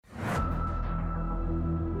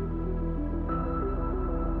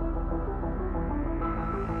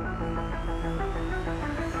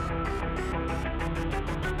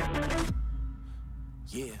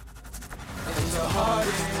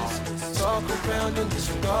Talk around and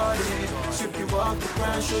disregard it. Strip you off the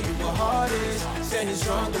ground, show you what heart is. Standing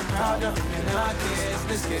strong and proud, nothing can knock it.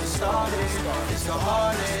 Let's get it started, it's the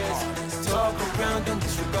hardest. Talk around and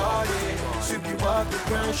disregard it. Strip you off the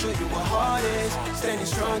ground, show you what heart is. Standing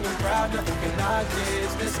strong and proud, nothing can knock it.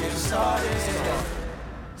 Let's get it started.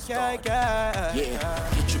 Yeah,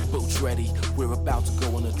 get your boots ready. We're about to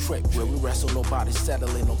go on a trip where we wrestle, nobody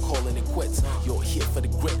settling or calling it quits. You're here for the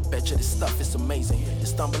grit, betcha this stuff is amazing. You're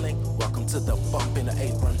stumbling, welcome to the bump in the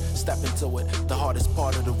apron. Step into it, the hardest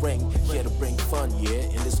part of the ring. Here to bring fun, yeah,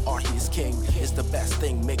 and this art he is king. It's the best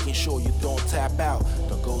thing, making sure you don't tap out.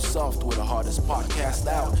 Don't go soft with the hardest podcast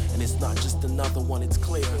out. And it's not just another one, it's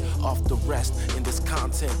clear. Off the rest, in this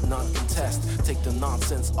content, non-contest. Take the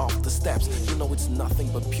nonsense off the steps. You know it's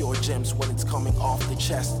nothing but pure gems when it's coming off the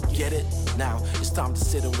chest. Get it? Now it's time to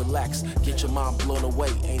sit and relax. Get your mind blown away,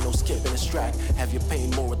 ain't no skipping this track. Have you paying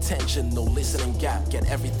more attention, no listening gap. Get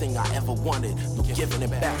everything I ever wanted, no giving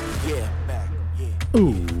it back.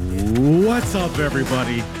 Ooh, what's up,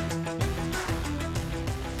 everybody?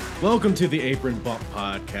 Welcome to the Apron Bump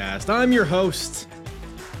Podcast. I'm your host,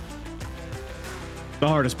 the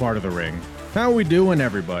hardest part of the ring. How we doing,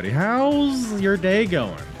 everybody? How's your day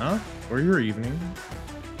going, huh? Or your evening?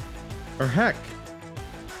 Or heck,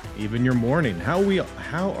 even your morning. How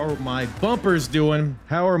are my bumpers doing?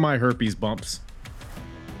 How are my herpes bumps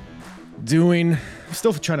doing? I'm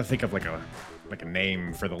still trying to think of like a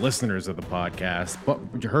name for the listeners of the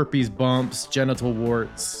podcast. Herpes bumps, genital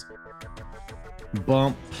warts,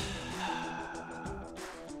 bump,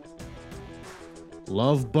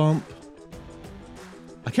 love bump.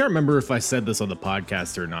 I can't remember if I said this on the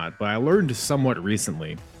podcast or not, but I learned somewhat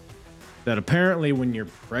recently that apparently when you're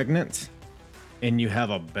pregnant and you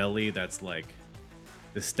have a belly that's like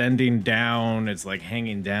distending down, it's like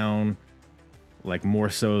hanging down like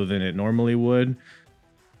more so than it normally would.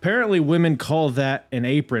 Apparently women call that an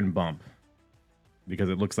apron bump because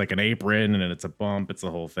it looks like an apron and it's a bump. It's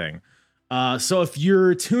the whole thing. So if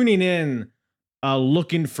you're tuning in,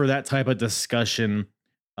 looking for that type of discussion,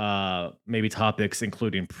 maybe topics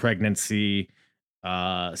including pregnancy,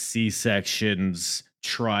 C-sections,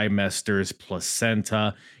 trimesters,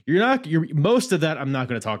 placenta. Most of that I'm not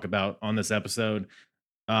going to talk about on this episode.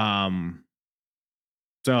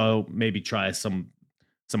 So maybe try some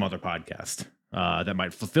other podcast that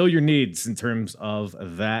might fulfill your needs in terms of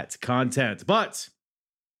that content. But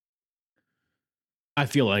I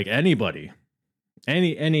feel like anybody,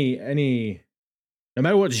 any, no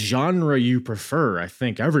matter what genre you prefer, I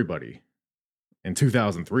think everybody in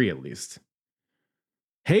 2003 at least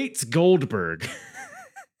hates Goldberg.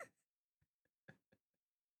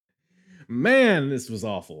 Man, this was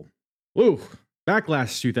awful. Woo.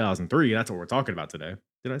 Backlash 2003. That's what we're talking about today.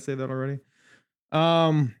 Did I say that already?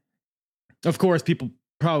 Of course, people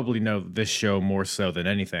probably know this show more so than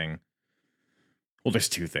anything. Well, there's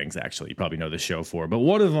two things, actually, you probably know this show for. But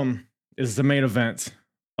one of them is the main event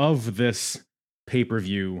of this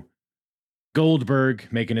pay-per-view. Goldberg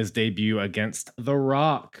making his debut against The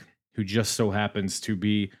Rock, who just so happens to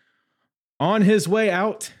be on his way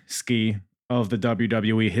out, of the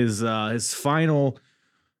WWE, his final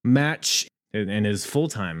match in his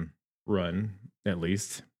full-time run, at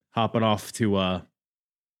least, hopping off to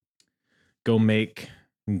go make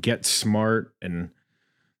Get Smart and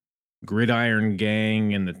Gridiron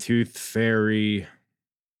Gang and the Tooth Fairy,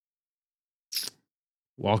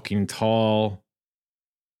 Walking Tall,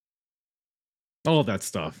 all of that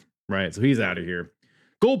stuff, right? So he's out of here.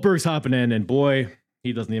 Goldberg's hopping in, and boy,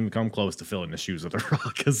 he doesn't even come close to filling the shoes of The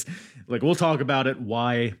Rock. Because, like, we'll talk about it,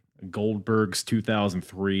 why Goldberg's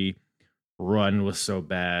 2003 run was so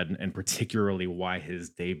bad, and particularly why his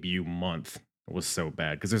debut month was so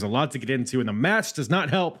bad. Because there's a lot to get into, and the match does not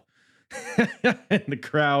help. And the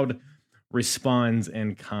crowd responds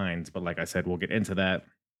in kind. But like I said, we'll get into that.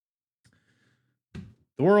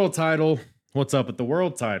 The world title. What's up with the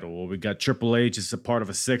world title? Well, we got Triple H as a part of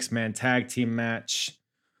a 6-man tag team match.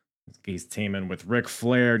 He's teaming with Ric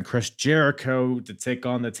Flair and Chris Jericho to take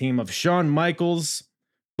on the team of Shawn Michaels,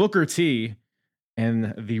 Booker T,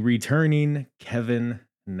 and the returning Kevin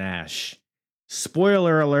Nash.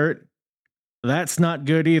 Spoiler alert, that's not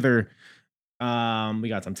good either. We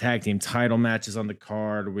got some tag team title matches on the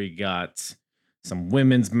card. We got some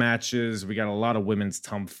women's matches. We got a lot of women's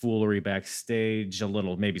tomfoolery backstage, a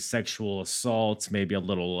little maybe sexual assault, maybe a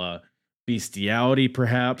little bestiality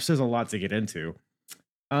perhaps. There's a lot to get into.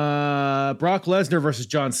 Brock Lesnar versus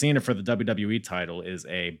John Cena for the WWE title is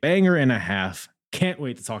a banger and a half. Can't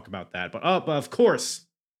wait to talk about that. But of course,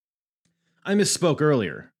 I misspoke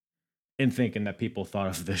earlier in thinking that people thought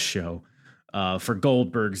of this show for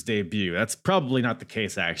Goldberg's debut. That's probably not the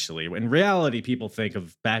case, actually. In reality, people think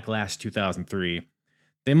of Backlash 2003.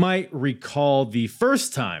 They might recall the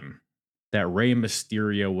first time that Rey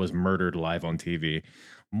Mysterio was murdered live on TV.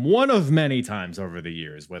 One of many times over the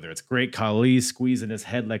years, whether it's Great Khali squeezing his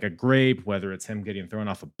head like a grape, whether it's him getting thrown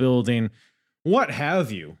off a building, what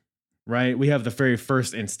have you, right? We have the very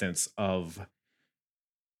first instance of,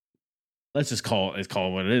 let's just call it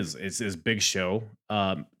what it is. It's his Big Show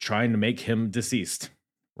trying to make him deceased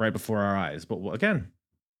right before our eyes. But again,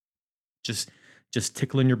 just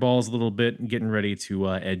tickling your balls a little bit and getting ready to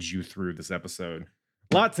edge you through this episode.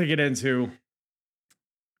 A lot to get into.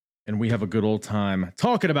 And we have a good old time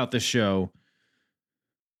talking about this show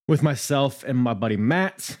with myself and my buddy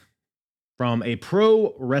Matt from a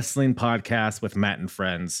pro wrestling podcast with Matt and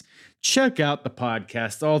Friends. Check out the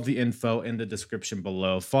podcast, all the info in the description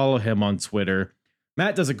below. Follow him on Twitter.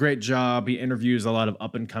 Matt does a great job. He interviews a lot of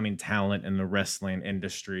up-and-coming talent in the wrestling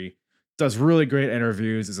industry. Does really great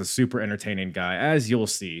interviews. Is a super entertaining guy, as you'll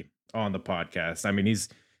see on the podcast. I mean, he's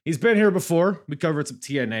been here before. We covered some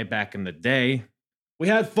TNA back in the day. We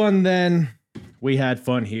had fun then. We had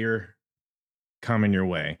fun here. Coming your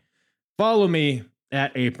way. Follow me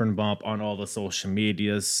at Apron Bump on all the social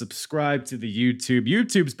medias. Subscribe to the YouTube.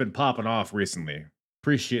 YouTube's been popping off recently.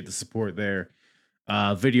 Appreciate the support there.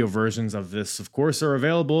 Video versions of this, of course, are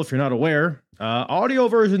available if you're not aware. Audio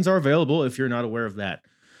versions are available if you're not aware of that.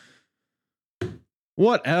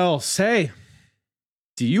 What else? Hey,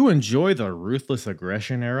 do you enjoy the ruthless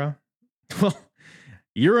aggression era? Well,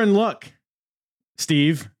 you're in luck,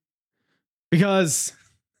 Steve, because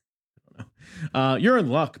you're in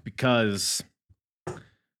luck because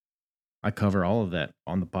I cover all of that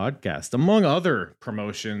on the podcast, among other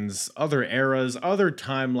promotions, other eras, other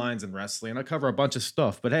timelines in wrestling. I cover a bunch of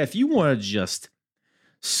stuff. But hey, if you want to just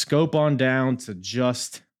scope on down to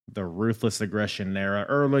just the ruthless aggression era,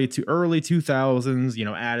 early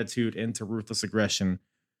 2000s, attitude into ruthless aggression,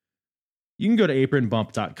 you can go to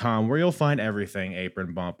apronbump.com where you'll find everything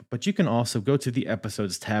Apron Bump. But you can also go to the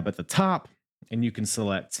episodes tab at the top and you can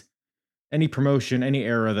select any promotion, any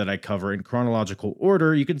era that I cover in chronological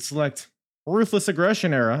order. You can select Ruthless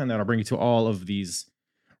Aggression era, and that'll bring you to all of these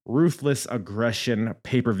Ruthless Aggression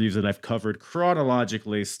pay-per-views that I've covered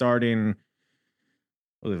chronologically, starting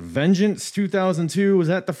with Vengeance 2002. Was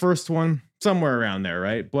that the first one? Somewhere around there,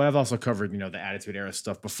 right? But I've also covered, the Attitude Era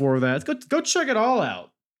stuff before that. Go check it all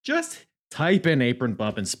out. Just type in Apron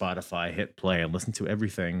Bump in Spotify, hit play, and listen to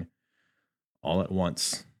everything all at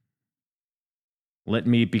once. Let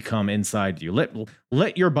me become inside you.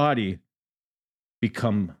 Let your body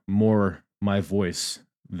become more my voice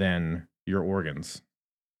than your organs.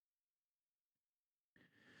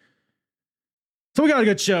 So we got a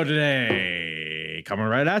good show today. Coming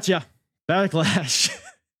right at you. Backlash.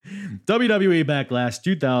 WWE Backlash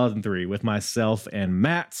 2003 with myself and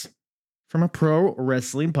Matt from a pro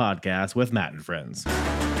wrestling podcast with Matt and Friends.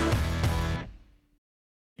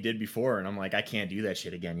 Did before, and I'm like, I can't do that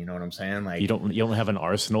shit again. You know what I'm saying? Like, you don't have an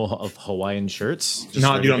arsenal of Hawaiian shirts?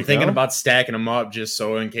 No, dude, I'm thinking about stacking them up just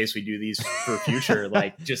so in case we do these for future,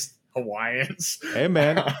 like just Hawaiians. Hey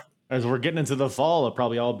man, as we're getting into the fall, it'll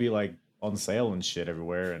probably all be like on sale and shit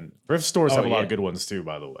everywhere. And thrift stores have a lot of good ones too,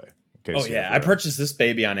 by the way. Oh yeah, I purchased this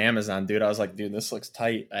baby on Amazon, dude. I was like, dude, this looks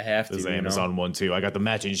tight. I have to. There's an Amazon one too. I got the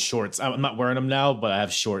matching shorts. I'm not wearing them now, but I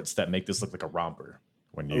have shorts that make this look like a romper.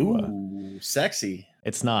 When you, ooh, sexy.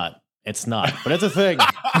 It's not, but it's a thing.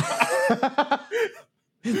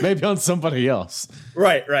 Maybe on somebody else.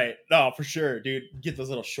 Right. No, for sure, dude. Get those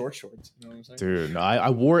little shorts. You know what I'm saying? Dude, no, I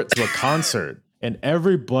wore it to a concert, and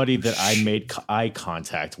everybody that I made eye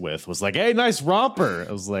contact with was like, "Hey, nice romper."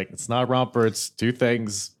 I was like, "It's not a romper. It's two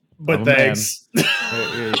things." But thanks.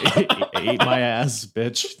 Eat my ass,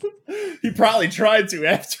 bitch. He probably tried to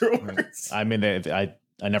afterwards. I mean, I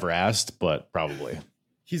never asked, but probably.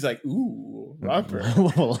 He's like, ooh, romper.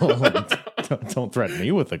 Don't threaten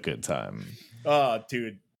me with a good time. Oh,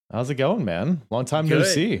 dude. How's it going, man? Long time no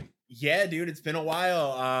see. Yeah, dude, it's been a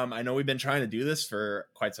while. I know we've been trying to do this for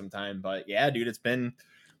quite some time, but yeah, dude, it's been.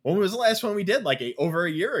 When was the last one we did? Like over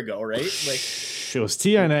a year ago, right? Like it was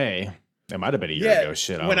TNA. It might have been a year ago.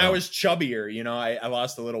 Shit, I was chubbier, I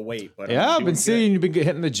lost a little weight. But I've been seeing you've been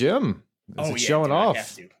hitting the gym. Showing dude,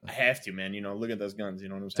 off. I have to, man. Look at those guns. You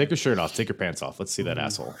know what I'm saying? Take your shirt off. Take your pants off. Let's see that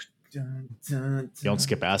asshole. You don't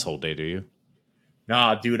skip asshole day, do you?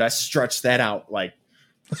 Nah, dude. I stretched that out like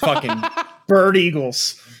fucking bird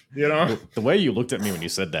eagles. The way you looked at me when you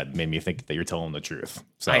said that made me think that you're telling the truth.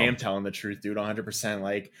 So. I am telling the truth, dude. 100%.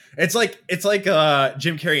 Like it's like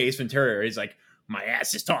Jim Carrey, Ace Ventura. He's like, my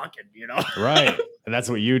ass is talking. Right, and that's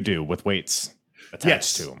what you do with weights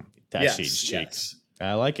attached to him. Tashi's cheeks.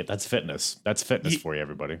 I like it. That's fitness. That's fitness for you,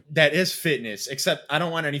 everybody. That is fitness, except I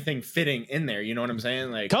don't want anything fitting in there. You know what I'm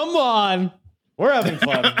saying? Like, come on. We're having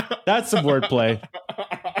fun. That's some wordplay.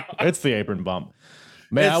 It's the apron bump.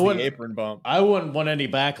 Man, apron bump. I wouldn't want any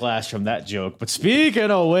backlash from that joke. But speaking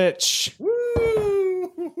of which,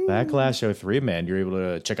 Backlash 03, man, you're able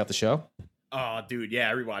to check out the show? Oh, dude, yeah,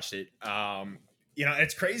 I rewatched it. You know,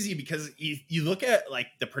 it's crazy because you look at like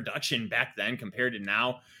the production back then compared to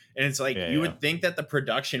now, and it's like you would think that the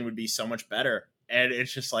production would be so much better, and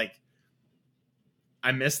it's just like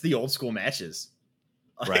I miss the old school matches,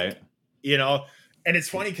 like, right? You know, and it's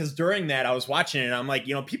funny because during that I was watching it, and I'm like,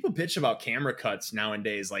 you know, people bitch about camera cuts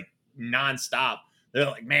nowadays, like nonstop. They're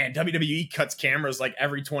like, man, WWE cuts cameras like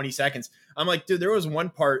every 20 seconds. I'm like, dude, there was one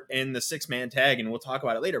part in the 6-man tag, and we'll talk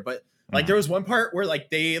about it later, but like there was one part where like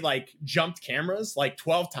they like jumped cameras like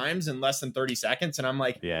 12 times in less than 30 seconds. And I'm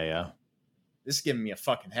like, yeah. This is giving me a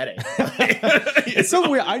fucking headache. It's so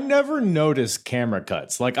weird. I never notice camera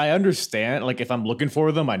cuts. Like I understand, like if I'm looking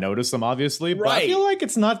for them, I notice them obviously, but I feel like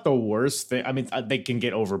it's not the worst thing. I mean, they can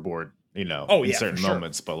get overboard, you know, in certain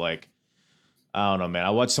moments, but like, I don't know, man.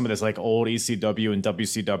 I watched some of this like old ECW and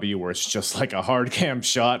WCW where it's just like a hard cam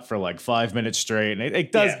shot for like 5 minutes straight. And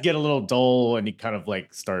it does get a little dull and you kind of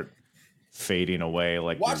like start fading away.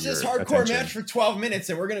 Like watch this hardcore match for 12 minutes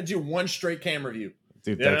and we're going to do one straight camera view.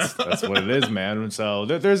 Dude, that's what it is, man. So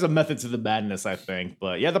there's a method to the madness, I think.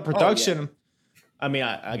 But yeah, the production, I mean,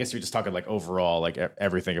 I guess you're just talking like overall, like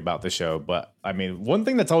everything about the show. But I mean, one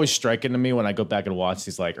thing that's always striking to me when I go back and watch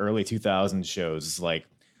these like early 2000s shows is like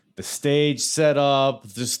the stage setup,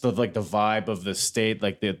 just the like the vibe of the state,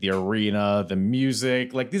 like the arena, the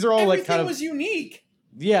music, like these are all like kind of was unique.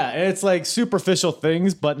 Yeah, and it's like superficial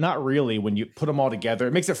things, but not really. When you put them all together,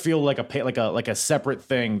 it makes it feel like a separate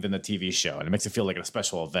thing than the TV show, and it makes it feel like a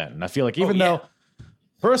special event. And I feel like even though,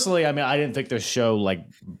 personally, I mean, I didn't think this show like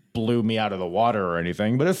blew me out of the water or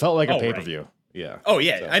anything, but it felt like a pay-per-view. Yeah. Oh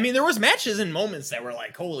yeah. So. I mean, there was matches and moments that were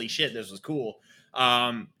like, holy shit, this was cool.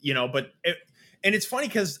 You know, but and it's funny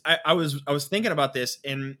because I was thinking about this,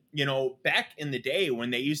 and you know, back in the day when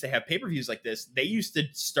they used to have pay-per-views like this, they used to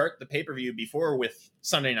start the pay-per-view before with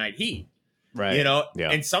Sunday Night Heat, right? You know,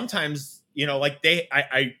 and sometimes, you know, like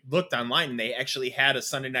I looked online and they actually had a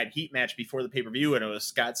Sunday Night Heat match before the pay-per-view, and it was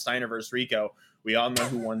Scott Steiner versus Rico. We all know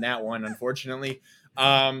who won that one, unfortunately.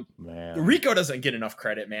 Rico doesn't get enough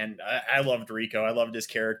credit, man. I loved Rico. I loved his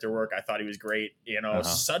character work. I thought he was great. You know,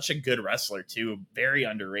 such a good wrestler too. Very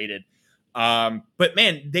underrated. But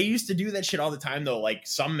man, they used to do that shit all the time though. Like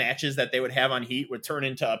some matches that they would have on Heat would turn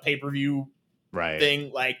into a pay-per-view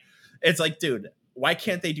thing. Like it's like, dude, why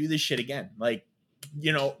can't they do this shit again? Like,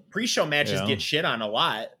 you know, pre-show matches get shit on a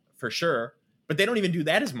lot for sure, but they don't even do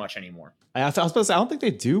that as much anymore. I was supposed to say, I don't think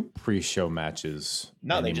they do pre-show matches.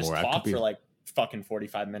 No, anymore. They just talk for like fucking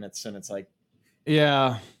 45 minutes and it's like,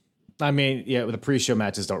 yeah, I mean, yeah, the pre-show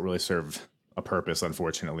matches don't really serve a purpose,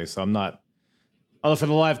 unfortunately. So I'm not. Although for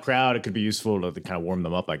the live crowd, it could be useful to kind of warm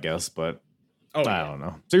them up, I guess. But I don't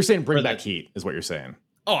know. So you're saying bring back Heat is what you're saying?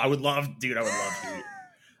 Oh, I would love Heat.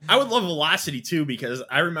 I would love Velocity too, because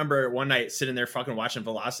I remember one night sitting there fucking watching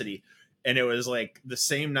Velocity, and it was like the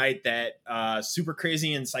same night that Super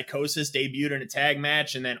Crazy and Psychosis debuted in a tag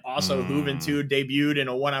match, and then also Juventud debuted in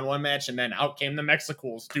a one-on-one match, and then out came the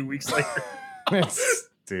Mexicals 2 weeks later.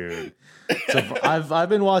 Dude. So I've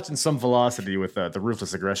been watching some Velocity with the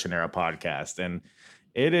Ruthless Aggression Era podcast, and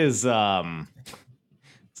it is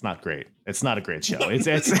it's not great. It's not a great show.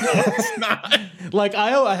 It's not. Like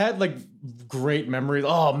I had like great memories.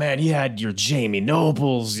 Oh man, you had your Jamie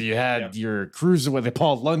Nobles, you had your Cruiserweight, the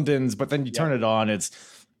Paul Londons, but then you turn it on, it's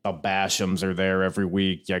the Bashams are there every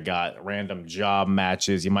week. You got random job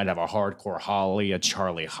matches. You might have a Hardcore Holly, a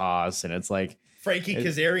Charlie Haas, and it's like Frankie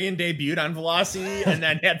Kazarian debuted on Velocity and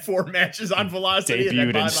then had 4 matches on Velocity.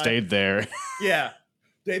 Debuted and stayed there. Yeah.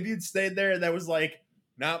 Debuted, stayed there. And that was like,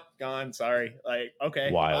 nope, gone. Sorry. Like, okay.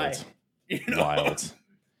 Wild. Bye. You know? Wild.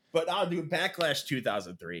 But I'll do Backlash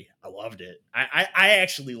 2003. I loved it. I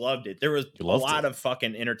actually loved it. There was a lot of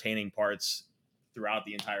fucking entertaining parts throughout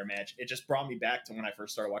the entire match. It just brought me back to when I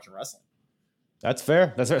first started watching wrestling. That's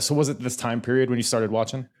fair. That's fair. So was it this time period when you started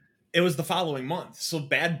watching? It was the following month. So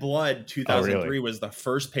Bad Blood 2003 was the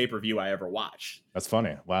first pay-per-view I ever watched. That's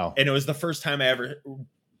funny. Wow. And it was the first time I ever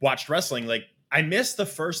watched wrestling. Like I missed the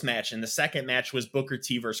first match, and the second match was Booker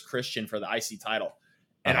T versus Christian for the IC title.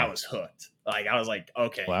 And I was hooked. Like I was like,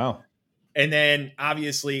 okay. Wow. And then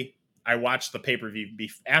obviously I watched the pay-per-view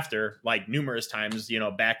after like numerous times, you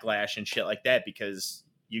know, Backlash and shit like that, because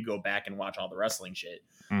you go back and watch all the wrestling shit.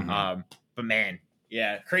 But man,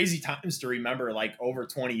 Yeah, crazy times to remember, like over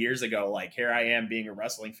 20 years ago. Like here I am being a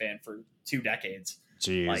wrestling fan for 2 decades.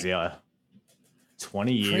 Jeez, Like, yeah.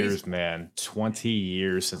 20 crazy. years, man. 20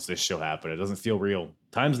 years since this show happened. It doesn't feel real.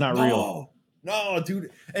 Time's not real. No,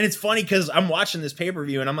 dude. And it's funny because I'm watching this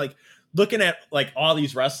pay-per-view and I'm like looking at like all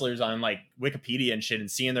these wrestlers on like Wikipedia and shit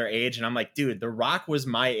and seeing their age. And I'm like, dude, The Rock was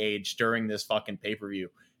my age during this fucking pay-per-view.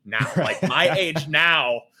 Now, like my age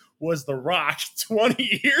now was The Rock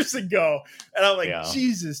 20 years ago. And I'm like,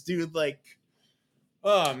 Jesus, dude, like,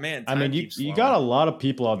 oh man. I mean, you got a lot of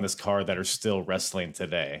people on this card that are still wrestling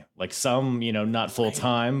today. Like some, not full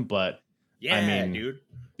time, but yeah, I mean, dude.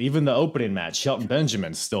 Even the opening match, Shelton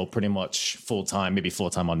Benjamin's still pretty much full time, maybe full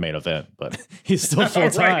time on main event, but he's still full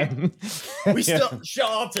time. We still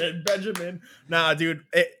Shelton Benjamin. Nah, dude,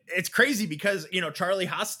 it's crazy because Charlie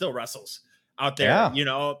Haas still wrestles out there.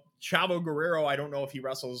 Yeah. Chavo Guerrero, I don't know if he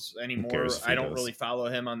wrestles anymore. I don't really follow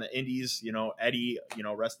him on the indies. Eddie,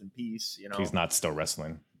 rest in peace. He's not still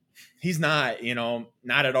wrestling. He's not,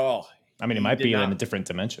 not at all. I mean, it might be in a different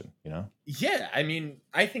dimension, Yeah, I mean,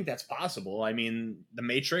 I think that's possible. I mean, the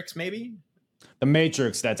Matrix, maybe? The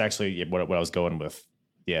Matrix, that's actually what I was going with.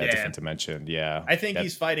 Yeah, different dimension. Yeah. I think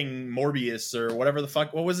he's fighting Morbius or whatever the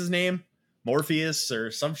fuck. What was his name? Morpheus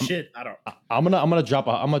or some shit. I don't. I'm gonna drop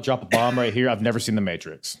a bomb right here. I've never seen the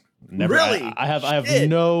Matrix. Never. Really? I have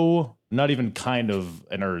not even kind of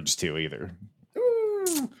an urge to either.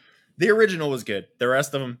 The original was good. The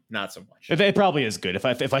rest of them, not so much. It probably is good.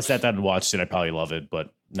 If I sat down and watched it, I'd probably love it.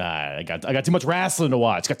 But nah, I got too much wrestling to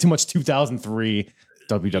watch. Got too much 2003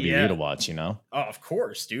 WWE to watch. Oh, of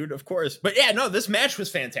course, dude. Of course. But yeah, no, this match was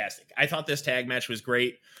fantastic. I thought this tag match was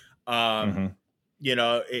great.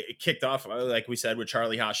 It kicked off like we said with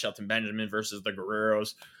Charlie Haas, Shelton Benjamin versus the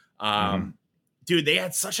Guerreros. Dude, they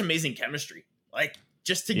had such amazing chemistry, like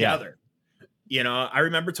just together. I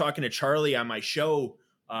remember talking to Charlie on my show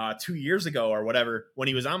 2 years ago or whatever when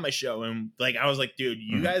he was on my show, and like I was like, dude,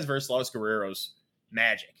 you guys versus Los Guerreros,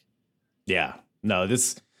 magic. Yeah, no,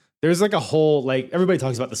 there's like a whole, like everybody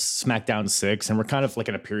talks about the SmackDown 6, and we're kind of like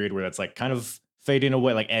in a period where that's like kind of fading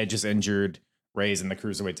away. Like Edge is injured, Ray's in the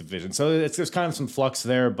cruiserweight division, so there's kind of some flux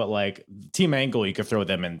there. But like Team Angle, you could throw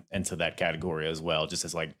them into that category as well, just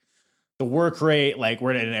as like the work rate. Like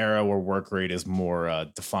we're in an era where work rate is more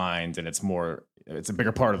defined, and it's a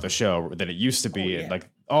bigger part of the show than it used to be. And like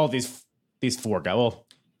all these four guys, well,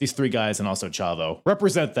 these three guys and also Chavo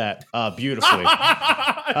represent that beautifully.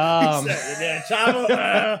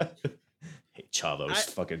 Chavo. Hey, Chavo's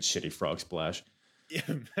fucking shitty frog splash.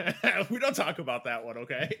 We don't talk about that one,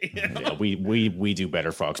 okay? Yeah, we do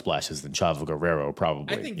better frog splashes than Chavo Guerrero,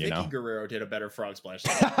 probably. I think Vicky Guerrero did a better frog splash.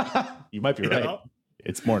 You might be right.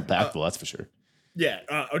 It's more impactful, that's for sure. Yeah.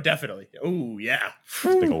 Definitely. Oh, yeah.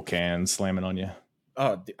 Big old can slamming on you.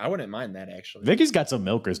 Oh, I wouldn't mind that actually. Vicky's got some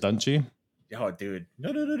milkers, doesn't she? Oh, dude.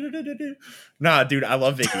 No. Nah, dude. I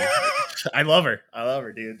love Vicky. I love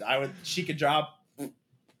her, dude. She could drop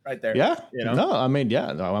right there. Yeah. No, I mean,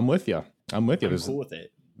 yeah. No, I'm with you. I'm cool with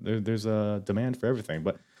it. There's a demand for everything,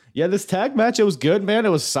 but yeah, this tag match, it was good, man. It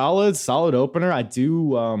was solid opener. I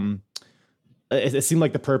do. It seemed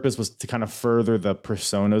like the purpose was to kind of further the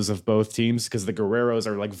personas of both teams, because the Guerreros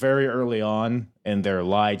are like very early on in their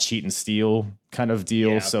lie, cheat, and steal kind of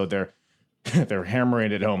deal. Yeah. So they're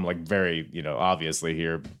hammering it home like very, obviously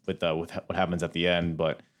here with what happens at the end.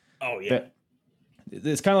 But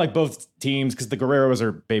it's kind of like both teams, because the Guerreros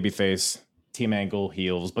are babyface, Team Angle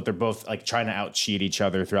heels, but they're both like trying to out cheat each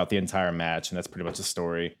other throughout the entire match, and that's pretty much the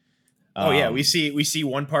story. We see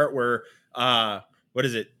one part where what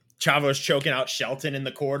is it? Chavo's choking out Shelton in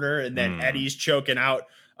the corner, and then Eddie's choking out,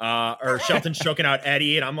 or Shelton's choking out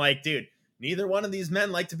Eddie. And I'm like, dude, neither one of these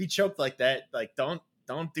men like to be choked like that. Like, don't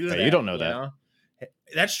do that. You don't know that.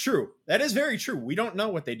 That's true. That is very true. We don't know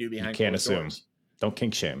what they do behind closed doors. You can't assume. Don't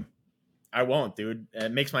kink shame. I won't, dude.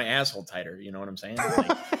 It makes my asshole tighter. You know what I'm saying?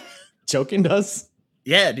 Like, choking does?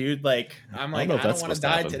 Yeah, dude. Like, I'm like, I don't want to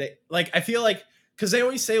die today. Like, I feel like, because they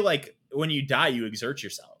always say, like, when you die, you exert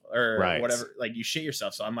yourself. Or whatever, like you shit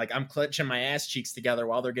yourself. So I'm like, I'm clenching my ass cheeks together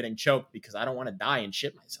while they're getting choked because I don't want to die and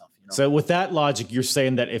shit myself. So with that logic, you're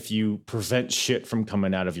saying that if you prevent shit from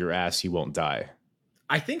coming out of your ass, you won't die.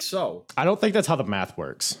 I think so. I don't think that's how the math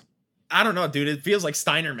works. I don't know, dude. It feels like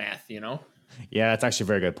Steiner math, Yeah, that's actually a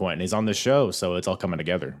very good point. And he's on the show, so it's all coming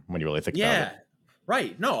together when you really think about it. Yeah,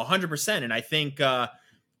 right. No, 100%. And I think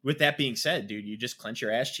with that being said, dude, you just clench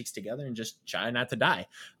your ass cheeks together and just try not to die.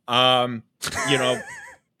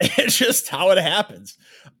 It's just how it happens.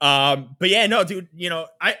 But yeah, no, dude,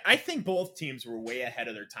 I think both teams were way ahead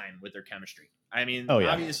of their time with their chemistry. I mean,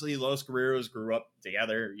 obviously Los Guerreros grew up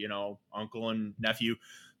together, uncle and nephew,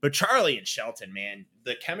 But Charlie and Shelton, man,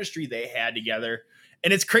 the chemistry they had together.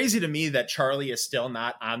 And it's crazy to me that Charlie is still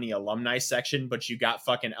not on the alumni section, but you got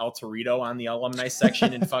fucking El Torito on the alumni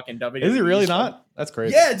section in fucking WWE. Is he really not? That's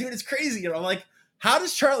crazy. Yeah, dude, it's crazy. I'm like, how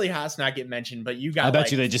does Charlie Haas not get mentioned? But you got. I bet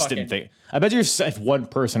you they just didn't think. I bet you if one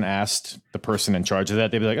person asked the person in charge of that,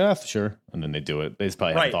 they'd be like, "Oh, sure," and then they do it. They just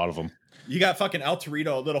probably haven't thought of them. You got fucking El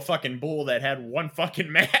Torito, a little fucking bull that had one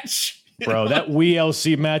fucking match. Bro, that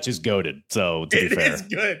WLC match is goated. So to be fair, it is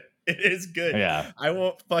good. It is good. Yeah. I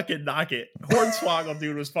won't fucking knock it. Hornswoggle,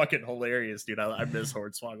 dude, was fucking hilarious, dude. I miss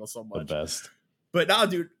Hornswoggle so much. The best. But no,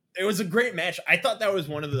 dude, it was a great match. I thought that was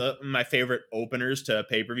one of my favorite openers to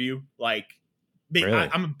pay-per-view. Like, really?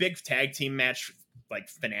 I'm a big tag team match like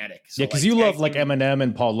fanatic. So, yeah, because like, you love like Eminem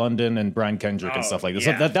and Paul London and Brian Kendrick and stuff like this.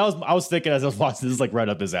 Yeah. So that was I was thinking as I was watching this is like right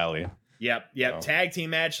up his alley. Yep. So. Tag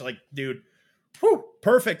team match, like, dude, whew,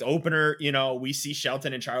 perfect opener. You know, we see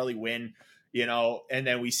Shelton and Charlie win. You know, and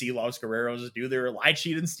then we see Los Guerreros do their lie,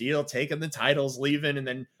 cheat, and steal, taking the titles, leaving, and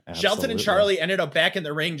then Shelton and Charlie ended up back in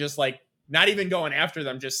the ring, just like not even going after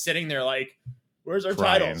them, just sitting there like, "Where's our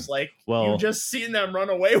titles?" Like, you just seen them run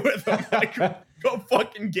away with them. Like, go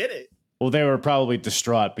fucking get it. Well, they were probably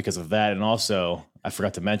distraught because of that, and also I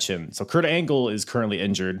forgot to mention. So Kurt Angle is currently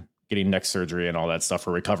injured, getting neck surgery and all that stuff.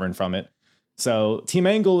 We're recovering from it. So Team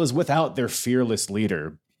Angle is without their fearless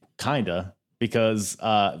leader, kinda. Because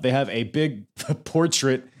they have a big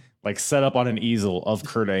portrait like set up on an easel of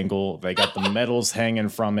Kurt Angle. They got the medals hanging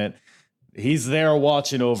from it. He's there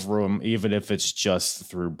watching over him, even if it's just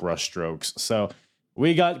through brushstrokes. So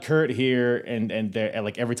we got Kurt here, and they're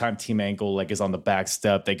like every time Team Angle like is on the back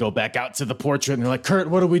step, they go back out to the portrait and they're like,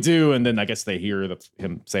 "Kurt, what do we do?" And then I guess they hear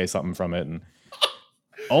him say something from it, and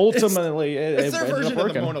ultimately it's their version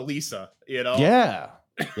of the Mona Lisa, you know?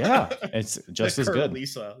 Yeah, it's just as good.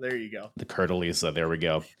 Lisa, there you go. The Kurt Lisa, there we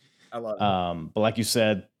go. I love it. But like you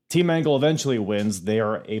said, Team Angle eventually wins. They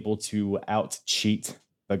are able to out cheat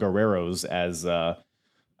the Guerreros as I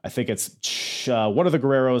think it's one of the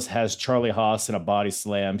Guerreros has Charlie Haas in a body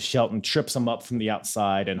slam. Shelton trips him up from the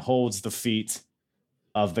outside and holds the feet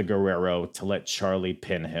of the Guerrero to let Charlie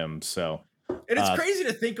pin him. So, and it's crazy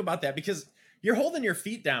to think about that because you're holding your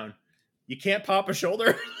feet down. You can't pop a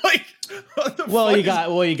shoulder. Like, you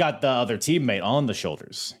got the other teammate on the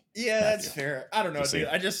shoulders. Yeah, that's fair. I don't know, dude.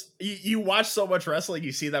 I just you watch so much wrestling,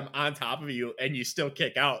 you see them on top of you, and you still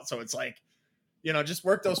kick out. So it's like, you know, just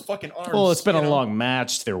work those fucking arms. Well, it's been a long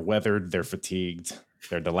match. They're weathered. They're fatigued.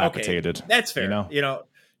 They're dilapidated. Okay, that's fair. You know,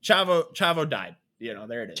 Chavo died. You know,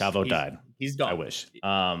 there it is. Chavo died. He's gone. I wish. Shit.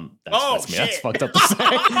 That's fucked up to say.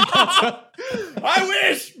 I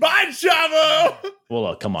wish. Bye, Chavo. Well,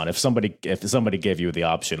 look, come on. If somebody gave you the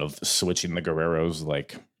option of switching the Guerreros,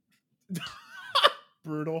 like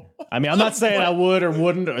brutal. I mean, I'm not saying I would or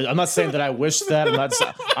wouldn't. I'm not saying that I wish that.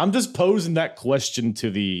 I'm just posing that question to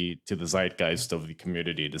the zeitgeist of the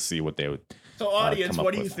community to see what they would. So, audience,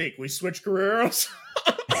 what do you think? We switch Guerreros?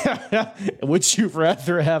 Would you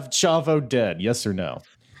rather have Chavo dead? Yes or no?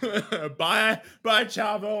 Bye,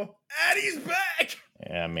 Chavo. Eddie's back.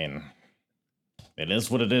 Yeah, I mean, it is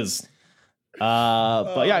what it is.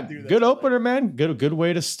 But yeah, good opener, man. Good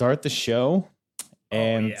way to start the show.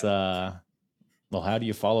 And well, how do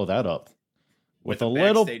you follow that up? With a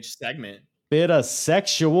little segment. Bit of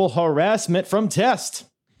sexual harassment from Test.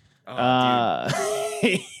 We all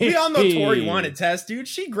know Tori wanted Test, dude.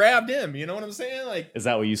 She grabbed him. You know what I'm saying? Like, is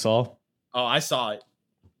that what you saw? Oh, I saw it.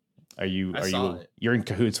 You're in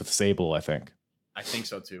cahoots with Sable, I think. I think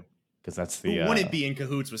so too. Because that's the. Who wouldn't be in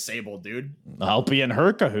cahoots with Sable, dude? I'll be in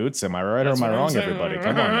her cahoots. Am I right or am I wrong, everybody?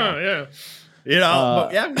 Come on now. Yeah. You know,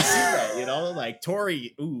 but yeah, we see that, you know, like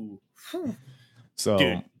Tori, ooh. So,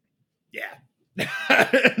 dude, yeah.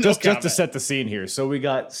 just to set the scene here. So we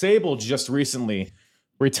got Sable just recently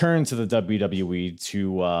returned to the WWE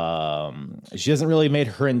to she hasn't really made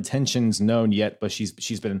her intentions known yet, but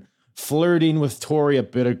she's been flirting with Tori a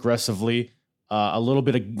bit aggressively, a little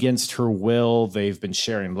bit against her will. They've been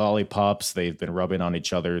sharing lollipops, they've been rubbing on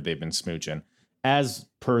each other, they've been smooching, as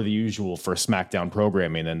per the usual for SmackDown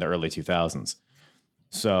programming in the early 2000s.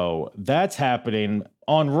 So that's happening.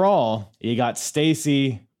 On Raw, you got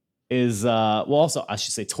Stacy is also I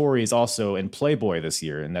should say Tori is also in Playboy this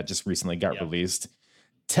year, and that just recently got released.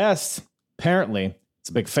 Test apparently is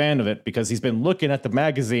a big fan of it because he's been looking at the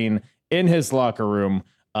magazine in his locker room,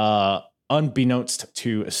 unbeknownst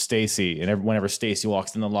to Stacy. And whenever Stacy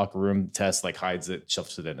walks in the locker room, Test like hides it,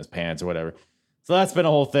 shoves it in his pants or whatever. So that's been a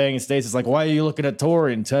whole thing. And Stacy's like, "Why are you looking at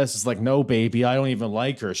Tori?" And Test is like, "No, baby, I don't even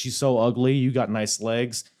like her. She's so ugly. You got nice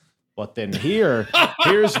legs." But then here's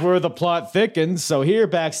where the plot thickens. So here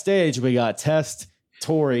backstage, we got Test,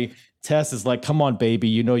 Tori, Tess is like, come on, baby,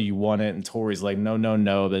 you know you want it. And Tori's like, no, no,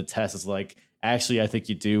 no. But Tess is like, actually, I think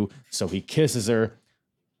you do. So he kisses her.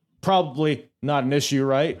 Probably not an issue,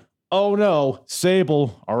 right? Oh no,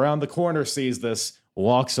 Sable around the corner sees this,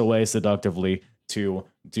 walks away seductively to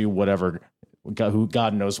do whatever, who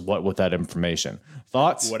God knows what with that information.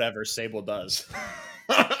 Thoughts? Whatever Sable does.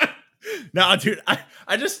 No, dude,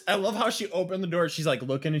 I love how she opened the door. She's like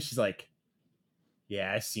looking and she's like,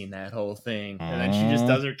 yeah, I seen that whole thing. And then she just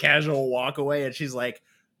does her casual walk away and she's like,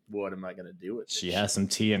 what am I going to do with this? She has some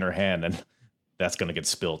tea in her hand and that's going to get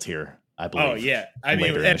spilled here, I believe. Oh, yeah. I mean,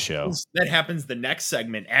 later in the show. That happens the next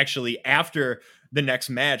segment, actually, after the next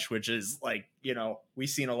match, which is like, you know, we've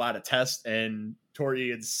seen a lot of Test and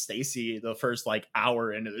Tori and Stacy the first like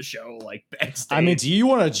hour into the show, like backstage. I mean, do you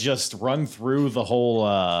want to just run through the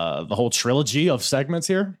whole trilogy of segments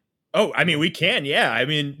here? Oh, I mean, we can, yeah. I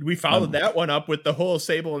mean, we followed that one up with the whole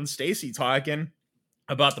Sable and Stacy talking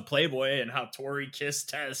about the Playboy and how Tori kissed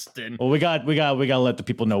Test. And well, we got to let the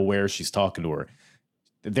people know where she's talking to her.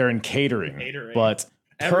 They're in catering. But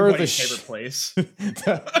everybody's favorite place.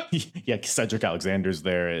 Yeah, Cedric Alexander's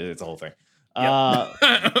there. It's a whole thing.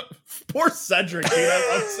 Yep. Poor Cedric, dude.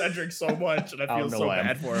 I love Cedric so much, and I feel so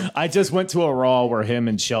bad for him. I just went to a Raw where him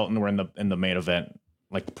and Shelton were in the main event,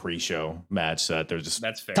 like the pre-show match. So they're just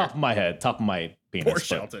that's fair. Top of my head, top of my penis. Poor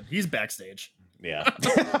Shelton. He's backstage. Yeah.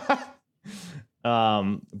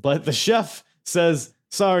 But the chef says,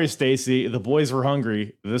 "Sorry, Stacy. The boys were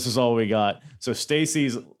hungry. This is all we got." So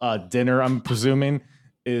Stacy's dinner, I'm presuming,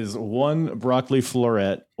 is 1 broccoli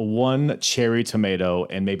floret, 1 cherry tomato,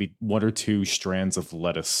 and maybe 1 or 2 strands of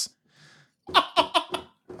lettuce.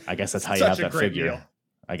 I guess that's how you have that figure. Meal.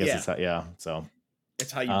 I guess it's how, yeah. So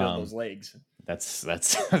it's how you build those legs. That's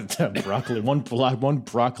broccoli. one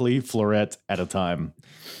broccoli floret at a time.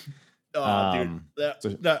 Oh,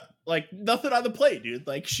 dude, that like nothing on the plate, dude.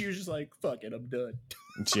 Like she was just like, "Fuck it, I'm done."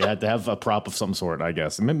 She had to have a prop of some sort, I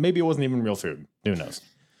guess. Maybe it wasn't even real food. Who knows?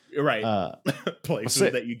 Right. Play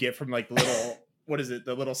food that you get from like little, what is it?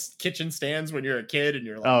 The little kitchen stands when you're a kid and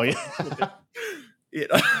you're like, oh yeah. You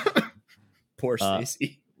know? Poor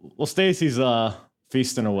Stacy. Well, Stacy's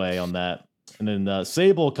feasting away on that, and then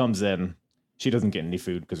Sable comes in. She doesn't get any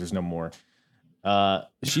food because there's no more.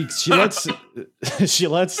 She lets she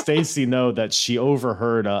lets Stacy know that she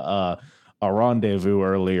overheard a rendezvous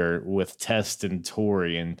earlier with Test and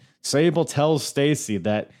Tori, and Sable tells Stacy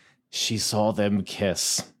that she saw them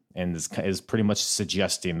kiss, and is pretty much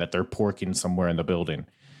suggesting that they're porking somewhere in the building.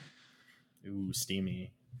 Ooh,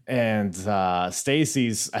 steamy. And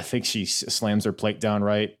Stacy's, I think she slams her plate down,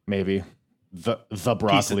 right? Maybe the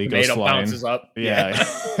broccoli goes flying. Bounces up. Yeah.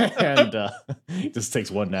 And just takes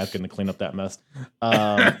 1 napkin to clean up that mess.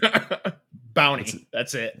 Bounty.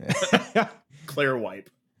 That's it. Clear wipe.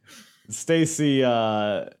 Stacy,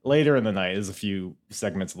 later in the night, is a few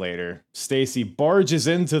segments later, Stacy barges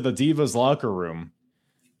into the Divas locker room.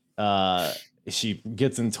 She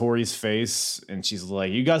gets in Tori's face and she's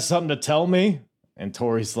like, "You got something to tell me?" And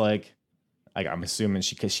Tori's like, I'm assuming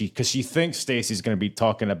because she thinks Stacy's going to be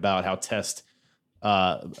talking about how Test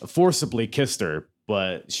forcibly kissed her,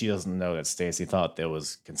 but she doesn't know that Stacy thought that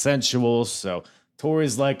was consensual. So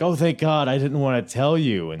Tori's like, "Oh, thank God, I didn't want to tell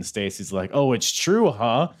you." And Stacy's like, "Oh, it's true,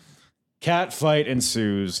 huh?" Cat fight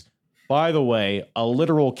ensues. By the way, a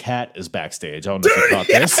literal cat is backstage. I don't know if you caught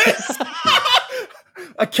this.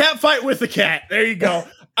 A cat fight with a cat. There you go.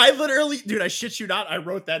 I literally, dude, I shit you not. I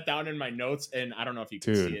wrote that down in my notes, and I don't know if you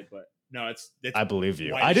can see it, but no, it's I believe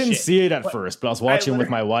you. I didn't see it at first, but I was watching with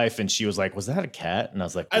my wife, and she was like, "Was that a cat?" And I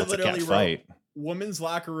was like, "What's a cat fight?" Women's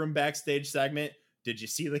locker room backstage segment. Did you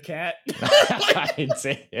see the cat? I didn't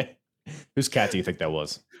see it. Whose cat do you think that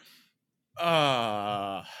was?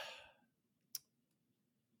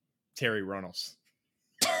 Terry Runnels.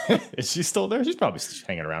 Is she still there? She's probably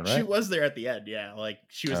hanging around, right? She was there at the end, yeah. Like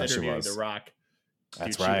she was interviewing The Rock.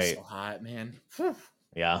 That's dude, right. She was so hot, man. Whew.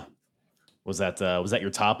 Yeah. Was that your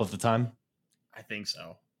top of the time? I think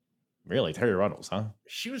so. Really, Terry Runnels, huh?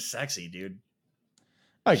 She was sexy, dude.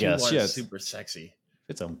 I guess she was yeah, super sexy.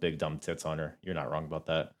 It's some big dumb tits on her. You're not wrong about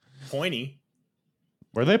that. Pointy.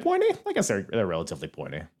 Were they pointy? I guess they're relatively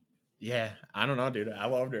pointy. Yeah, I don't know, dude. I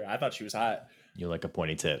loved her. I thought she was hot. You like a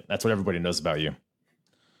pointy tit. That's what everybody knows about you.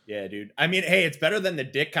 Yeah, dude. I mean, hey, it's better than the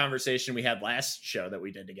dick conversation we had last show that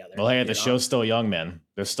we did together. Well, hey, the show's still young, man.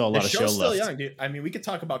 There's still a lot of show left. The show's still young, dude. I mean, we could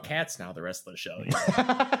talk about cats now the rest of the show. You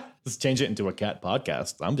know? Let's change it into a cat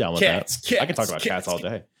podcast. I'm down with that. I can talk about cats all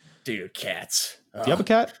day. Dude, cats. Do you have a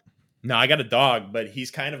cat? No, I got a dog, but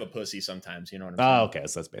he's kind of a pussy sometimes. You know what I'm saying? Oh, okay.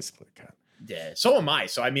 So that's basically a cat. Yeah. So am I.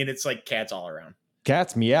 So, I mean, it's like cats all around.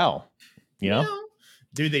 Cats meow. You know?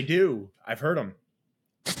 Dude, they do. I've heard them.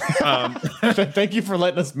 Thank you for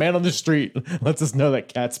letting us, man on the street lets us know that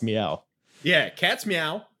cats meow. Yeah, cats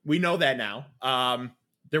meow. We know that now.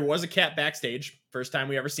 There was a cat backstage. First time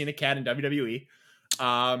we ever seen a cat in WWE.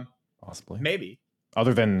 Possibly. Maybe.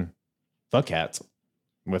 Other than the cats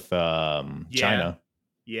with China.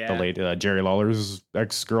 Yeah. The late Jerry Lawler's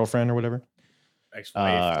ex-girlfriend or whatever.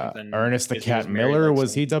 Ex-wife. Ernest the Cat Miller,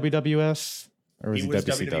 was he WWF? Or was he was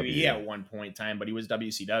WCW? WWE at one point in time, but he was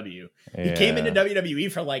WCW. Yeah. He came into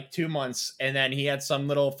WWE for like 2 months, and then he had some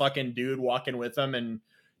little fucking dude walking with him and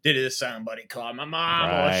did his somebody call my mom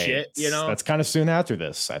or shit, you know? That's kind of soon after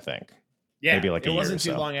this, I think. Yeah, maybe like it a wasn't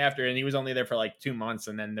year or too so. long after, and he was only there for like 2 months,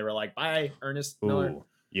 and then they were like, bye, Ernest Miller. Ooh,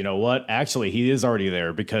 you know what? Actually, he is already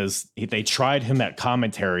there because they tried him at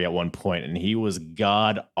commentary at one point, and he was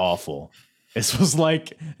god awful. This was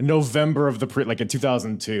like November of like in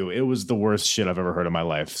 2002. It was the worst shit I've ever heard in my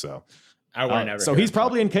life. So, I would never. So he's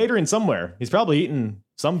probably in catering somewhere. He's probably eating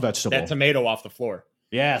some vegetable. That tomato off the floor.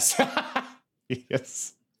 Yes.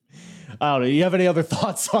 Yes. I don't know. You have any other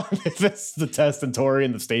thoughts on this? The Test and Tori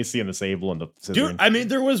and the Stacy and the Sable and the Scissoring? Dude, I mean,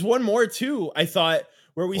 there was one more too. I thought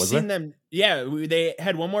where we seen them. Yeah, they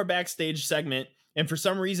had one more backstage segment, and for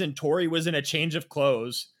some reason, Tori was in a change of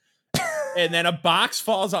clothes. And then a box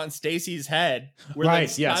falls on Stacy's head where right,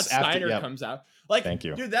 Scott Steiner comes out. Like, thank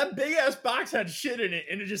you. Dude, that big ass box had shit in it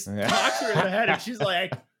and it just knocks her in the head. And she's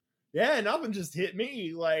like, yeah, nothing just hit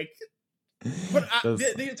me. Like, but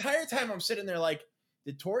the entire time I'm sitting there like,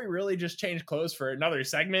 did Tori really just change clothes for another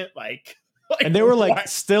segment? Like and they were like what?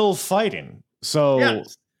 still fighting. So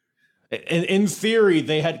yes. in theory,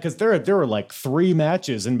 they had, because there were like 3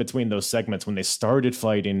 matches in between those segments when they started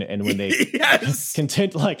fighting and when they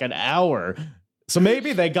continued like an hour. So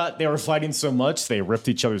maybe they were fighting so much they ripped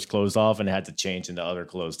each other's clothes off and had to change into other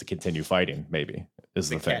clothes to continue fighting. Maybe is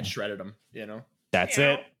the thing. Cat shredded them. You know. That's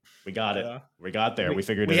it. We got it. We got there. We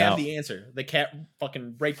figured it out. We have the answer. The cat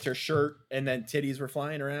fucking raked her shirt and then titties were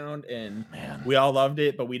flying around and we all loved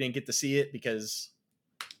it, but we didn't get to see it because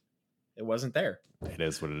it wasn't there. It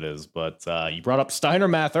is what it is. But you brought up Steiner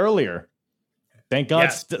math earlier. Thank God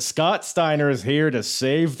Scott Steiner is here to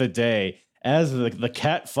save the day as the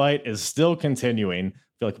cat fight is still continuing. I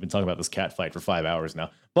feel like we've been talking about this cat fight for 5 hours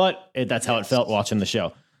now, but that's how it felt watching the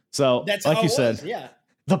show. So that's like how you it said, was.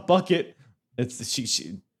 the bucket,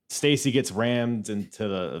 Stacy gets rammed into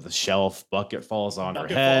the shelf. Bucket falls on her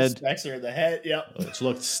head. Smacks her in the head. Yep. Which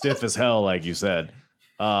looked stiff as hell, like you said.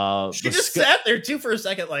 She just sat there too for a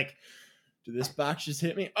second, like, did this box just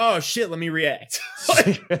hit me? Oh shit, let me react.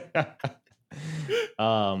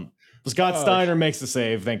 Scott Steiner makes the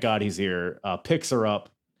save. Thank God he's here. Picks her up.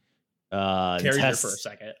 Carries her for a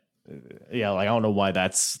second. Yeah, like I don't know why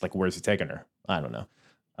that's like, where's he taking her? I don't know.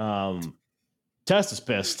 Test is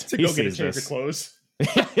pissed. To go get a change of clothes.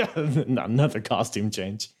 Another costume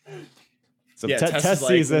change. So Test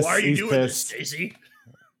sees this. Why are you he's doing pissed. this, Stacey?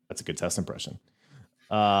 That's a good Test impression.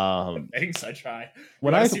 Thanks, I try.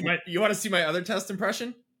 You want to see my other Test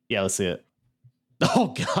impression? Yeah, let's see it.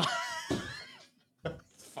 Oh God.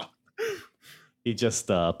 He just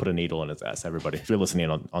put a needle in his ass, everybody. If you're listening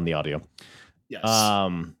on the audio. Yes.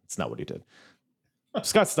 It's not what he did.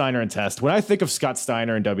 Scott Steiner and Test. When I think of Scott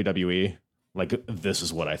Steiner and WWE, like this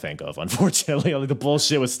is what I think of, unfortunately. Like the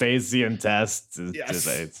bullshit with Stacey and Test.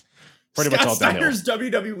 It's pretty much all downhill. Steiner's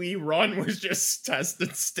WWE run was just Test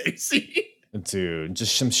and Stacey. Dude,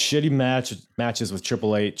 just some shitty matches with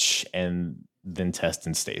Triple H and then Test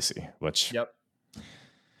and Stacey, which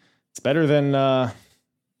it's better than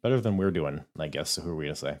we're doing, I guess. So who are we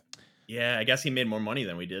gonna say? Yeah, I guess he made more money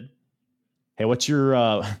than we did. Hey, what's your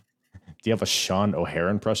do you have a Sean O'Hare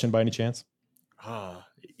impression by any chance?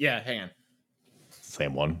 Yeah, hang on.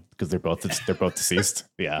 Same one, because they're both deceased.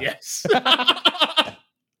 Yeah. Yes.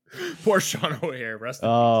 Poor Sean O'Hare. Rest in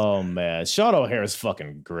peace. Man, Sean O'Hare is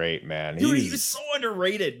fucking great, man. Dude, he was so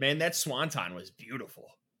underrated, man. That swanton was beautiful.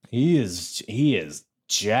 He is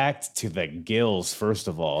jacked to the gills. First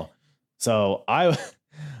of all, so I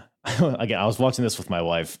was watching this with my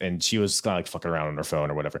wife, and she was kind of like fucking around on her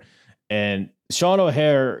phone or whatever. And Sean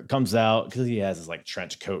O'Hare comes out because he has his like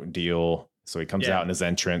trench coat deal. So he comes out in his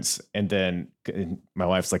entrance, and then my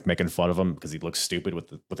wife's like making fun of him because he looks stupid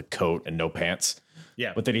with a coat and no pants.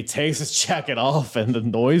 Yeah. But then he takes his jacket off, and the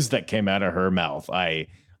noise that came out of her mouth, I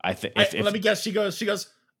think. Let me guess. She goes.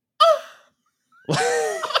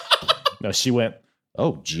 No, she went,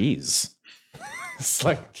 oh, geez. It's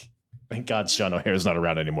like, thank God Sean O'Hare's not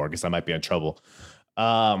around anymore because I might be in trouble.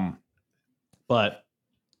 But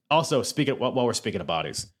also, while we're speaking of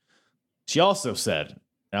bodies, she also said,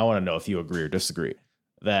 and I want to know if you agree or disagree,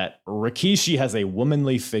 that Rikishi has a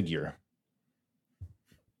womanly figure.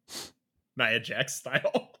 Nia Jax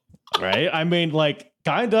style. Right? I mean, like,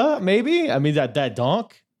 kinda, maybe. I mean, that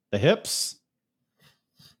donk, the hips,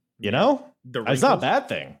 you know? It's not a bad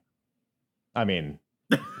thing. I mean,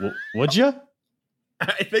 would you?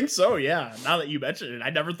 I think so, yeah. Now that you mentioned it, I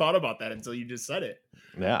never thought about that until you just said it.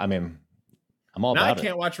 Yeah, I mean, I'm all now about I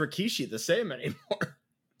can't watch Rikishi the same anymore.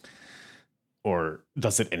 Or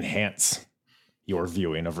does it enhance your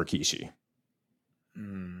viewing of Rikishi?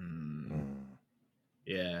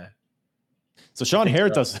 Yeah. So Sean O'Hare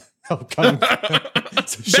does kung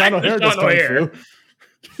so Sean O'Hare does kung fu.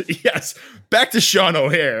 Yes, back to Sean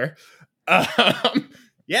O'Hare.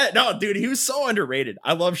 Yeah, no, dude, he was so underrated.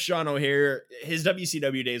 I love Sean O'Hare. His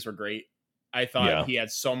WCW days were great. I thought he had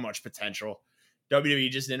so much potential. WWE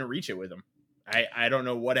just didn't reach it with him. I don't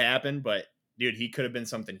know what happened, but dude, he could have been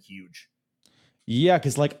something huge. Yeah,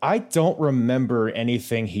 because like I don't remember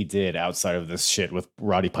anything he did outside of this shit with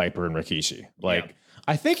Roddy Piper and Rikishi. Like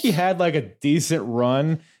I think he had like a decent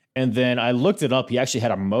run, and then I looked it up. He actually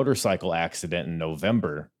had a motorcycle accident in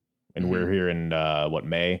November, and we're here in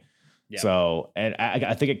May. Yeah. So, and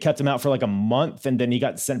I think it kept him out for like a month, and then he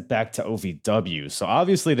got sent back to OVW. So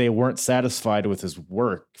obviously they weren't satisfied with his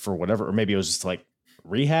work for whatever, or maybe it was just like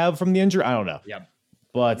rehab from the injury. I don't know. Yeah,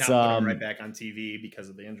 but not put him right back on TV because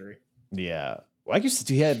of the injury. Yeah, like you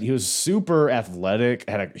said, he was super athletic,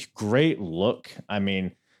 had a great look. I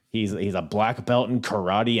mean, he's a black belt in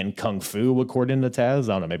karate and kung fu, according to Taz.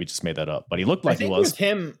 I don't know, maybe just made that up, but he looked like he was. With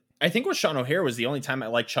him, I think with Sean O'Hare was the only time I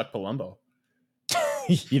liked Chuck Palumbo.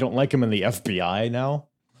 You don't like him in the FBI now?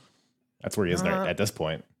 That's where he is there at this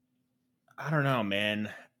point. I don't know, man.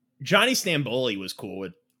 Johnny Stamboli was cool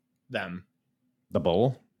with them. The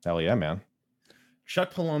Bull? Hell yeah, man.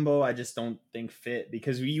 Chuck Palumbo, I just don't think fit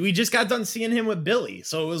because we just got done seeing him with Billy.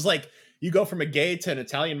 So it was like you go from a gay to an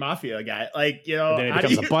Italian mafia guy. Like, you know. And then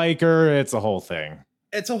he becomes a biker. It's a whole thing.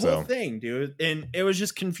 It's a whole thing, dude. And it was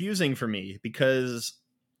just confusing for me because,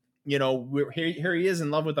 you know, here he is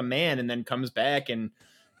in love with a man and then comes back and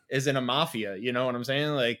is in a mafia. You know what I'm saying?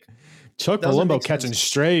 Like Chuck Palumbo catching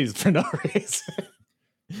strays for no reason.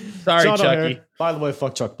 Sorry, Chucky. O'Hare. By the way,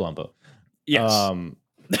 fuck Chuck Palumbo. Yes.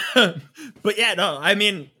 But yeah, no, I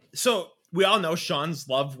mean, so we all know Sean's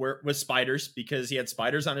love with spiders because he had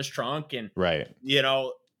spiders on his trunk. And, you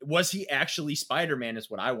know, was he actually Spider-Man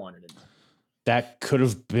is what I wanted to know. That could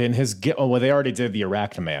have been his Oh, well, they already did the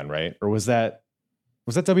Arachnoman, right? Or was that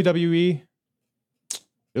WWE?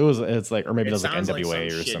 It's like, or maybe it was like NWA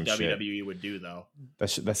or some shit. WWE would do though.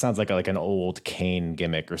 That sounds like an old Kane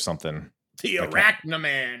gimmick or something. The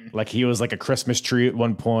Arachnoman. Like he was like a Christmas tree at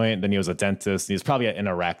one point. Then he was a dentist. He was probably an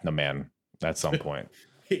Arachnoman at some point.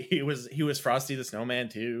 he was Frosty the Snowman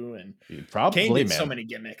too, and probably Kane did so many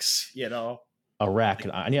gimmicks, you know.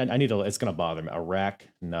 I need to. It's gonna bother me.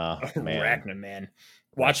 Arachnoman.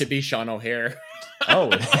 Watch it be Sean O'Hare.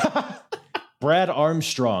 Brad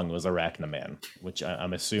Armstrong was Arachnoman, which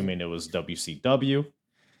I'm assuming it was WCW.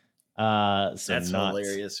 So that's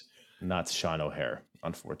hilarious. Not Sean O'Hare,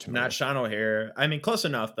 unfortunately. Not Sean O'Hare. I mean, close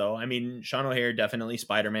enough though. I mean, Sean O'Hare definitely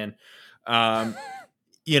Spider-Man.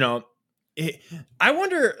 You know, I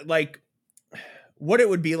wonder like what it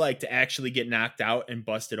would be like to actually get knocked out and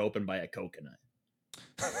busted open by a coconut.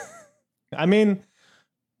 I mean,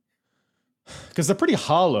 because they're pretty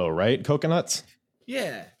hollow, right? Coconuts.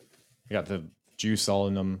 Yeah. You got the juice all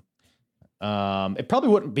in them. It probably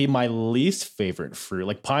wouldn't be my least favorite fruit.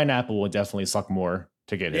 Like pineapple would definitely suck more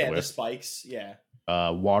to get hit with. Yeah, the spikes. Yeah.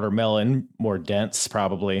 Watermelon, more dense,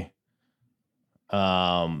 probably.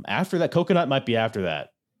 After that, coconut might be after that.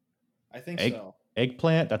 I think so.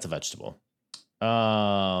 Eggplant, that's a vegetable.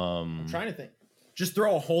 I'm trying to think. Just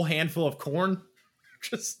throw a whole handful of corn.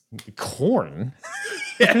 Just corn.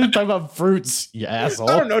 Yeah. Talking about fruits, you asshole.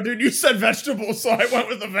 I don't know, dude. You said vegetables, so I went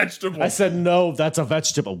with a vegetable. I said no, that's a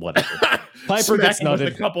vegetable. Whatever. Piper gets nutted.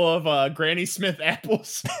 With a couple of Granny Smith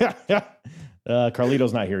apples.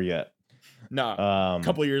 Carlito's not here yet. No, a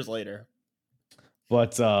couple years later.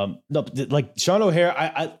 But no, like Sean O'Hare,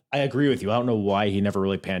 I agree with you. I don't know why he never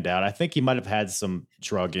really panned out. I think he might have had some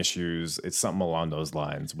drug issues. It's something along those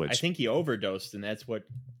lines. Which I think he overdosed, and that's what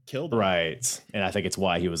killed him. Right, and I think it's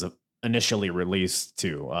why he was initially released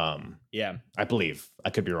too. Yeah, I believe. I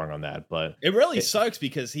could be wrong on that, but it really sucks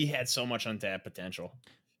because he had so much untapped potential.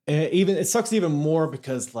 It sucks even more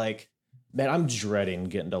because like. Man, I'm dreading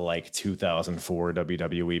getting to like 2004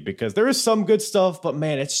 WWE because there is some good stuff, but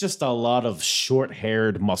man, it's just a lot of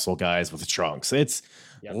short-haired muscle guys with trunks. It's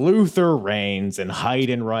Luther Reigns and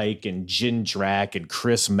Heidenreich and Jindrak and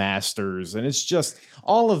Chris Masters, and it's just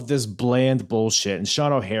all of this bland bullshit. And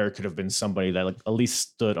Sean O'Hare could have been somebody that like at least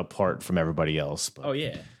stood apart from everybody else. But, oh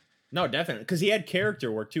yeah, No, definitely, because he had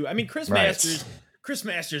character work too. I mean, Chris Right.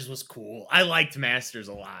 Masters was cool. I liked Masters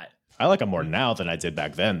a lot. I like him more now than I did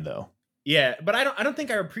back then, though. Yeah, but I don't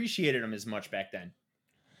think I appreciated him as much back then.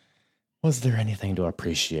 Was there anything to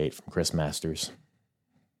appreciate from Chris Masters?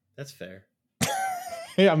 That's fair.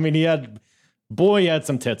 Yeah, I mean, he had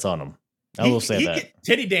some tits on him. I will say that.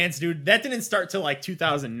 Titty dance, dude. That didn't start till like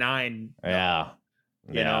 2009. Yeah.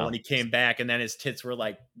 You know, when he came back, and then his tits were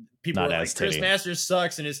like, people Not were as like, Chris titty. Masters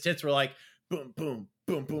sucks, and his tits were like, boom, boom,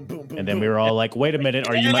 boom, boom, boom, boom. And then boom. we were all like, wait a minute,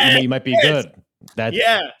 or you might be good. That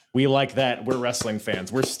we like that. We're wrestling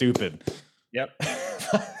fans. We're stupid. Yep.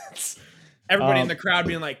 Everybody in the crowd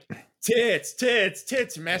being like, tits, tits,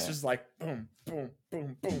 tits. And Masters is like, boom, boom,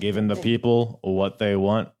 boom, boom. Giving the boom. people what they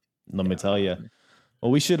want. Let me tell you.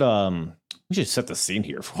 Well, we should set the scene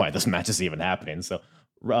here for why this match is even happening. So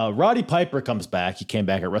Roddy Piper comes back. He came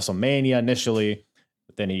back at WrestleMania initially,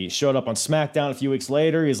 but then he showed up on SmackDown a few weeks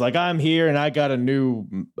later. He's like, I'm here and I got a new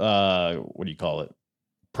what do you call it?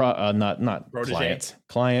 Not Protege?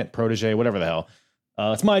 client, protege, whatever the hell.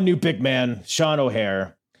 It's my new big man, Sean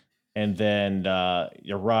O'Hare. And then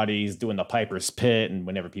Roddy's doing the Piper's Pit, and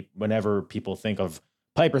whenever people think of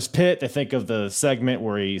Piper's Pit, they think of the segment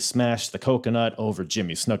where he smashed the coconut over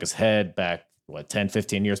Jimmy Snuka's head back 10,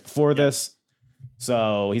 15 years before this.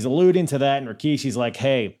 So he's alluding to that, and Rikishi's like,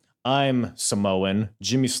 "Hey, I'm Samoan.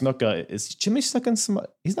 Jimmy Snuka is Jimmy Snuka.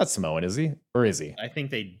 He's not Samoan, is he? Or is he? I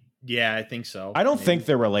think I think so. I don't think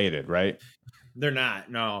they're related, right? They're not.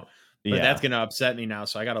 No. But that's gonna upset me now,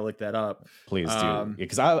 so I gotta look that up. Please do,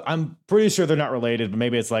 because I'm pretty sure they're not related. But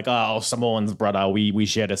maybe it's like, oh, Samoans, brother, we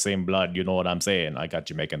share the same blood. You know what I'm saying? I got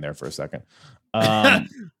Jamaican there for a second. Yeah,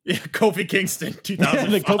 Kofi Kingston,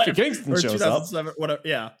 2005. The Kofi Kingston or shows up. 2007, whatever.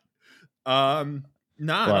 Yeah. Nah,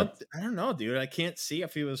 But- I don't know, dude. I can't see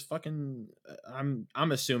if he was fucking.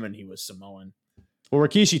 I'm assuming he was Samoan. Well,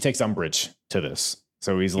 Rikishi takes umbrage to this,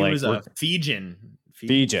 so he's He like, was a Fijian.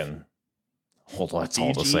 Fijian. Hold on, it's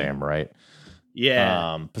all the Fiji? same, right?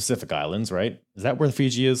 Yeah. Pacific Islands, right? Is that where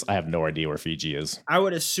Fiji is? I have no idea where Fiji is. I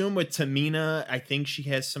would assume with Tamina, I think she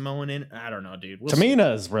has Samoan in. I don't know, dude. We'll see.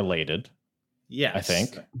 Tamina is related, Yes. I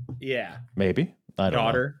think. Yeah. Maybe. I don't know.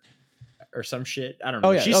 Daughter or some shit. I don't know.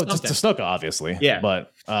 Oh yeah, She's just to Snuka, obviously. Yeah.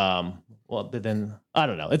 But well, then I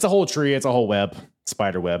don't know. It's a whole tree. It's a whole web.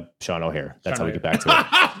 Spider web. Sean O'Hare. That's how we get back to it.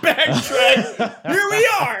 Backtrack. Here we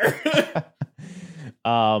are.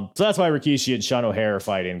 So that's why Rikishi and Sean O'Hare are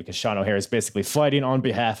fighting, because Sean O'Hare is basically fighting on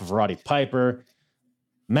behalf of Roddy Piper.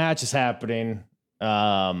 Match is happening.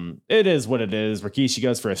 It is what it is. Rikishi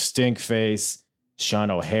goes for a stink face. Sean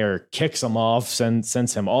O'Hare kicks him off,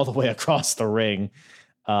 sends him all the way across the ring.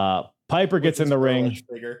 Piper gets in the ring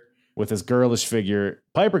with his girlish figure.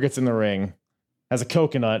 Piper gets in the ring, has a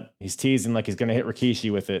coconut. He's teasing like he's going to hit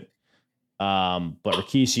Rikishi with it. But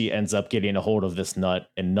Rikishi ends up getting a hold of this nut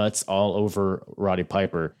and nuts all over Roddy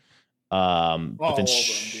Piper. But then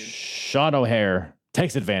Sean O'Hare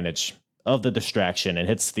takes advantage of the distraction and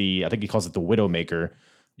hits I think he calls it the Widowmaker,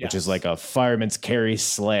 which is like a fireman's carry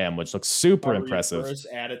slam, which looks super impressive. First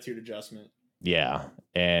attitude adjustment. Yeah.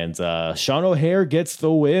 And Sean O'Hare gets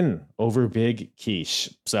the win over Big Quiche.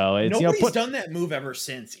 So it's nobody's done that move ever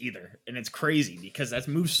since either. And it's crazy because that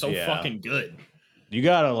move's so fucking good. You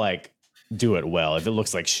gotta like do it well. If it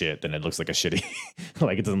looks like shit, then it looks like a shitty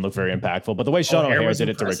like it doesn't look very impactful. But the way Sean O'Hare did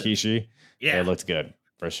it to Rikishi, it looked good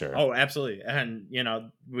for sure. Oh, absolutely. And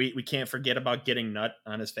we can't forget about getting nut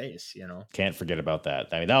on his face, Can't forget about that.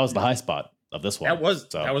 I mean, that was the high spot of this one. That was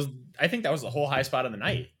I think that was the whole high spot of the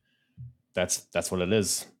night. That's what it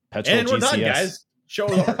is. Petrol and we're GCS. done, guys. Show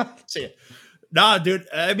over. See it. Nah, dude.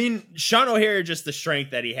 I mean, Sean O'Hare, just the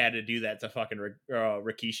strength that he had to do that to fucking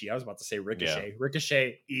Rikishi. I was about to say Ricochet. Yeah.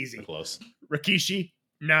 Ricochet, easy. Close. Rikishi,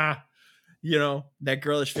 nah. That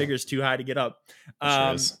girlish figure is too high to get up.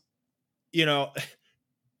 Sure is.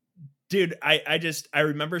 Dude, I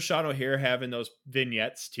remember Sean O'Hare having those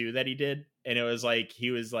vignettes too that he did, and it was like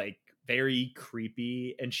he was like very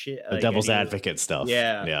creepy and shit. The devil's advocate stuff.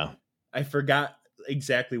 Yeah. Yeah. I forgot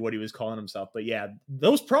exactly what he was calling himself, but yeah,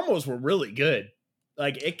 those promos were really good.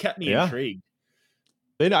 Like it kept me intrigued.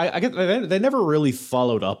 They never really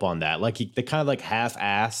followed up on that. Like they kind of like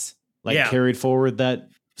half-assed, carried forward that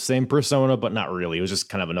same persona, but not really. It was just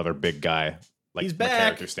kind of another big guy. Like he's from a back.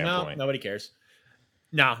 character standpoint. No, nobody cares.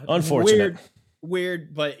 Nah, unfortunate.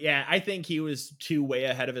 Weird, but yeah, I think he was way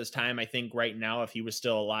ahead of his time. I think right now, if he was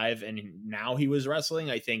still alive and now he was wrestling,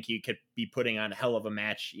 I think he could be putting on a hell of a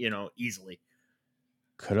match, easily.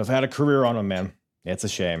 Could have had a career on him, man. It's a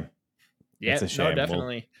shame. Yeah, it's a shame. No,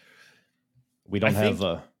 definitely. We don't have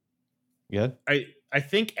I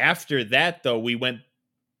think after that though, we went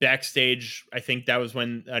backstage, I think that was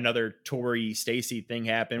when another Tori Stacy thing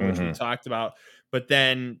happened, which we talked about. But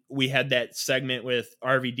then we had that segment with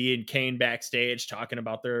RVD and Kane backstage talking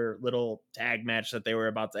about their little tag match that they were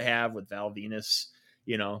about to have with Val Venus,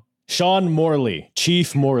 you know. Sean Morley,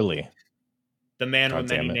 Chief Morley. The man with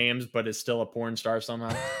many names, but is still a porn star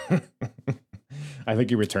somehow. I think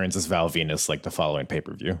he returns as Val Venus like the following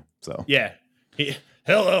pay-per-view. So yeah.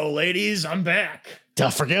 Hello, ladies, I'm back.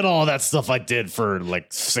 Forget all that stuff I did for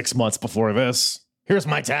like 6 months before this. Here's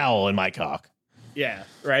my towel and my cock. Yeah,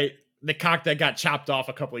 right. The cock that got chopped off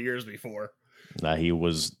a couple of years before. He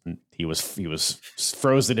was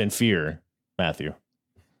frozen in fear, Matthew.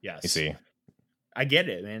 Yes. You see. I get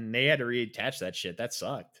it, man. They had to reattach that shit. That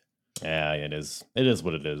sucked. Yeah, it is. It is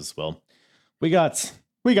what it is. Well, we got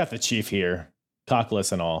the Chief here,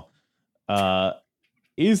 cockless and all.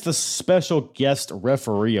 He's the special guest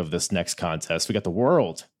referee of this next contest. We got the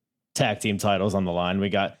World Tag Team titles on the line. We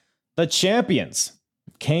got the champions,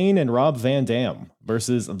 Kane and Rob Van Dam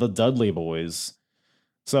versus the Dudley Boys.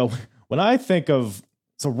 So when I think of,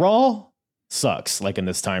 Raw sucks like in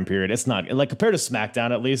this time period. It's not like compared to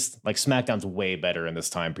SmackDown, at least like SmackDown's way better in this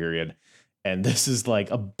time period. And this is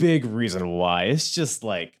like a big reason why. It's just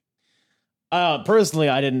like, personally,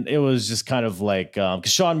 it was just kind of like,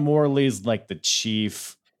 because Sean Morley's like the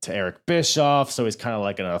chief to Eric Bischoff. So he's kind of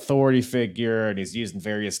like an authority figure and he's using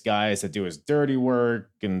various guys to do his dirty work.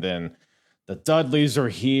 And then the Dudleys are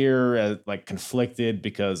here like conflicted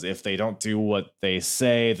because if they don't do what they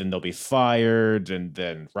say, then they'll be fired. And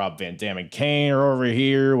then Rob Van Dam and Kane are over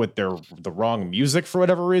here with the wrong music for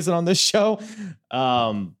whatever reason on this show.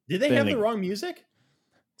 Did they have the wrong music?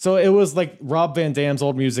 So it was like Rob Van Dam's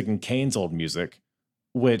old music and Kane's old music,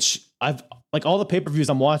 which I've like all the pay-per-views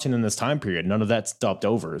I'm watching in this time period, none of that's dubbed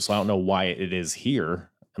over. So I don't know why it is here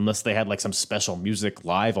unless they had like some special music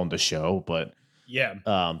live on the show. But yeah,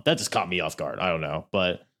 that just caught me off guard. I don't know.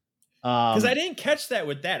 But because I didn't catch that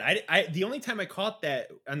with that. I the only time I caught that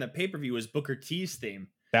on the pay-per-view was Booker T's theme.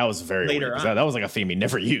 That was very later weird. That was like a theme he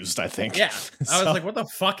never used, I think. Yeah. I was like, what the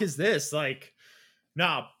fuck is this? Like,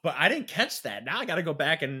 no, but I didn't catch that. Now I got to go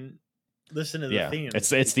back and listen to the theme.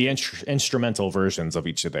 It's the instrumental versions of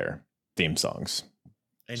each of their theme songs.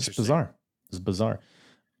 It's bizarre. It's bizarre.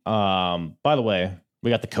 By the way, we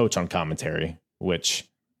got the coach on commentary, which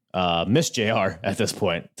missed JR at this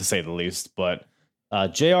point, to say the least. But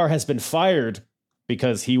JR has been fired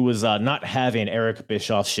because he was not having Eric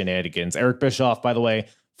Bischoff shenanigans. Eric Bischoff, by the way,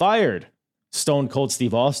 fired Stone Cold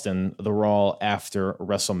Steve Austin the Raw after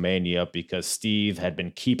WrestleMania because Steve had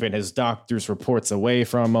been keeping his doctor's reports away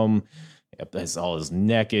from him. Has all his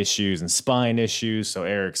neck issues and spine issues. So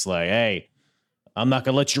Eric's like, hey, I'm not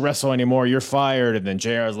going to let you wrestle anymore. You're fired. And then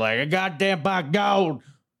JR's like, goddamn by gold.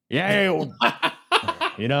 Yeah.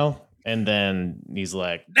 You know? And then he's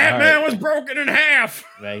like, that man was broken in half.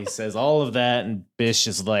 He says all of that. And Bish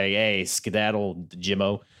is like, hey, skedaddle,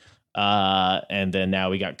 Jimmo. And then now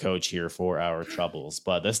we got Coach here for our troubles.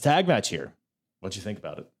 But this tag match here, what'd you think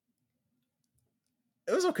about it?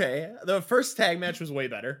 It was okay. The first tag match was way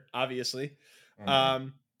better, obviously. I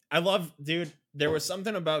love, dude, there was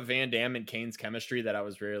something about Van Dam and Kane's chemistry that I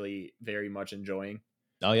was really very much enjoying.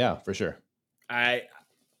 Oh yeah, for sure. I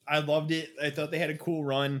loved it. I thought they had a cool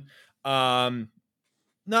run. No,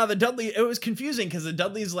 the Dudley, it was confusing because the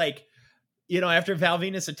Dudley's like, you know, after Val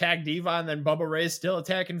Venus attacked Diva and then Bubba Ray's still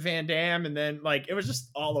attacking Van Dam. And then like, it was just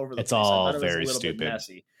all over the place. It's all I thought it very was a little stupid. bit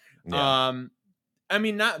messy. Yeah. I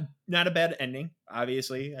mean, not a bad ending,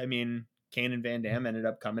 obviously. I mean, Kane and Van Dam ended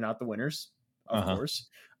up coming out the winners, of course.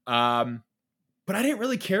 But I didn't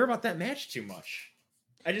really care about that match too much.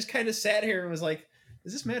 I just kind of sat here and was like,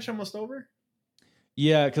 is this match almost over?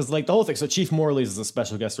 Yeah, because like the whole thing. So Chief Morley is a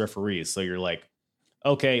special guest referee. So you're like,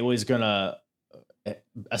 okay, well, he's going to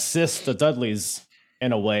assist the Dudleys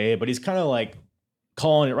in a way, but he's kind of like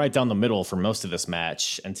calling it right down the middle for most of this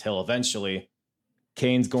match until eventually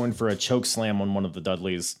Kane's going for a choke slam on one of the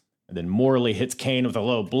Dudleys. And then Morley hits Kane with a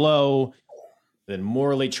low blow. Then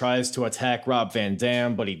Morley tries to attack Rob Van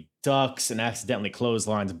Dam, but he ducks and accidentally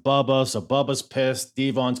clotheslines Bubba. So Bubba's pissed.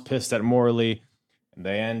 Devon's pissed at Morley. And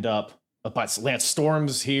they end up Lance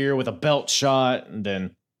Storm's here with a belt shot. And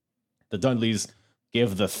then the Dudleys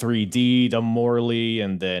give the 3D to Morley.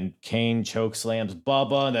 And then Kane choke slams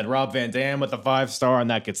Bubba. And then Rob Van Dam with a 5-star. And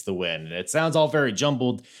that gets the win. And it sounds all very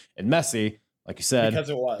jumbled and messy. Like you said,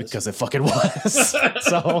 because it fucking was.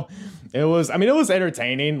 So it was, I mean, it was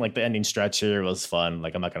entertaining. Like the ending stretch here was fun.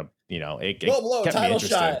 Like I'm not going to, you know, it blow, kept me title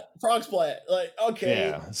interested. shot, frog splat. Like,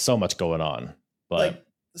 okay. Yeah, so much going on. But like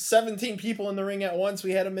 17 people in the ring at once.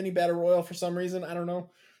 We had a mini battle royal for some reason. I don't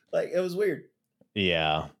know. Like it was weird.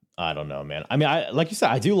 Yeah. I don't know, man. I mean, I like you said,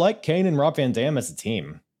 I do like Kane and Rob Van Dam as a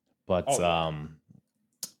team, but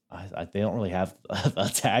they don't really have a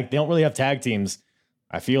tag. They don't really have tag teams.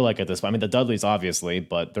 I feel like at this point, I mean, the Dudleys obviously,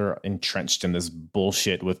 but they're entrenched in this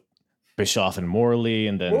bullshit with Bischoff and Morley,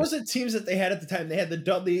 and then what was the teams that they had at the time? They had the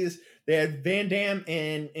Dudleys, they had Van Dam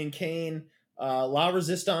and Kane. La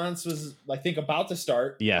Resistance was, I think, about to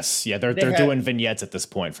start. Yes, yeah, they're doing vignettes at this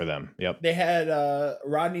point for them. Yep. They had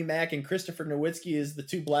Rodney Mack and Christopher Nowitzki as the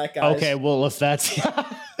two black guys. Okay, well, if that's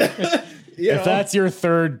that's your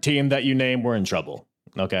third team that you name, we're in trouble.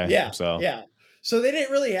 Okay. Yeah. So they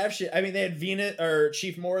didn't really have shit. I mean, they had Venus or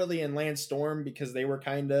Chief Morley and Lance Storm because they were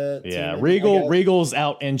kind of Regal's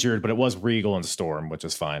out injured, but it was Regal and Storm, which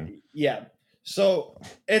is fine. Yeah. So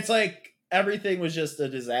it's like everything was just a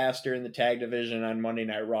disaster in the tag division on Monday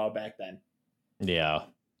Night Raw back then. Yeah.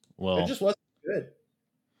 Well, it just wasn't good.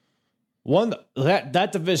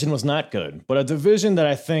 That division was not good, but a division that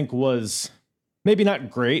I think was maybe not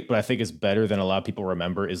great, but I think is better than a lot of people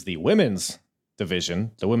remember is the women's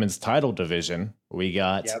division, the women's title division. We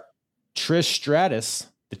got Trish Stratus,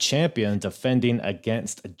 the champion, defending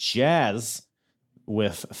against Jazz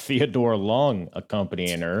with Theodore Long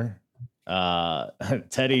accompanying her.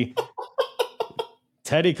 Teddy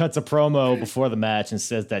cuts a promo before the match and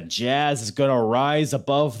says that Jazz is going to rise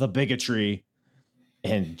above the bigotry.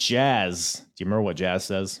 And Jazz, do you remember what Jazz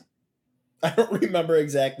says? I don't remember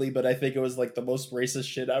exactly, but I think it was like the most racist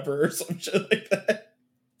shit ever or some shit like that.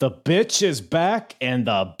 The bitch is back and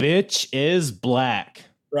the bitch is black.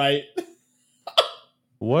 Right.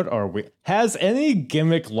 What are we? Has any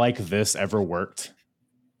gimmick like this ever worked?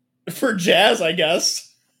 For Jazz, I guess.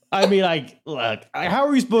 I mean, how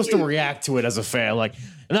are you supposed to react to it as a fan? Like,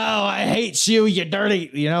 no, I hate you, you dirty,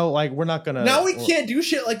 we're not going to. Now we can't do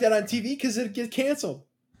shit like that on TV because it gets canceled.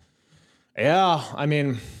 Yeah, I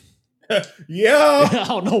mean. Yeah. I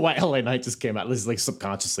don't know why LA Knight just came out. This is like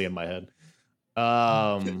subconsciously in my head.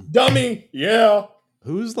 Dummy. Yeah.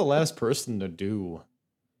 Who's the last person to do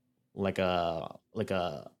like a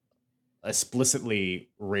explicitly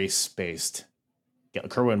race-based?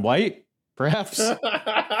 Kerwin White, perhaps?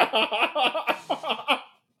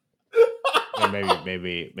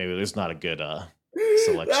 maybe there's not a good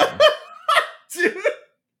selection. Dude,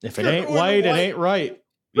 if it ain't white, it ain't right.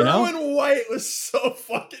 Kerwin White was so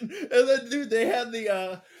fucking. And then, dude, they had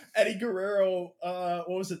the Eddie Guerrero. What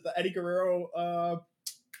was it? The Eddie Guerrero.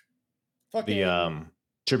 The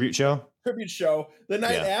tribute show. The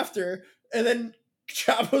night after, and then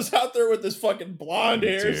Chavo's out there with his fucking blonde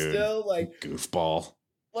hair still, like goofball.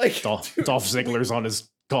 Like Dolph Ziggler's on his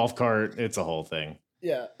golf cart. It's a whole thing.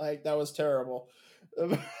 Yeah, like that was terrible.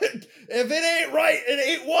 If it ain't right, it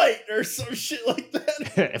ain't white, or some shit like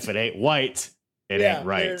that. If it ain't white, it ain't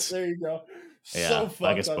right. There you go. Yeah, so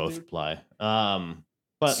I guess both apply.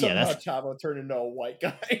 But somehow Chavo turned into a white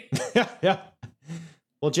guy. Yeah.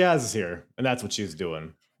 Well, Jazz is here, and that's what she's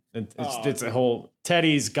doing. It's a whole.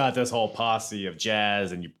 Teddy's got this whole posse of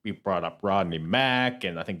Jazz, and you brought up Rodney Mack,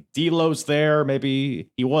 and I think D'Lo's there. Maybe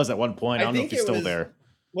he was at one point. I don't know if he's still there.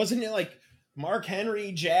 Wasn't it like Mark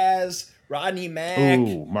Henry, Jazz, Rodney Mack?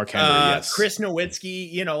 Ooh, Mark Henry, yes. Chris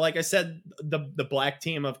Nowitzki. Like I said, the black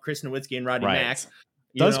team of Chris Nowitzki and Rodney Mack.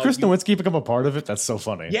 Does Chris Nowitzki become a part of it? That's so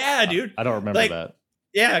funny. Yeah, dude. I don't remember that.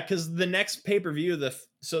 Yeah, because the next pay-per-view,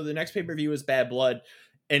 the next pay-per-view was Bad Blood,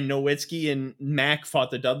 and Nowitzki and Mack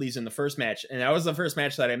fought the Dudleys in the first match. And that was the first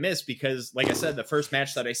match that I missed because, like I said, the first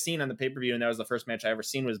match that I seen on the pay-per-view, and that was the first match I ever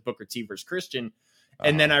seen, was Booker T versus Christian.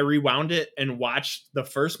 And then I rewound it and watched the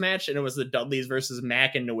first match, and it was the Dudleys versus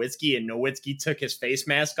Mack and Nowitzki Nowitzki took his face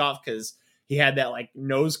mask off because he had that like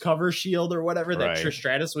nose cover shield or whatever that Trish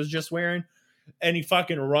Stratus was just wearing. And he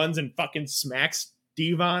fucking runs and fucking smacks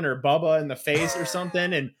Devon or Bubba in the face or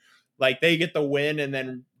something. And like they get the win, and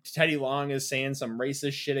then Teddy Long is saying some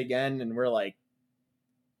racist shit again. And we're like,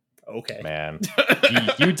 okay, man,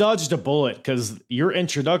 you dodged a bullet because your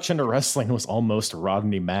introduction to wrestling was almost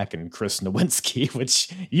Rodney Mack and Chris Nowinski, which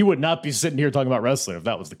you would not be sitting here talking about wrestling if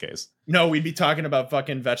that was the case. No, we'd be talking about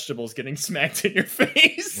fucking vegetables getting smacked in your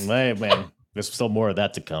face. Hey, man, there's still more of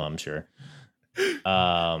that to come, I'm sure.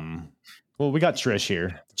 Well, we got Trish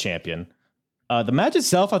here, the champion. The match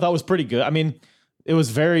itself, I thought was pretty good. I mean, it was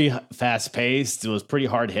very fast paced. It was pretty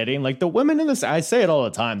hard hitting. Like the women in this, I say it all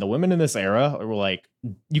the time. The women in this era were like,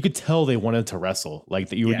 you could tell they wanted to wrestle.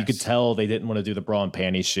 Like you could tell they didn't want to do the bra and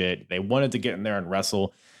panty shit. They wanted to get in there and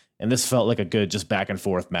wrestle. And this felt like a good, just back and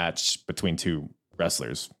forth match between two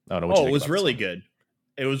wrestlers. I don't know what you think. It was really good.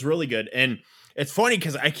 It was really good. And it's funny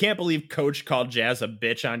because I can't believe Coach called Jazz a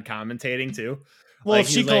bitch on commentating too. Well, like,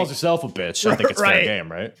 if she calls herself a bitch, I think it's fair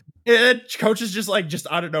game, right? And coach is just like, just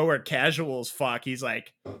out of nowhere, casual as fuck. He's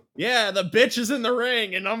like, yeah, the bitch is in the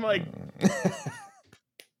ring. And I'm like,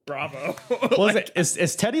 bravo.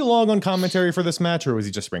 Is Teddy Long on commentary for this match, or was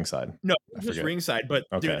he just ringside? No, just ringside. But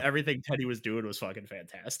Okay. dude, everything Teddy was doing was fucking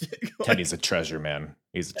fantastic. Like, Teddy's a treasure, man.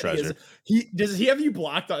 He's a treasure. Does he have you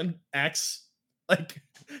blocked on X? Like,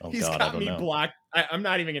 he's God, got me blocked. I'm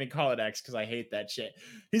not even gonna call it X because I hate that shit.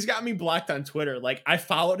 He's got me blocked on Twitter. Like, I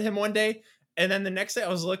followed him one day, and then the next day I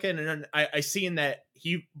was looking, and I seen that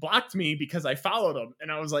he blocked me because I followed him,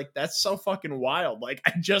 and I was like, that's so fucking wild. Like,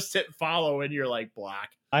 I just hit follow, and you're like, block.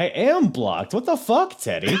 I am blocked. What the fuck,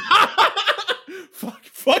 Teddy?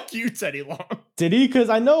 fuck you, Teddy Long. Did he? Because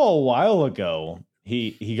I know a while ago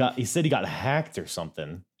he said he got hacked or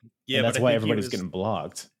something. Yeah, and that's why everybody's getting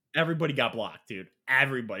blocked. Everybody got blocked, dude.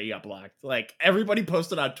 Everybody got blocked. Like, everybody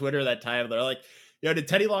posted on Twitter that time. They're like, yo, did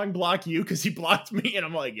Teddy Long block you? Because he blocked me. And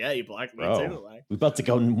I'm like, yeah, he blocked me too. Like, we're about to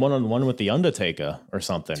go one-on-one with The Undertaker or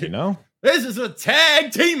something, dude, you know? This is a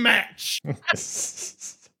tag team match.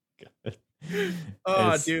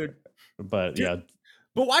 Dude. But, dude, yeah.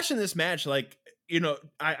 But watching this match, like, you know,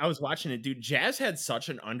 I was watching it, dude. Jazz had such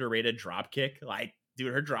an underrated drop kick. Like,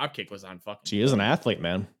 dude, her drop kick was on fucking. She is an athlete,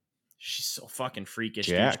 man. She's so fucking freakish.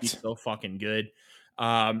 Jacked. Dude. She's so fucking good.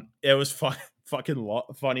 It was fucking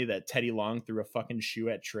funny that Teddy Long threw a fucking shoe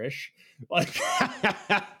at Trish. Like,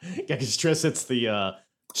 yeah, because Trish hits the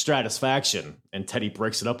Stratisfaction and Teddy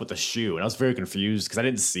breaks it up with a shoe, and I was very confused because I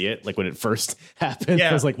didn't see it like when it first happened. Yeah.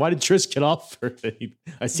 I was like, why did Trish get off for it?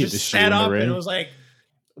 I see the shoe in the ring. And it was like,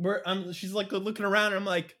 she's like looking around, and I'm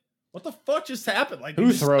like, what the fuck just happened? Like,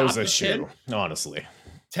 who throws a shoe? Honestly,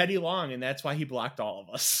 Teddy Long, and that's why he blocked all of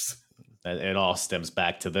us. It all stems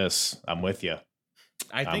back to this. I'm with you.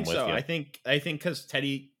 I think so. I think because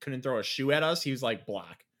Teddy couldn't throw a shoe at us, he was like,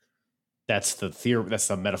 block. That's the theory. That's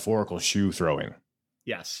the metaphorical shoe throwing.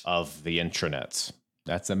 Yes. Of the intranets.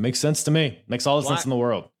 That makes sense to me. Makes all the sense in the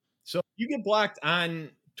world. So you get blocked on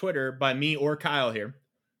Twitter by me or Kyle here.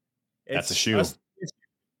 That's a shoe.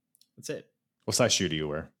 That's it. What size shoe do you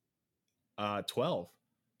wear? 12.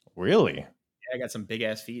 Really? I got some big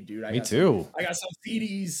ass feet, dude. Me too. I got some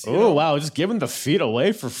feeties. Oh, wow. Just giving the feet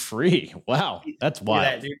away for free. Wow. That's wild. Look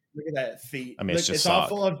at that, dude. Look at that feet. I mean, it's all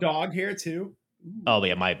full of dog hair, too. Ooh. Oh,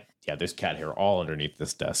 yeah. There's cat hair all underneath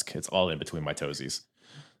this desk. It's all in between my toesies.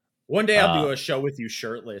 One day I'll do a show with you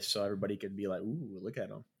shirtless so everybody could be like, ooh, look at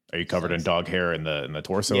him. Are you covered in dog hair in the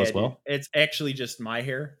torso as well? Dude. It's actually just my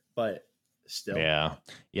hair, but still. Yeah.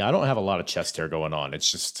 I don't have a lot of chest hair going on. It's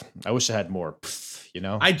just, I wish I had more, you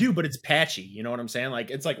know? I do, but it's patchy. You know what I'm saying? Like,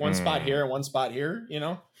 it's like one spot here and one spot here, you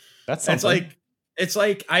know? That's something. It's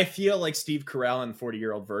like I feel like Steve Carell in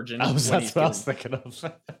 40-Year-Old Virgin. That's what I was thinking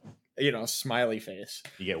of. You know, smiley face.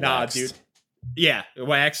 You get waxed. Dude. Yeah,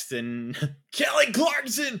 waxed and Kelly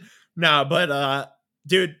Clarkson. But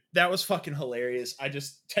dude, that was fucking hilarious.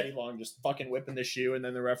 Teddy Long just fucking whipping the shoe, and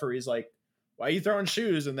then the referee's like, why are you throwing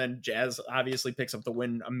shoes? And then Jazz obviously picks up the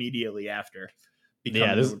win immediately after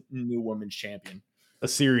becoming the new women's champion. A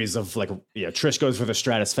series of Trish goes for the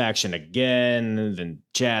Stratisfaction again, and then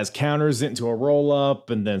Jazz counters it into a roll up,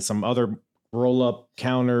 and then some other roll up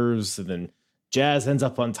counters, and then Jazz ends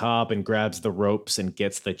up on top and grabs the ropes and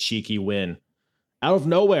gets the cheeky win out of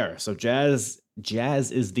nowhere. So Jazz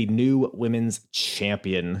is the new women's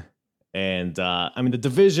champion. And I mean, the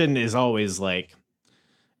division is always like,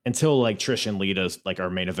 until like Trish and Lita's like our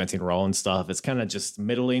main eventing Raw and stuff, it's kind of just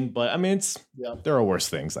middling. But I mean, there are worse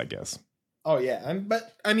things, I guess. Oh yeah,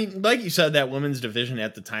 but I mean, like you said, that women's division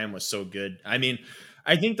at the time was so good. I mean,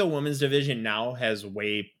 I think the women's division now has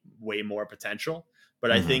way more potential. But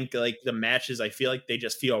I think like the matches, I feel like they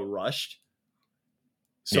just feel rushed.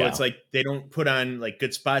 So it's like they don't put on like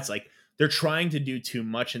good spots. Like they're trying to do too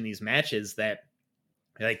much in these matches that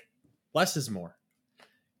like less is more.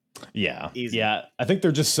 Yeah. Easy. Yeah. I think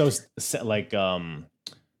they're just so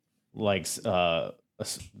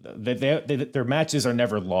their matches are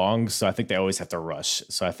never long. So I think they always have to rush.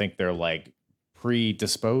 So I think they're like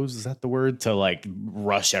predisposed. Is that the word? To like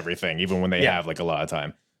rush everything, even when they have like a lot of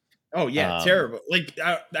time. Oh yeah, terrible. Like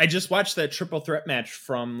I just watched that triple threat match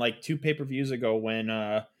from like 2 pay-per-views ago when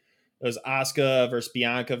it was Asuka versus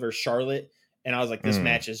Bianca versus Charlotte, and I was like, this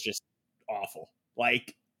match is just awful.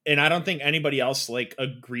 Like, and I don't think anybody else like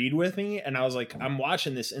agreed with me. And I was like, I'm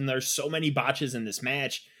watching this, and there's so many botches in this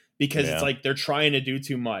match because it's like they're trying to do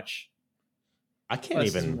too much. I can't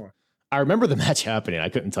even. I remember the match happening. I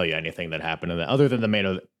couldn't tell you anything that happened in that other than the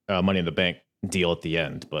main Money in the Bank deal at the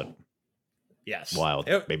end, but. Yes. Wild.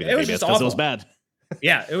 Maybe it was just awful. It was bad.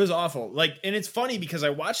 Yeah, it was awful. Like, and it's funny because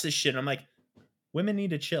I watched this shit and I'm like, women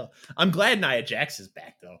need to chill. I'm glad Nia Jax is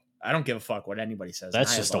back though. I don't give a fuck what anybody says.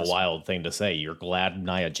 That's Nia's just a awesome. wild thing to say. You're glad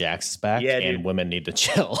Nia Jax is back, Yeah, and dude. women need to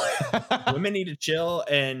chill. Women need to chill,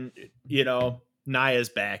 and Nia's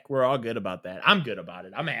back. We're all good about that. I'm good about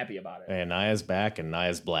it. I'm happy about it. And Nia's back, and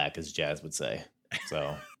Nia's black, as Jazz would say.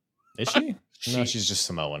 So, is she? No, she's just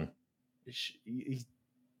Samoan.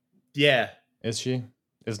 Yeah. Is she?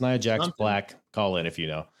 Is Nia Jax Something. black? Call in if you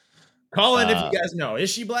know. Call in if you guys know.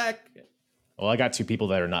 Is she black? Well, I got two people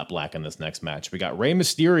that are not black in this next match. We got Rey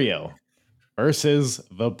Mysterio versus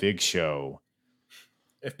The Big Show.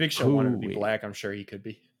 If Big Show wanted to be black, I'm sure he could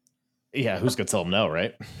be. Yeah, who's gonna tell him no,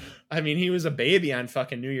 right? I mean, he was a baby on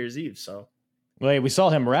fucking New Year's Eve, so. Wait, we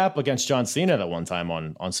saw him rap against John Cena that one time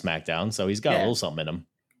on SmackDown, so he's got a little something in him.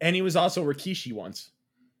 And he was also Rikishi once.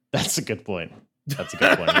 That's a good point. That's a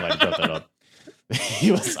good point. I might have brought that up.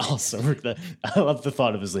 He was awesome. I love the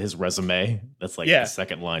thought of his resume. That's like the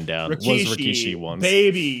second line down. Rikishi, was Rikishi once.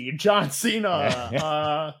 Baby, John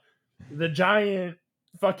Cena, the giant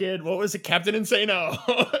fucking, what was it, Captain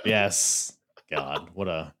Insano? Yes. God, what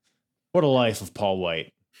a life of Paul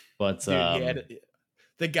White. But dude,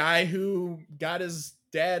 the guy who got his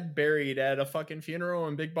dad buried at a fucking funeral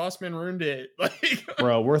and Big Boss Man ruined it. Like,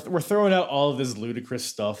 bro, we're throwing out all of this ludicrous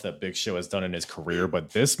stuff that Big Show has done in his career, but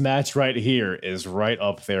this match right here is right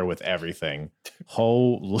up there with everything.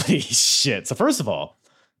 Holy shit. So first of all,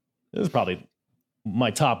 this is probably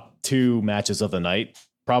my top 2 matches of the night,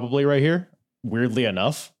 probably right here. Weirdly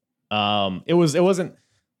enough. It wasn't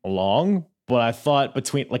long, but I thought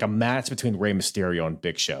between like a match between Rey Mysterio and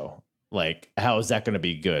Big Show, like, how is that going to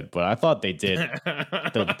be good? But I thought they did.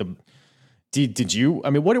 Did you? I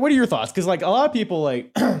mean, what are your thoughts? Because like a lot of people,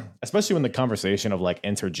 like, especially when the conversation of like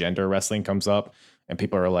intergender wrestling comes up, and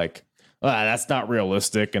people are like, that's not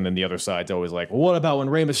realistic. And then the other side's always like, well, what about when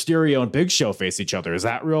Rey Mysterio and Big Show face each other? Is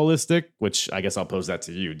that realistic? Which I guess I'll pose that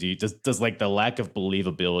to you. Does like the lack of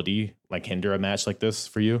believability like hinder a match like this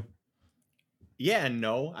for you? Yeah and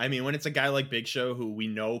no. I mean, when it's a guy like Big Show who we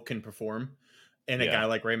know can perform, and a guy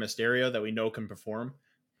like Rey Mysterio that we know can perform,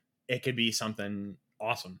 it could be something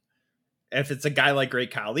awesome. If it's a guy like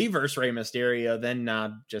Great Khali versus Rey Mysterio, then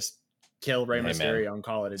just kill Rey Mysterio and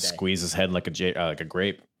call it a day. Squeeze his head like a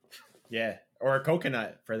grape. Yeah, or a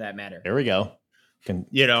coconut for that matter. There we go.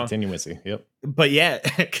 Continuity. Yep. But yeah,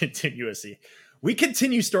 continuity. We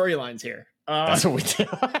continue storylines here. That's what we do.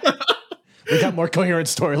 We got more coherent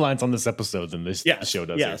storylines on this episode than this show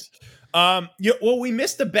does. Yes. Well, we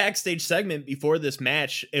missed the backstage segment before this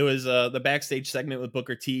match. It was the backstage segment with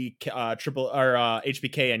Booker T,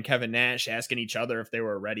 HBK, and Kevin Nash asking each other if they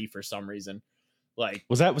were ready for some reason. Like,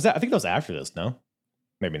 was that? I think that was after this. No,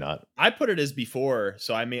 maybe not. I put it as before,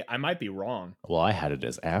 so I might be wrong. Well, I had it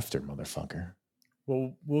as after, motherfucker.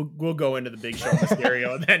 We'll go into the Big Show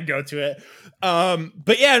Mysterio and then go to it.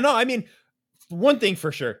 But yeah, no, I mean, one thing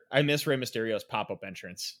for sure, I miss Rey Mysterio's pop-up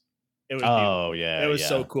entrance. It was beautiful. Yeah, it was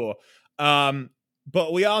so cool.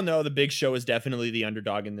 But we all know the Big Show is definitely the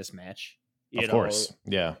underdog in this match. Of course,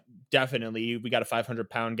 yeah, definitely. We got a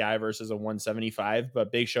 500-pound guy versus a 175,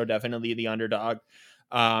 but Big Show definitely the underdog.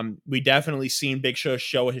 We definitely seen Big Show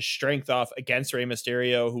show his strength off against Rey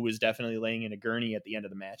Mysterio, who was definitely laying in a gurney at the end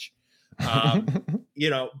of the match.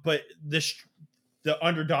 But the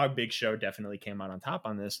underdog Big Show definitely came out on top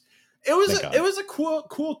on this. It was a cool,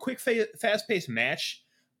 quick, fast-paced match.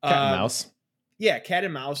 Cat and mouse. Yeah, cat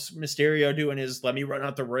and mouse. Mysterio doing his let me run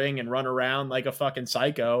out the ring and run around like a fucking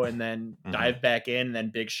psycho, and then dive back in. And then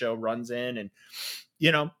Big Show runs in, and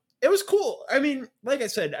it was cool. I mean, like I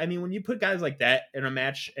said, when you put guys like that in a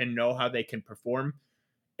match and know how they can perform,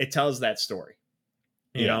 it tells that story.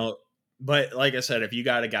 You know. But like I said, if you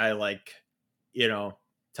got a guy like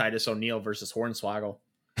Titus O'Neil versus Hornswoggle,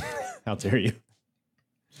 how dare you?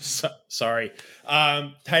 Sorry.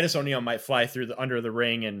 Titus O'Neil might fly through under the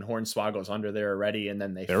ring, and Hornswoggle's under there already, and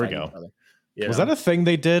then they there fight we go. Each other, was that a thing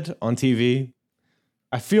they did on TV?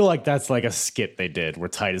 I feel like that's like a skit they did where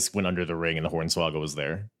Titus went under the ring and the Hornswoggle was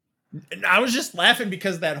there. And I was just laughing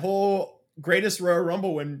because that whole Greatest Royal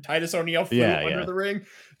Rumble when Titus O'Neil flew under the ring,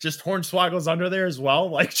 just Hornswoggle's under there as well,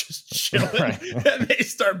 like just chilling, and they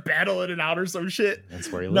start battling it out or some shit. That's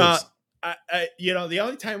where he lives. The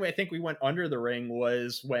only time I think we went under the ring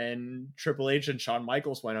was when Triple H and Shawn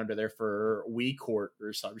Michaels went under there for Wii Court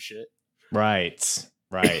or some shit. Right.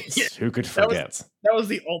 Yeah. Who could forget? That was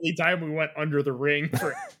the only time we went under the ring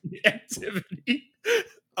for activity.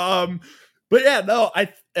 But yeah, no,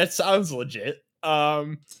 that sounds legit.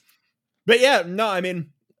 But yeah, no,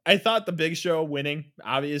 I thought the Big Show winning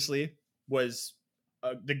obviously was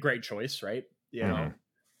the great choice, right?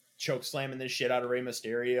 Choke slamming the shit out of Rey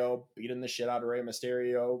Mysterio, beating the shit out of Rey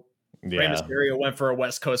Mysterio. Yeah. Rey Mysterio went for a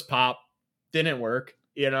West Coast pop. Didn't work.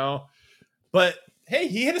 But hey,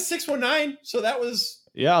 he hit a 619, so that was.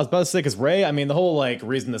 Yeah, I was about to say, because Ray, I mean, the whole like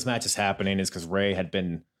reason this match is happening is because Ray had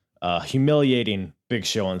been humiliating Big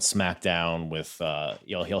Show on SmackDown with,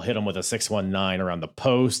 he'll hit him with a 619 around the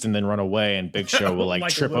post and then run away, and Big Show will like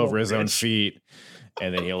trip over his own feet,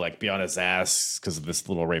 and then he'll like be on his ass because of this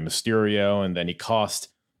little Rey Mysterio, and then he cost.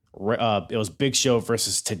 It was Big Show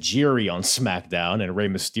versus Tajiri on SmackDown, and Rey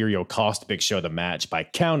Mysterio cost Big Show the match by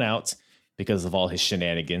countout because of all his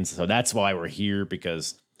shenanigans. So that's why we're here,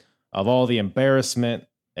 because of all the embarrassment.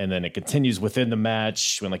 And then it continues within the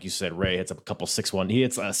match when, like you said, Ray hits up a couple 6-1. He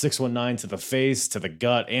hits a 619 to the face, to the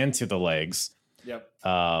gut, and to the legs. Yep.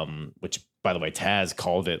 Which, by the way, Taz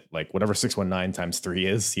called it, like, whatever 619 times 3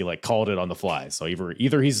 is, he like called it on the fly. So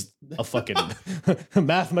either he's a fucking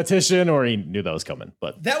mathematician or he knew that was coming.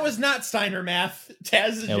 But that was not Steiner math.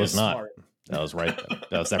 Taz is just smart. That was right.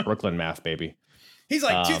 That was that Brooklyn math, baby. He's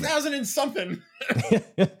like 2000 and something.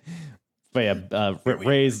 But yeah,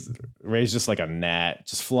 Ray's just like a gnat,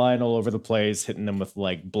 just flying all over the place, hitting them with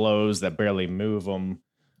like blows that barely move him.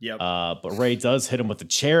 Yep. But Ray does hit him with the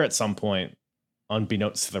chair at some point,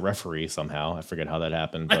 unbeknownst to the referee somehow. I forget how that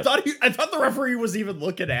happened. But I thought the referee was even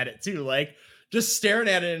looking at it too, like just staring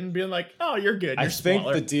at it and being like, "Oh, you're good." You're think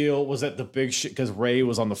the deal was that the Big Show, because Ray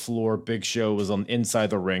was on the floor, Big Show was on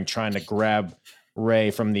inside the ring trying to grab Ray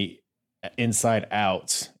from the inside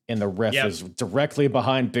out. And the ref is directly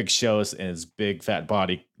behind Big Show's and his big fat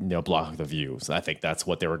body, blocking the view. So I think that's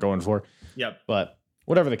what they were going for. Yep. But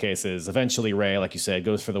whatever the case is, eventually Ray, like you said,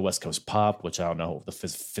 goes for the West Coast pop, which I don't know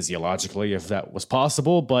physiologically if that was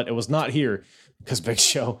possible, but it was not here because Big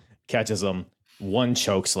Show catches him, one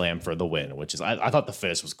choke slam for the win, which is I thought the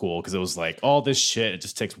finish was cool because it was like all this shit. It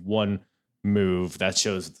just takes one move that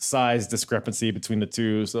shows the size discrepancy between the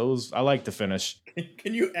two. So I like the finish.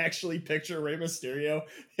 Can you actually picture Rey Mysterio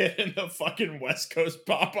hitting the fucking West Coast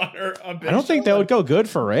pop on her? I don't think that would go good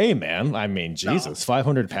for Ray, man. I mean, Jesus,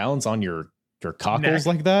 500 pounds on your cockles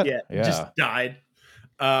like that? Yeah, just died.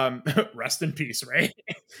 Rest in peace, Ray.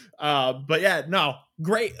 But yeah, no,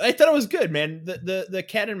 great. I thought it was good, man. The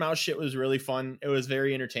cat and mouse shit was really fun. It was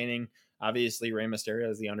very entertaining. Obviously, Rey Mysterio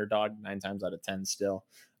is the underdog 9 times out of 10 still.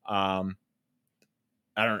 I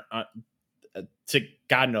don't to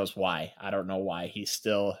God knows why. I don't know why he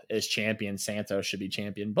still is champion. Santos should be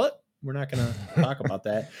champion, but we're not going to talk about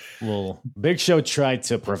that. Well, Big Show tried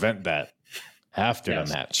to prevent that after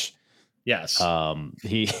the match. Yes.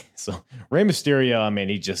 So Rey Mysterio, I mean,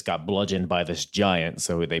 he just got bludgeoned by this giant,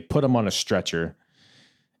 so they put him on a stretcher.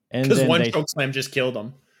 And because one choke slam just killed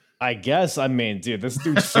him. I guess. I mean, dude, this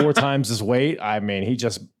dude's 4 times his weight. I mean, he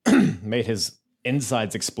just made his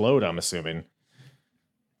insides explode, I'm assuming.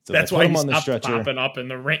 So that's why he stopped popping up in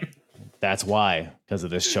the ring. That's why, because of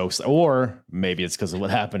this choke. Or maybe it's because of what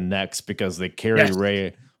happened next, because they carry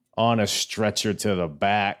Ray on a stretcher to the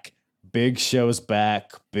back. Big Show's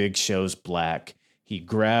back, Big Show's black. He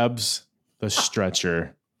grabs the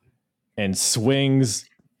stretcher and swings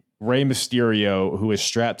Rey Mysterio, who is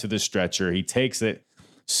strapped to the stretcher. He takes it,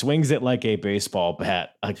 swings it like a baseball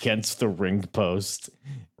bat against the ring post.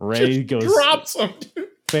 Ray drops him, dude.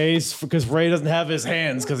 Face, because Ray doesn't have his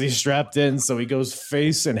hands because he's strapped in, so he goes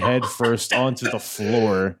face and head first onto the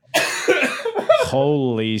floor.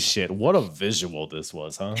 Holy shit, what a visual this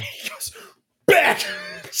was, huh? He goes back,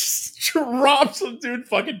 just drops him, dude.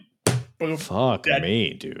 Fucking boom. Fuck dead.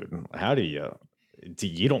 Me, dude. How do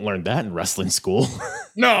you don't learn that in wrestling school?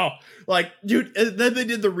 No, like, dude. And then they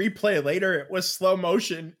did the replay later. It was slow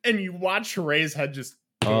motion, and you watch Ray's head just.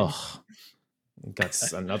 Oh.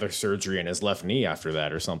 Got another surgery in his left knee after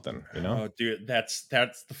that or something, Oh, dude, that's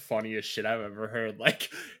the funniest shit I've ever heard. Like,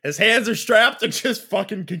 his hands are strapped and just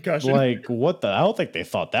fucking concussion. Like, what the? I don't think they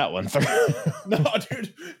thought that one through. No,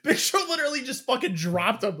 dude. Big Show literally just fucking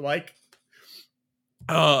dropped him. Like,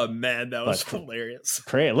 oh, man, that was hilarious.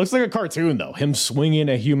 Great. It looks like a cartoon, though. Him swinging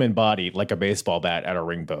a human body like a baseball bat at a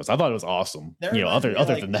ring post. I thought it was awesome. Other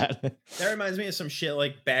than that. That reminds me of some shit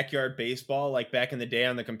like backyard baseball, like back in the day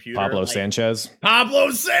on the computer. Pablo Sanchez.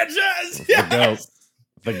 Yes!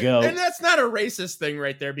 The goat. And that's not a racist thing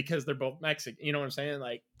right there because they're both Mexican. You know what I'm saying?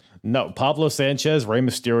 Like, no, Pablo Sanchez, Rey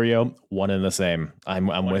Mysterio, one and the same.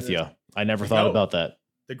 I'm with you. I never thought about that.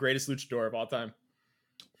 The greatest luchador of all time.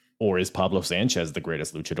 Or is Pablo Sanchez the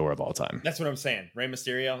greatest luchador of all time? That's what I'm saying. Rey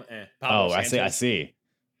Mysterio. Sanchez. I see.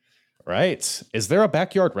 Right. Is there a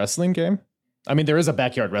backyard wrestling game? I mean, there is a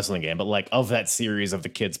backyard wrestling game, but like of that series of the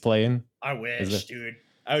kids playing. I wish, dude.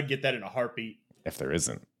 I would get that in a heartbeat. If there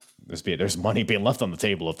isn't, there's money being left on the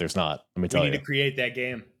table if there's not. Let me tell you. We need to create that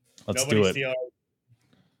game. Let's do it.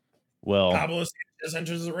 Well, Pablo Sanchez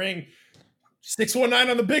enters the ring.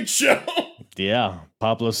 619 on the Big Show. Yeah,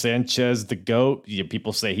 Pablo Sanchez, the GOAT. Yeah,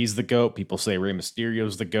 people say he's the GOAT. People say Rey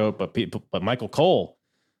Mysterio's the GOAT, but Michael Cole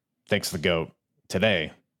thinks the GOAT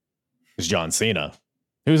today is John Cena,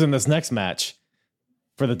 who's in this next match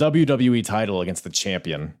for the WWE title against the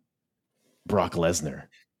champion, Brock Lesnar,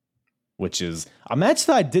 which is a match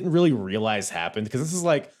that I didn't really realize happened because this is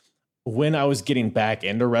like when I was getting back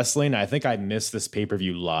into wrestling. I think I missed this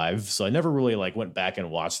pay-per-view live, so I never really like went back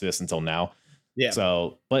and watched this until now. Yeah.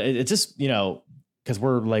 So, but it just, because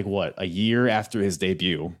we're like, what, a year after his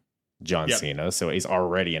debut, John Cena. So he's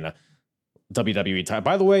already in a WWE title.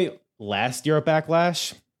 By the way, last year at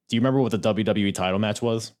Backlash, do you remember what the WWE title match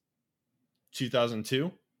was? 2002?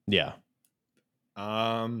 Yeah.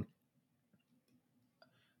 I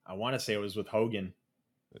want to say it was with Hogan.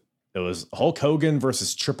 It was Hulk Hogan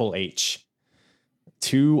versus Triple H.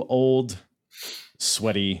 Two old,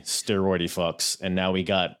 sweaty, steroidy fucks. And now we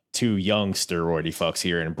got two young steroidy fucks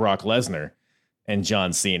here in Brock Lesnar and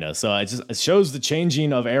John Cena. So it shows the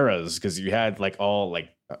changing of eras because you had like all like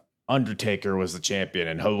Undertaker was the champion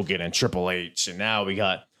and Hogan and Triple H. And now we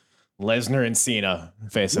got Lesnar and Cena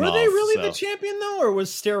facing off. Were they really the champion though? Or was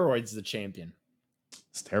steroids the champion?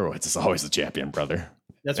 Steroids is always the champion, brother.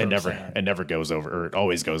 That's what it never goes over, or it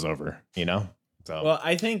always goes over, So well,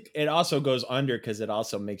 I think it also goes under because it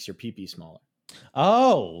also makes your pee-pee smaller.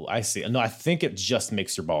 Oh, I see. No, I think it just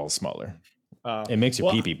makes your balls smaller. It makes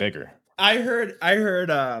your pee-pee bigger. I heard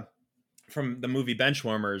from the movie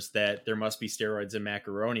Benchwarmers that there must be steroids in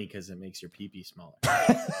macaroni because it makes your pee-pee smaller.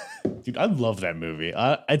 Dude, I love that movie.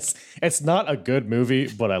 It's not a good movie,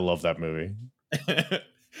 but I love that movie.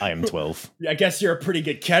 I am 12. I guess you're a pretty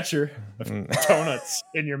good catcher of donuts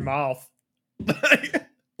in your mouth.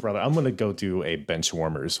 Brother, I'm gonna go do a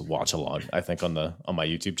Benchwarmers watch along. I think on my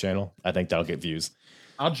YouTube channel. I think that'll get views.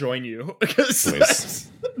 I'll join you because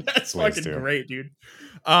that's fucking great, dude.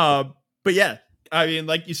 But yeah, I mean,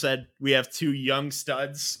 like you said, we have two young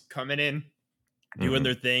studs coming in, doing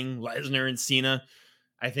their thing. Lesnar and Cena.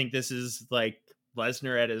 I think this is like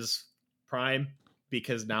Lesnar at his prime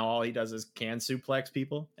because now all he does is can suplex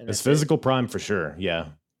people. And his physical prime for sure. Yeah.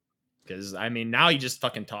 Because, I mean, now he just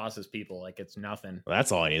fucking tosses people like it's nothing. Well,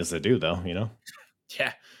 that's all he needs to do, though,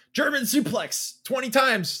 Yeah. German suplex 20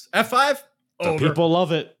 times. F5. The people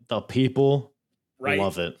love it. The people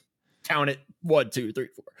love it. Count it. 1, 2, 3,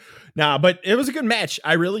 4. Nah, but it was a good match.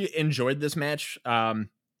 I really enjoyed this match. Cena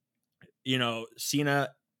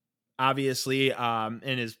obviously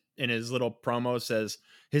in his little promo says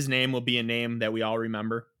his name will be a name that we all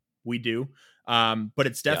remember. We do. But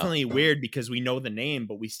it's definitely weird because we know the name,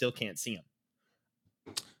 but we still can't see him.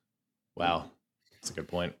 Wow. That's a good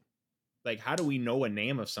point. Like, how do we know a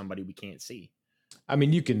name of somebody we can't see? I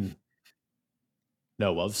mean, you can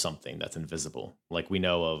know of something that's invisible. Like we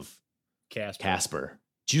know of Casper.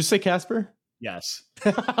 Did you say Casper? Yes.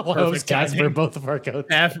 Well, it was Casper, timing. Both of our codes.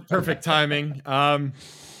 Perfect timing.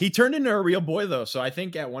 He turned into a real boy though, so I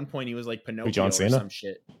think at one point he was like Pinocchio John Cena? or some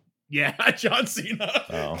shit. Yeah, John Cena.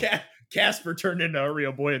 Oh. Casper turned into a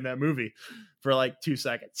real boy in that movie for like 2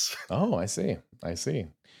 seconds. Oh, I see.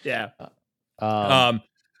 Yeah.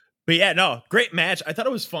 But yeah, no, great match. I thought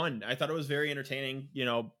it was fun. I thought it was very entertaining.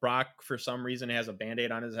 Brock for some reason has a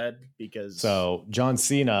Band-Aid on his head because John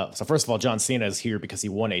Cena. So first of all, John Cena is here because he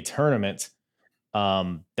won a tournament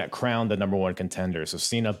that crowned the number one contender. So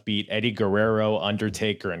Cena beat Eddie Guerrero,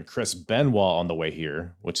 Undertaker, and Chris Benoit on the way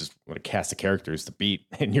here, which is what a cast of characters to beat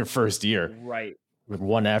in your first year. Right. With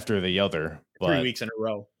one after the other. 3 weeks in a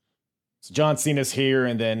row. So John Cena's here,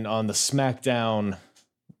 and then on the SmackDown,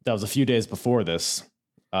 that was a few days before this,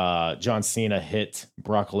 John Cena hit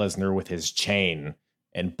Brock Lesnar with his chain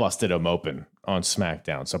and busted him open on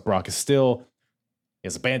SmackDown. So Brock is he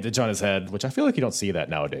has a bandage on his head, which I feel like you don't see that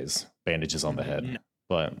nowadays. Bandages on the head. No,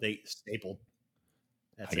 but they stapled.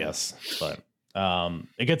 I guess. But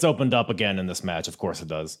it gets opened up again in this match. Of course it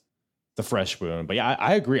does. The fresh wound. But yeah,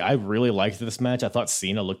 I agree. I really liked this match. I thought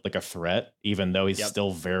Cena looked like a threat, even though he's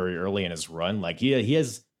still very early in his run. Like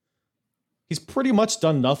he's pretty much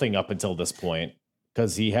done nothing up until this point.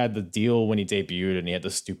 Because he had the deal when he debuted and he had the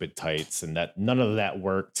stupid tights and that none of that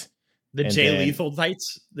worked. The Jay Lethal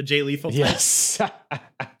tights? The Jay Lethal tights? Yes.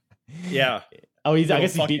 Yeah. Oh, I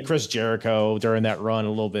guess he beat Chris Jericho during that run a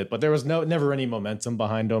little bit, but there was never any momentum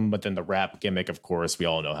behind him. But then the rap gimmick, of course, we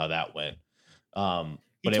all know how that went.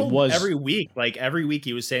 But it was every week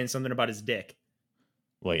he was saying something about his dick.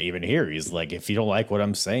 Like even here, he's like, if you don't like what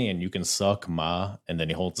I'm saying, you can suck ma. And then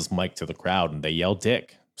he holds his mic to the crowd and they yell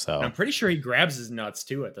dick. So and I'm pretty sure he grabs his nuts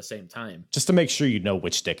too at the same time. Just to make sure you know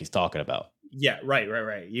which dick he's talking about. Yeah, right.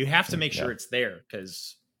 You have to make sure it's there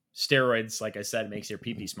because steroids, like I said, makes your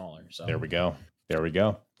pee-pee smaller. So there we go. There we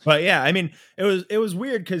go. But yeah, I mean, it was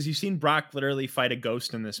weird because you've seen Brock literally fight a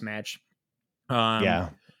ghost in this match. Yeah.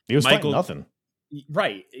 He was fighting nothing.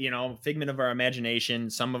 Right. Figment of our imagination.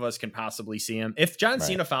 Some of us can possibly see him. If John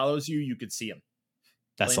Cena follows you, you could see him.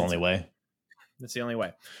 That's the only way. That's the only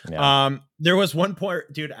way. Yeah. There was one point,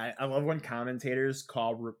 dude, I love when commentators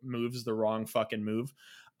call moves the wrong fucking move.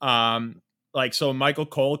 So Michael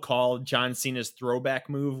Cole called John Cena's throwback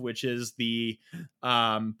move, which is the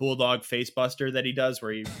bulldog face buster that he does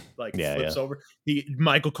where he flips over.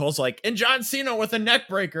 Michael Cole's like, and John Cena with a neck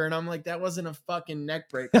breaker. And I'm like, that wasn't a fucking neck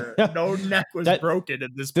breaker. No neck was broken in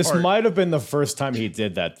this part. This might have been the first time he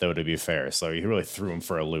did that, though, to be fair. So he really threw him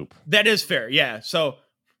for a loop. That is fair. Yeah. So,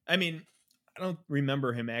 I mean, I don't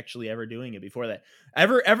remember him actually ever doing it before that.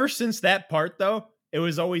 Ever since that part, though, it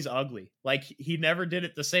was always ugly. Like, he never did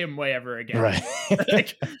it the same way ever again. Right.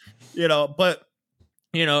 But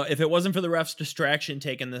if it wasn't for the ref's distraction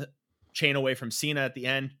taking the chain away from Cena at the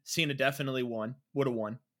end, Cena definitely would have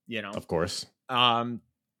won, Of course.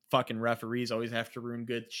 Fucking referees always have to ruin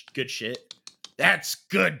good shit. That's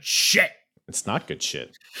good shit. It's not good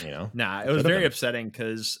shit, Nah, it was very upsetting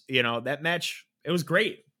because, that match, it was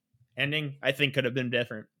great. Ending, I think, could have been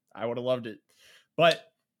different. I would have loved it. But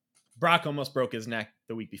Brock almost broke his neck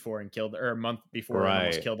the week before and a month before and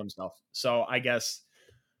almost killed himself. So I guess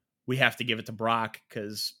we have to give it to Brock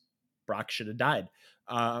because Brock should have died.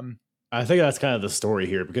 I think that's kind of the story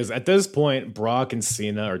here because at this point, Brock and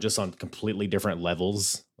Cena are just on completely different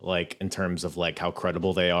levels, like in terms of like how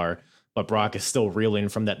credible they are. But Brock is still reeling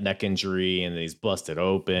from that neck injury and he's busted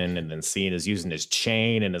open. And then Cena's using his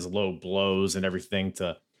chain and his low blows and everything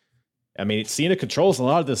Cena controls a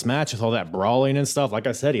lot of this match with all that brawling and stuff. Like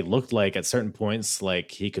I said, he looked like at certain points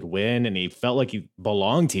like he could win and he felt like he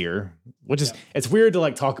belonged here, which is it's weird to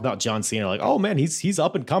like talk about John Cena like, oh man, he's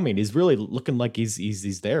up and coming. He's really looking like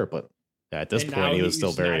he's there, but at this point he was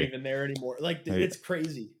still very not even there anymore. Like it's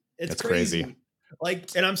crazy. It's crazy. Like,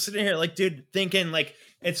 and I'm sitting here like, dude, thinking like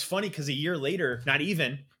it's funny because a year later, not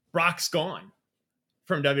even Brock's gone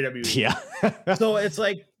from WWE. Yeah. So it's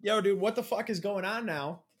like, yo, dude, what the fuck is going on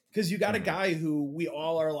now? Because you got a guy who we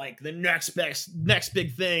all are like the next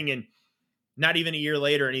big thing, and not even a year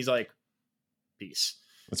later, and he's like, peace.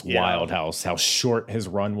 It's wild how short his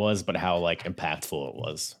run was, but how like impactful it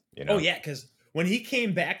was. Oh yeah, because when he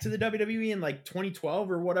came back to the WWE in like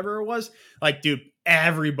 2012 or whatever it was, like, dude,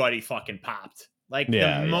 everybody fucking popped. Like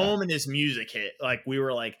the moment his music hit, like we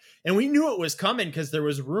were like, and we knew it was coming because there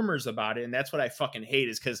was rumors about it. And that's what I fucking hate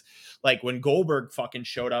is because like when Goldberg fucking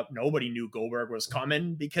showed up, nobody knew Goldberg was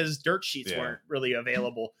coming because dirt sheets weren't really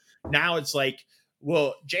available. Now it's like,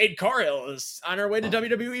 well, Jade Cargill is on her way to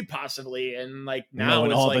WWE possibly. And like now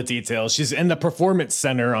it's all like, the details. She's in the Performance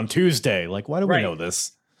Center on Tuesday. Like, why do we know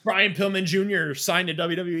this? Brian Pillman Jr. signed to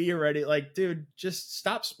WWE already. Like, dude, just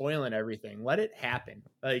stop spoiling everything. Let it happen.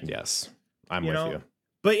 Like, yes. I'm with you.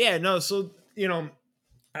 But yeah, no, so,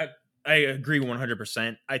 I agree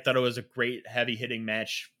 100%. I thought it was a great heavy hitting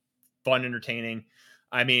match, fun, entertaining.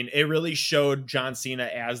 I mean, it really showed John Cena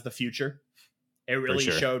as the future. It really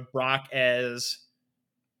showed Brock as,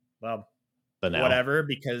 well, whatever,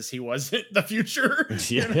 because he wasn't the future.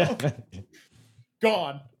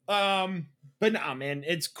 Gone. But nah, man,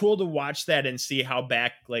 it's cool to watch that and see how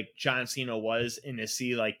back like John Cena was and to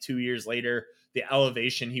see like 2 years later, the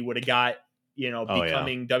elevation he would have got.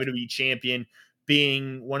 Becoming WWE champion,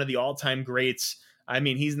 being one of the all-time greats. I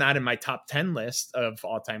mean, he's not in my top 10 list of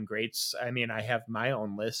all-time greats. I mean, I have my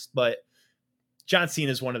own list, but John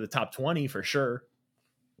Cena is one of the top 20 for sure.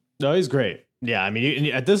 No, he's great. Yeah, I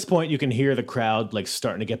mean, at this point, you can hear the crowd like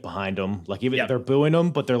starting to get behind him. Like even they're booing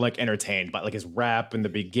him, but they're like entertained by like his rap in the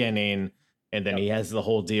beginning. And then he has the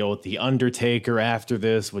whole deal with The Undertaker after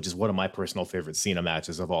this, which is one of my personal favorite Cena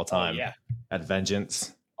matches of all time. At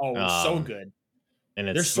Vengeance. Oh, it was so good. And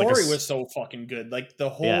their story was so fucking good. Like the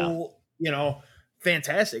whole,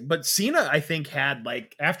 fantastic. But Cena, I think, had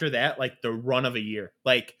like after that, like the run of a year,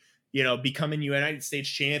 like, becoming United States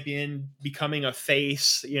champion, becoming a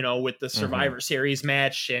face, with the Survivor Series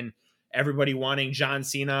match and everybody wanting John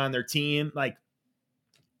Cena on their team. Like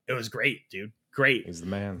it was great, dude. Great. He's the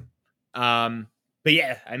man. But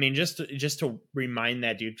yeah, I mean, just to remind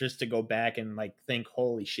that dude, just to go back and like think,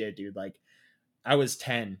 holy shit, dude, like I was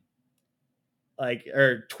 10, like,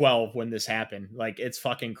 or 12 when this happened. Like, it's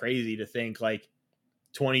fucking crazy to think like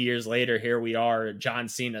 20 years later, here we are, John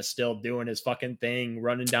Cena still doing his fucking thing,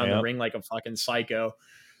 running down the ring like a fucking psycho.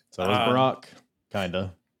 So is Brock, kind of.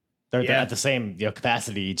 They're at the same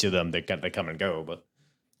capacity, each of them. They come and go, but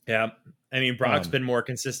yeah, I mean, Brock's been more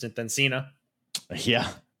consistent than Cena. Yeah,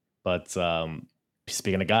 but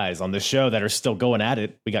speaking of guys on this show that are still going at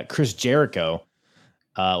it, we got Chris Jericho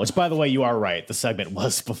Which, by the way, you are right. The segment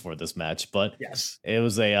was before this match, but Yes. it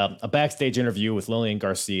was a backstage interview with Lillian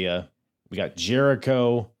Garcia. We got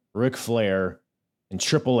Jericho, Ric Flair, and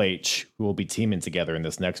Triple H, who will be teaming together in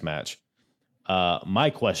this next match.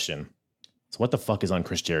 My question is, what the fuck is on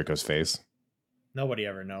Chris Jericho's face? Nobody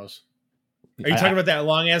ever knows. Are you talking about that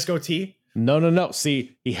long ass goatee? No.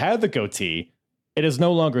 See, he had the goatee. It is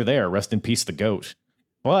no longer there. Rest in peace, the goat.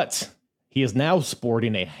 But he is now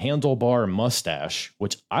sporting a handlebar mustache,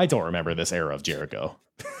 which I don't remember this era of Jericho.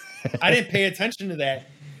 I didn't pay attention to that.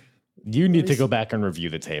 You need to go back and review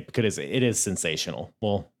the tape because it is sensational.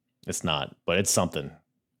 Well, it's not, but it's something.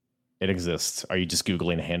 It exists. Are you just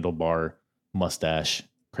Googling handlebar mustache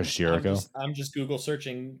Chris Jericho? I'm just Google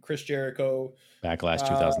searching Chris Jericho Backlash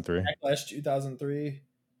 2003. Backlash 2003.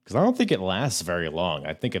 Because I don't think it lasts very long.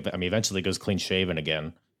 Eventually it goes clean shaven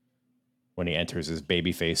again when he enters his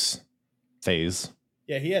babyface phase.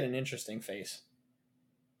 Yeah, he had an interesting face.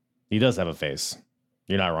 He does have a face.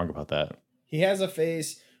 You're not wrong about that. He has a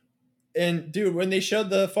face. And dude, when they showed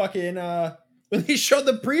the fucking when they showed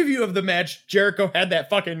the preview of the match, Jericho had that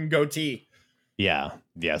fucking goatee. Yeah.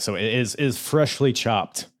 So it is freshly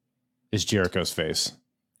chopped. Is Jericho's face.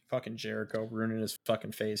 Fucking Jericho ruining his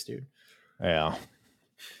fucking face, dude. Yeah.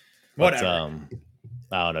 Whatever.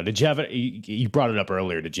 But, I don't know. Did you have it? You brought it up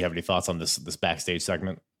earlier. Did you have any thoughts on this backstage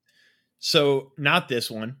segment? So not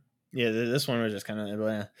this one. Yeah, this one was just kind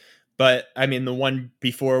of, but I mean the one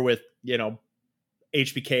before with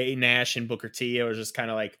HBK, Nash, and Booker T. It was just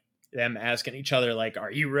kind of like them asking each other, like,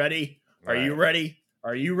 "Are you ready? Are you ready?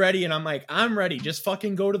 Are you ready?" And I'm like, "I'm ready. Just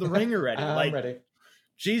fucking go to the ring already." I'm ready.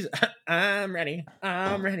 Jeez, I'm ready.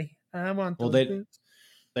 I'm ready. I want. Well,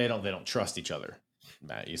 they don't trust each other,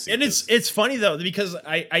 Matt. You see, and it's funny though because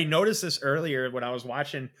I noticed this earlier when I was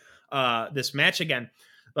watching this match again,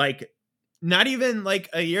 like. Not even like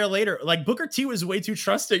a year later, like Booker T was way too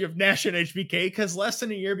trusting of Nash and HBK because less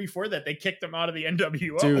than a year before that, they kicked him out of the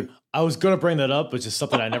NWO. Dude, I was going to bring that up, which is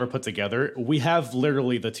something I never put together. We have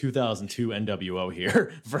literally the 2002 NWO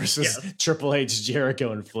here versus Triple H,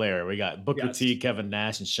 Jericho, and Flair. We got Booker T, Kevin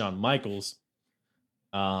Nash, and Shawn Michaels.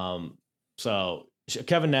 So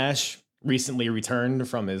Kevin Nash recently returned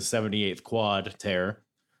from his 78th quad tear.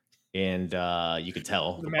 And you could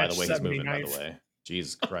tell by the way he's moving, by the way.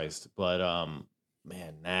 Jesus Christ. But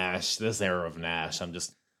man, Nash, this era of Nash,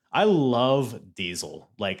 I love Diesel.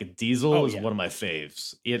 Like Diesel is one of my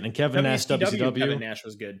faves. And Kevin Nash, WCW. Kevin Nash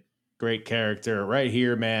was good. Great character. Right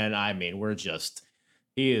here, man. I mean,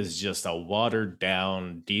 he is just a watered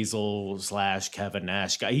down Diesel / Kevin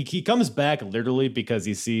Nash guy. He comes back literally because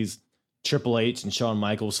he sees Triple H and Shawn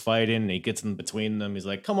Michaels fighting and he gets in between them. He's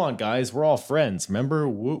like, come on, guys, we're all friends. Remember?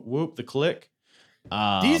 Whoop, whoop, the click.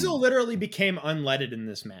 Diesel literally became unleaded in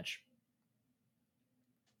this match.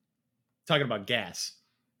 Talking about gas.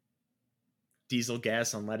 Diesel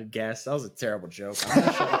gas, unleaded gas. That was a terrible joke.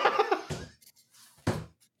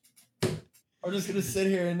 I'm just gonna sit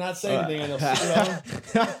here and not say anything.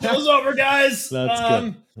 Show's over, guys. That's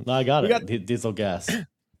good. I got it. Diesel gas.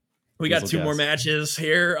 We got two more matches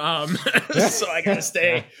here, so I gotta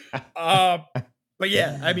stay. But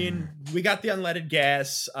yeah, I mean, we got the unleaded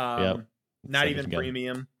gas. Not even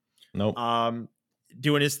premium. Nope.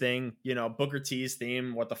 Doing his thing, Booker T's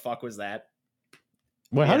theme. What the fuck was that?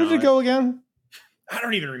 Wait, how did it go again? I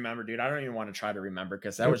don't even remember, dude. I don't even want to try to remember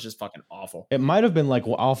because that was just fucking awful. It might have been like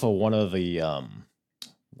off of one of the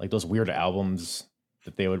like those weird albums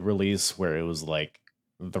that they would release where it was like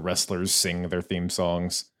the wrestlers sing their theme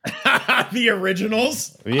songs. The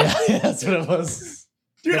originals? Yeah, that's what it was.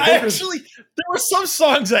 Dude, there were some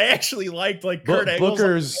songs I actually liked, like Kurt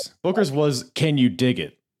Angle's. Booker's was "Can You Dig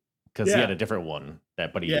It?" Because he had a different one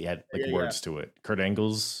but he had like words to it. Kurt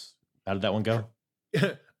Angle's, how did that one go?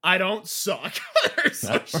 I don't suck. Or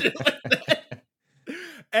some shit like that.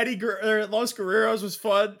 Los Guerreros was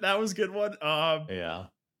fun. That was a good one. Yeah.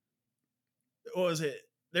 What was it?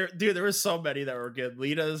 There was so many that were good.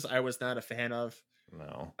 Lita's, I was not a fan of.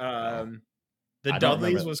 No. The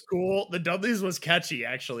Dudleys was cool. The Dudleys was catchy,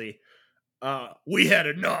 actually. We had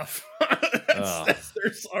enough. That's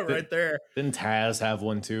their song right there. Didn't Taz have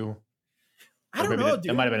one too? I don't know,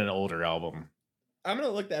 dude. It might have been an older album. I'm gonna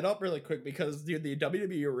look that up really quick because, dude, the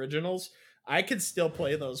WWE originals, I could still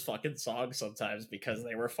play those fucking songs sometimes because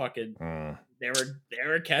they were fucking, they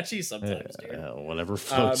were catchy sometimes, dude. Whatever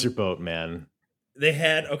floats your boat, man. They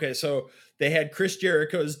had Chris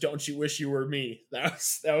Jericho's "Don't You Wish You Were Me." That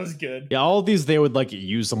was good. Yeah, all of these they would like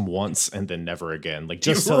use them once and then never again, like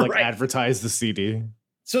just to like advertise the CD.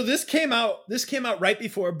 So this came out right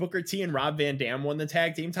before Booker T and Rob Van Dam won the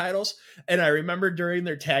tag team titles, and I remember during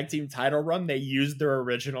their tag team title run they used their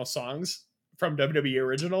original songs from WWE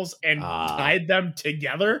Originals and tied them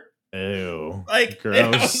together. Ew. Like, gross. I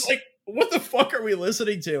was like, what the fuck are we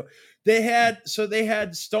listening to? They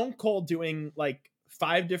had Stone Cold doing like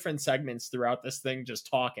 5 different segments throughout this thing, just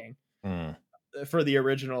talking for the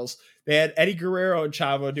originals. They had Eddie Guerrero and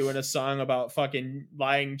Chavo doing a song about fucking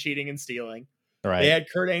lying, cheating, and stealing. Right. They had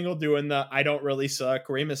Kurt Angle doing the I Don't Really Suck.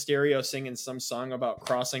 Rey Mysterio singing some song about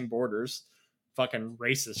crossing borders. Fucking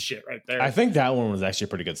racist shit right there. I think that one was actually a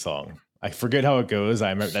pretty good song. I forget how it goes.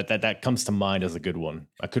 I remember that comes to mind as a good one.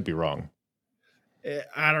 I could be wrong.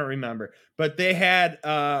 I don't remember. But they had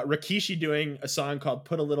Rikishi doing a song called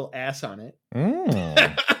Put a Little Ass on It.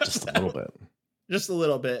 Just a little bit. Just a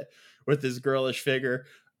little bit with his girlish figure.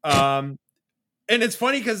 And it's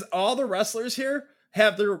funny because all the wrestlers here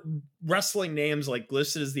have their wrestling names like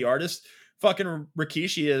listed as the artist. Fucking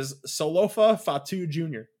Rikishi is Solofa Fatu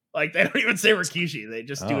Jr. Like, they don't even say Rikishi. They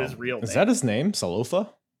just do his real name. Is that his name? Solofa?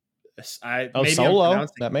 Solo.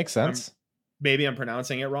 That makes sense. Maybe I'm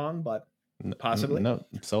pronouncing it wrong, but possibly. No,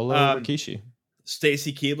 Solo Rikishi.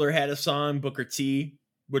 Stacy Keibler had a song, Booker T,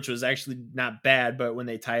 which was actually not bad, but when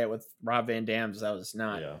they tie it with Rob Van Dam's, that was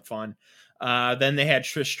not fun. Then they had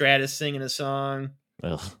Trish Stratus singing a song.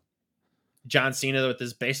 Ugh. John Cena with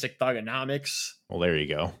his Basic Thugonomics. Well, there you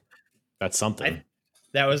go. That's something.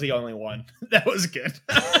 That was the only one. That was good.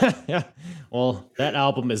 Yeah. Well, that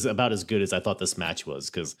album is about as good as I thought this match was,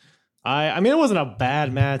 because I mean, it wasn't a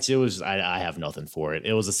bad match. It was, I have nothing for it.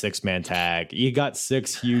 It was a 6-man tag. You got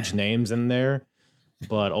 6 huge names in there,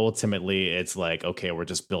 but ultimately it's like, okay, we're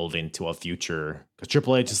just building to a future, because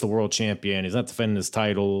Triple H is the world champion. He's not defending his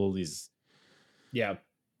title.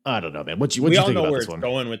 I don't know, man. What you think about this one? We all know where it's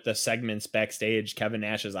going with the segments backstage. Kevin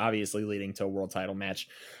Nash is obviously leading to a world title match.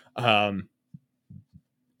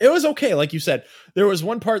 It was okay. Like you said, there was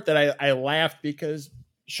one part that I laughed because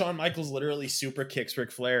Shawn Michaels literally super kicks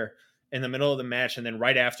Ric Flair in the middle of the match. And then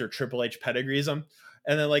right after, Triple H pedigrees him.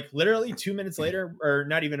 And then like literally 2 minutes later, or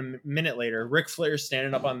not even a minute later, Ric Flair's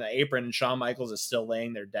standing up on the apron and Shawn Michaels is still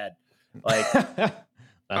laying there dead. Like,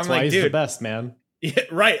 that's why he's the best, man. Yeah,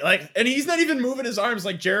 right. Like, and he's not even moving his arms.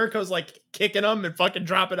 Like, Jericho's like kicking him and fucking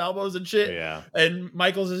dropping elbows and shit. Yeah. And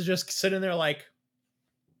Michaels is just sitting there like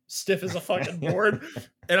stiff as a fucking board.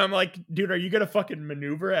 And I'm like, dude, are you gonna fucking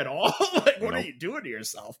maneuver at all? Like, what are you doing to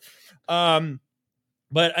yourself?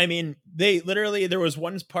 But I mean, they literally, there was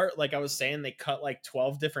one part, like I was saying, they cut like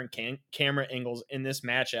 12 different camera angles in this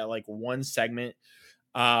match at like one segment.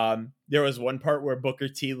 There was one part where Booker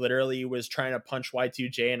T literally was trying to punch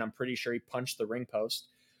Y2J, and I'm pretty sure he punched the ring post.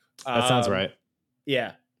 That sounds right.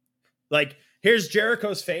 Yeah. Like, here's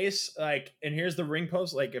Jericho's face, like, and here's the ring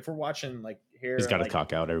post. Like, if we're watching, like, here, he's got like, his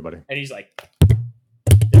cock out, everybody. And he's like,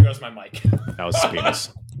 there goes my mic. That was his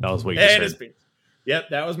penis. That was what you just heard. Yep,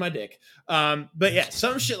 that was my dick. But yeah,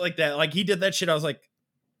 some shit like that. Like, he did that shit. I was like,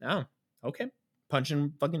 oh, okay.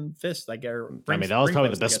 Punching fucking fist. Like, I mean, that was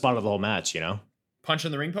probably the best spot of the whole match, you know?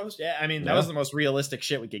 Punching the ring post? Yeah, I mean, that was the most realistic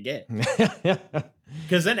shit we could get.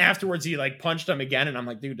 Because then afterwards, he like punched him again, and I'm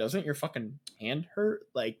like, dude, doesn't your fucking hand hurt?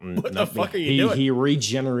 Like, what the fuck are you doing? He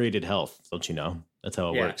regenerated health, don't you know? That's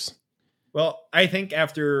how it works. Well, I think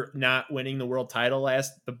after not winning the world title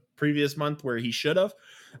the previous month where he should have,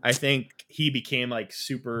 I think he became like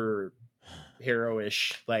super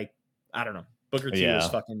hero-ish. Like, I don't know. Booker T was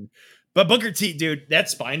fucking... But Booker T, dude, that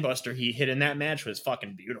spine buster he hit in that match was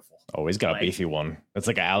fucking beautiful. Oh, he's got a beefy one. It's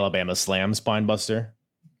like an Alabama Slam spine buster.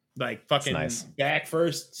 Like, fucking back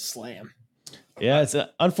first, slam. Yeah, it's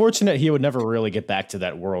unfortunate he would never really get back to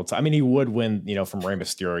that world. I mean, he would win, you know, from Rey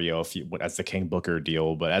Mysterio as the King Booker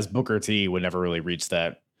deal, but as Booker T, he would never really reach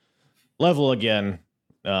that level again.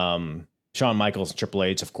 Shawn Michaels and Triple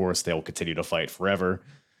H, of course, they'll continue to fight forever.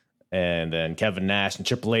 And then Kevin Nash and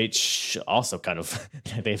Triple H also kind of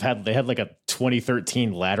they had like a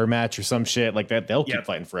 2013 ladder match or some shit like that. They'll keep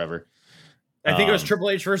fighting forever. I think it was Triple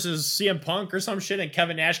H versus CM Punk or some shit, and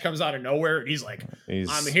Kevin Nash comes out of nowhere and he's like,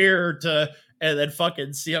 I'm here to, and then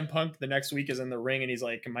fucking CM Punk the next week is in the ring and he's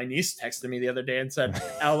like, my niece texted me the other day and said,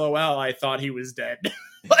 LOL, I thought he was dead.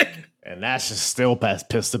 Like, and Nash is still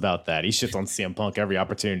pissed about that. He shits on CM Punk every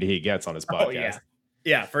opportunity he gets on his podcast. Oh,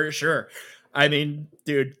 yeah, for sure. I mean,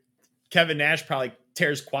 dude, Kevin Nash probably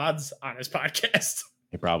tears quads on his podcast.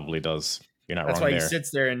 He probably does. You're not wrong there. That's why he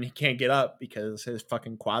sits there and he can't get up because his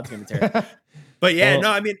fucking quad's going to tear. But yeah,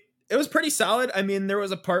 no, I mean, it was pretty solid. I mean, there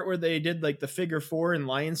was a part where they did like the figure 4 and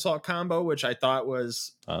lion salt combo, which I thought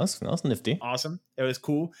was that was nifty. Awesome. It was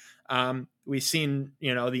cool. We've seen,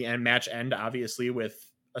 you know, the match end obviously with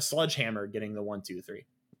a sledgehammer getting the 1, 2, 3.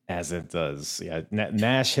 As it does. Yeah.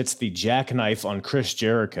 Nash hits the jackknife on Chris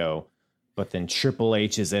Jericho. But then Triple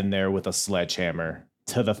H is in there with a sledgehammer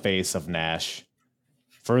to the face of Nash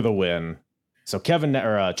for the win. So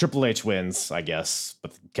Triple H wins, I guess,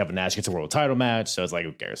 but Kevin Nash gets a world title match. So it's like,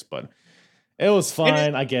 who cares? But it was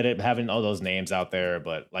fine. I get it, having all those names out there.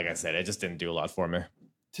 But like I said, it just didn't do a lot for me.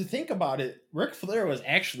 To think about it, Ric Flair was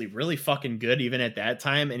actually really fucking good even at that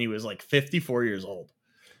time. And he was like 54 years old.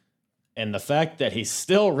 And the fact that he's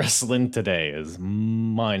still wrestling today is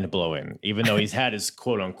mind blowing, even though he's had his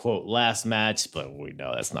quote unquote last match. But we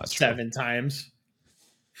know that's not true. 7 times.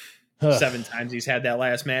 7 times he's had that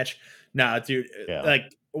last match. Nah, dude,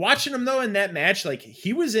 like watching him though in that match, like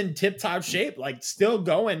he was in tip top shape, like still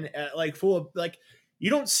going at, like full of, like you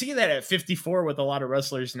don't see that at 54 with a lot of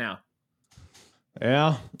wrestlers now.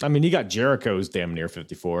 Yeah. I mean, you got Jericho's damn near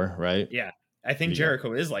 54, right? Yeah. I think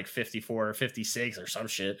Jericho is like 54 or 56 or some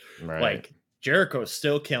shit. Right. Like Jericho's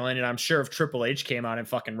still killing it. I'm sure if Triple H came out and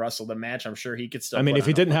fucking wrestled the match, I'm sure he could still. I mean, if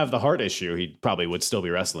he didn't have the heart issue, he probably would still be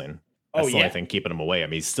wrestling. That's the only thing keeping him away. I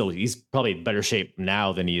mean, he's probably in better shape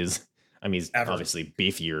now than he is. I mean, he's obviously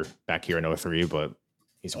beefier back here in 03, but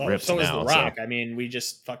he's ripped so now. So is The Rock. I mean, we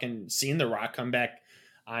just fucking seen The Rock come back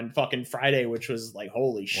on fucking Friday, which was like,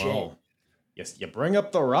 holy shit. Well, yes, you bring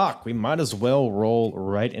up The Rock. We might as well roll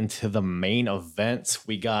right into the main event.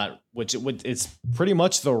 We got, it's pretty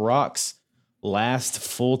much The Rock's last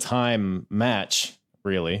full-time match,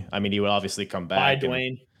 really. I mean, he would obviously come back. Bye,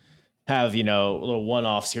 Dwayne. Have, little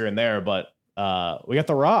one-offs here and there, but we got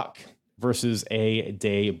The Rock versus a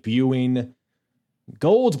debuting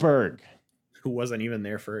Goldberg, who wasn't even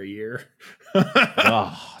there for a year.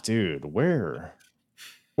 Oh, dude, where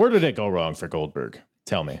did it go wrong for Goldberg?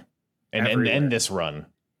 Tell me. And in this run.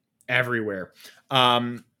 Everywhere.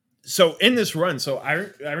 So in this run, so I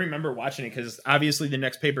remember watching it because obviously the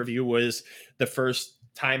next pay-per-view was the first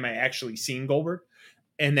time I actually seen Goldberg.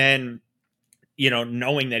 And then,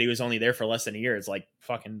 knowing that he was only there for less than a year, it's like,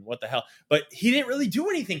 fucking what the hell? But he didn't really do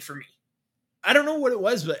anything for me. I don't know what it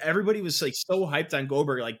was, but everybody was like so hyped on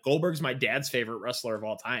Goldberg. Like Goldberg's my dad's favorite wrestler of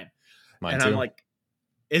all time. Mine and too. I'm like,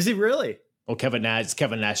 is he really? Well, Kevin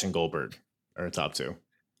Nash and Goldberg are top 2.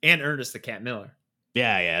 And Ernest the Cat Miller.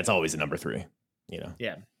 Yeah, it's always a number 3.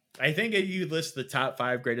 Yeah, I think if you list the top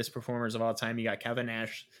 5 greatest performers of all time, you got Kevin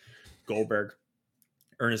Nash, Goldberg,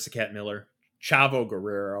 Ernest the Cat Miller, Chavo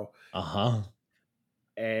Guerrero,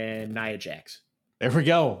 and Nia Jax. There we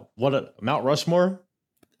go. What a Mount Rushmore.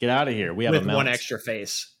 Get out of here. We have with a mount. One extra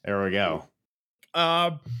face. There we go.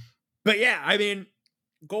 But yeah, I mean,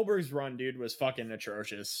 Goldberg's run, dude, was fucking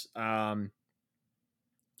atrocious. That's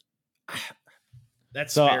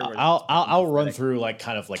so fair. I'll run through like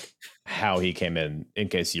kind of like how he came in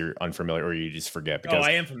case you're unfamiliar or you just forget. Because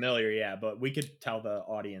I am familiar, yeah, but we could tell the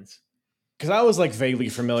audience. Because I was like vaguely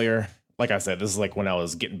familiar. Like I said, this is like when I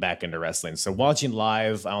was getting back into wrestling. So watching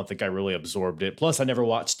live, I don't think I really absorbed it. Plus, I never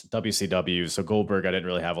watched WCW. So Goldberg, I didn't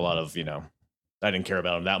really have a lot of, I didn't care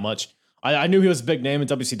about him that much. I knew he was a big name in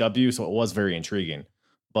WCW, so it was very intriguing.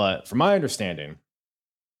 But from my understanding,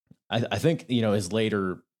 I think, his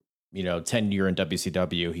later, tenure in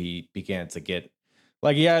WCW, he began to get,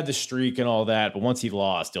 like, he had the streak and all that. But once he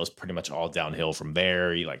lost, it was pretty much all downhill from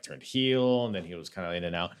there. He like turned heel and then he was kind of in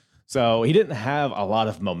and out. So he didn't have a lot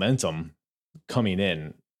of momentum coming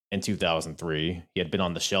in 2003. He had been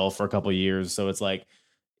on the shelf for a couple of years. So it's like,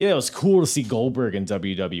 yeah, it was cool to see Goldberg in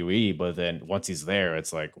WWE. But then once he's there,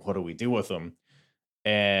 it's like, what do we do with him?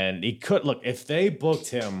 And he could look, if they booked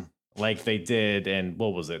him like they did in,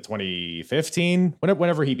 what was it, 2015?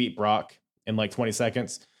 Whenever he beat Brock in like 20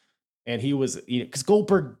 seconds. And he was, because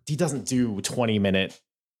Goldberg, he doesn't do 20-minute,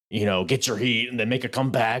 get your heat and then make a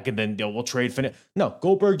comeback and then we'll trade finish. No,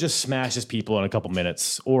 Goldberg just smashes people in a couple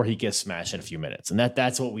minutes or he gets smashed in a few minutes. And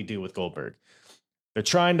that's what we do with Goldberg. They're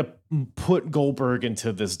trying to put Goldberg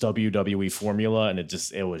into this WWE formula and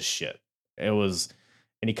it was shit. And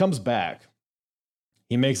he comes back.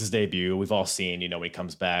 He makes his debut. We've all seen, when he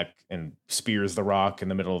comes back and spears The Rock in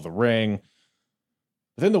the middle of the ring.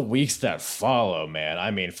 But then the weeks that follow, man,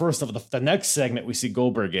 I mean, first of all, the next segment we see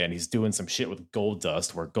Goldberg in, he's doing some shit with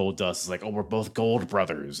Goldust, where Goldust is like, oh, we're both Gold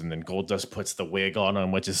brothers. And then Goldust puts the wig on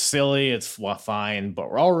him, which is silly. It's fine.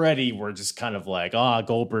 But we're just kind of like,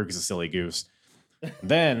 Goldberg is a silly goose.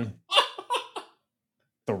 Then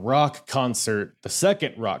the Rock concert, the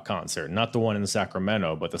second Rock concert, not the one in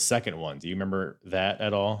Sacramento, but the second one. Do you remember that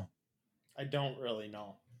at all? I don't really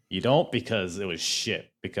know. You don't? Because it was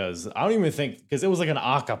shit. Because I don't even think, because it was like an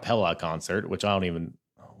a cappella concert, which I don't even,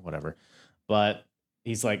 whatever. But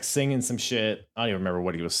he's like singing some shit. I don't even remember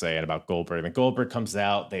what he was saying about Goldberg. And Goldberg comes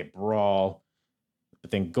out, they brawl.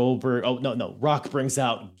 But then Rock brings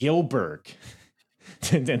out Gilbert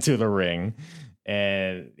into the ring.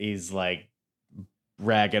 And he's like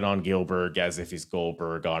ragging on Gilbert as if he's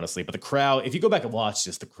Goldberg, honestly. But the crowd, if you go back and watch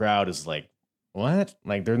this, the crowd is like, what?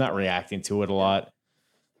 Like, they're not reacting to it a lot.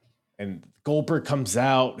 And Goldberg comes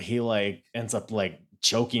out, he like ends up like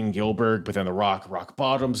choking Gilbert, but then the Rock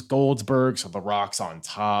bottoms Goldberg, so the Rock's on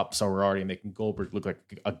top. So we're already making Goldberg look like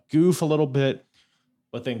a goof a little bit.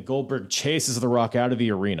 But then Goldberg chases the Rock out of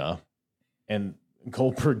the arena, and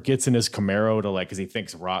Goldberg gets in his Camaro to like, because he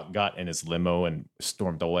thinks Rock got in his limo and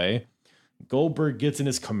stormed away. Goldberg gets in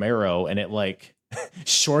his Camaro and it like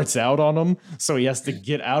shorts out on him, so he has to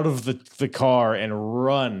get out of the car and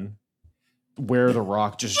run where the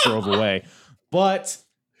Rock just drove away. But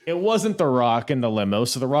it wasn't the Rock in the limo,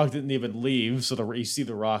 so the Rock didn't even leave. So you see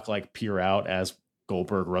the Rock like peer out as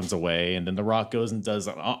Goldberg runs away, and then the Rock goes and does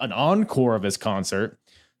an encore of his concert.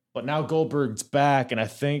 But now Goldberg's back, and I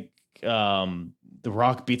think the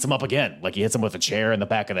Rock beats him up again. Like, he hits him with a chair in the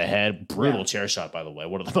back of the head. Brutal chair shot, by the way.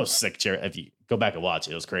 One of the most sick chair. If you go back and watch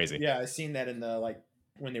it, it was crazy. Yeah, I seen that in the like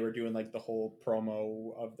when they were doing like the whole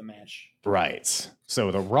promo of the match. Right.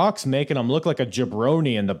 So the Rock's making him look like a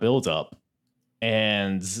jabroni in the build-up.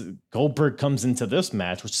 And Goldberg comes into this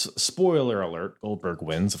match, which, spoiler alert, Goldberg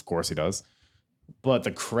wins. Of course he does. But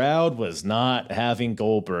the crowd was not having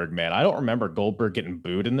Goldberg, man. I don't remember Goldberg getting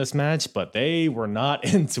booed in this match, but they were not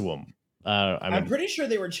into him. I'm pretty sure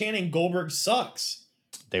they were chanting Goldberg sucks.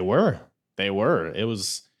 They were. It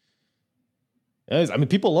was, I mean,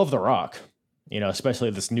 people love The Rock, you know, especially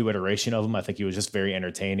this new iteration of him. I think he was just very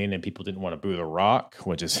entertaining, and people didn't want to boo The Rock,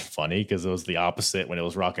 which is funny because it was the opposite when it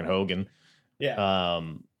was Rock and Hogan. Yeah.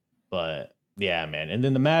 But yeah, man. And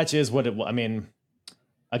then the match is what I mean,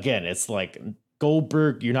 again, it's like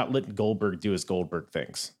Goldberg, you're not letting Goldberg do his Goldberg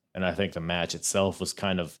things. And I think the match itself was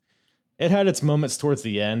kind of, it had its moments towards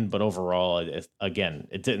the end, but overall, it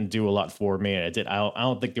didn't do a lot for me. And I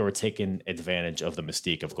don't think they were taking advantage of the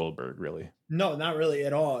mystique of Goldberg, really. No, not really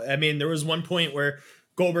at all. I mean, there was one point where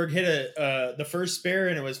Goldberg hit the first spear,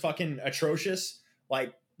 and it was fucking atrocious.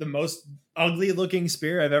 Like, the most ugly looking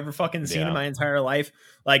spear I've ever fucking seen in my entire life.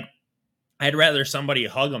 Like, I'd rather somebody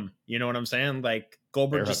hug him. You know what I'm saying? Like,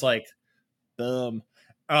 Goldberg just like, boom.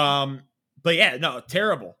 But yeah, no,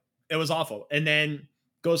 terrible. It was awful. And then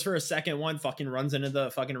goes for a second one, fucking runs into the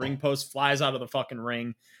fucking ring post, flies out of the fucking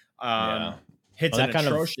ring, hits an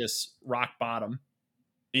atrocious rock bottom.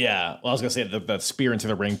 Yeah. Well, I was going to say the spear into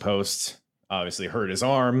the ring post obviously hurt his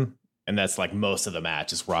arm. And that's like most of the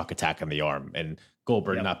match is Rock attacking the arm and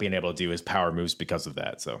Goldberg not being able to do his power moves because of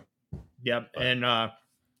that. So, yep. But. And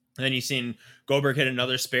then you seen Goldberg hit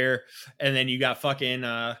another spear, and then you got fucking,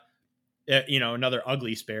 another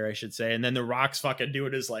ugly spear, I should say. And then the Rock's fucking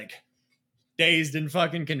doing his like dazed and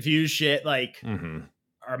fucking confused shit. Like, am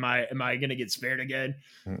I going to get spared again?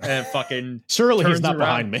 And fucking surely he's not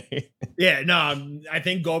around. Behind me. Yeah, no, I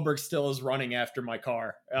think Goldberg still is running after my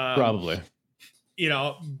car. Probably. You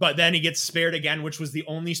know, but then he gets spared again, which was the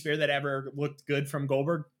only spare that ever looked good from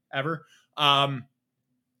Goldberg ever.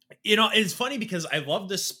 You know, it's funny because I love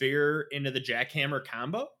the spear into the jackhammer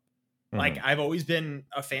combo. Like, I've always been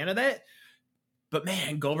a fan of that. But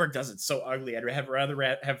man, Goldberg does it so ugly. I'd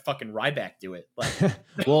rather have fucking Ryback do it. Like,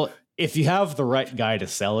 well, if you have the right guy to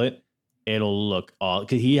sell it, it'll look all,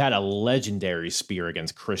 because he had a legendary spear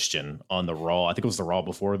against Christian on the Raw. I think it was the Raw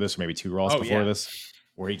before this, or maybe 2 Raws before this.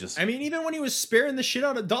 Where he just, I mean, even when he was sparing the shit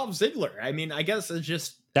out of Dolph Ziggler, I mean, I guess it's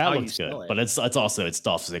just that looks good, but it's also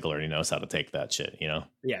Dolph Ziggler, and he knows how to take that shit, you know?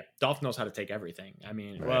 Yeah, Dolph knows how to take everything. I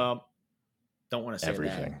mean, well, don't want to say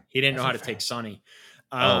everything. That. He didn't know how to take Sonny,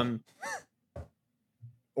 or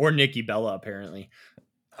Nikki Bella, apparently.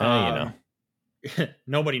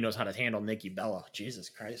 Nobody knows how to handle Nikki Bella. Jesus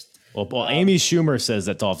Christ. Well, Amy Schumer says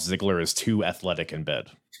that Dolph Ziggler is too athletic in bed.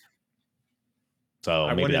 So I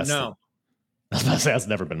maybe wouldn't know. That's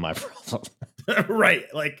never been my problem. Right.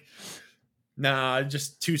 Like, nah,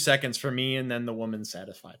 just 2 seconds for me, and then the woman's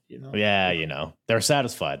satisfied, you know? Yeah, you know. They're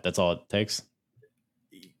satisfied. That's all it takes.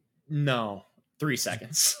 No, 3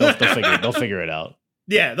 seconds. They'll figure it out.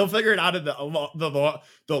 Yeah, they'll figure it out in the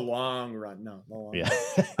long run. No, the long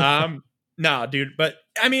run. No, dude. But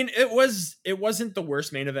I mean, it wasn't the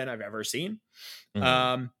worst main event I've ever seen.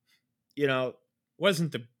 You know,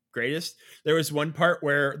 wasn't the greatest. There was one part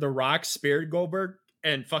where The Rock spared Goldberg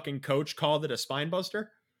and fucking Coach called it a spine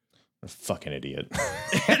buster. A fucking idiot.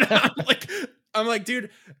 And I'm like, dude,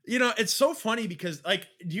 you know, it's so funny because, like,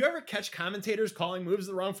 do you ever catch commentators calling moves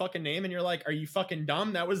the wrong fucking name and you're like, are you fucking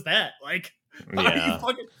dumb? That was that. Like, yeah.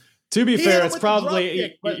 To be fair, it's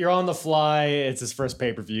probably you're on the fly. It's his first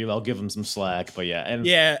pay-per-view. I'll give him some slack, but yeah. And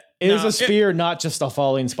it was a spear, not just a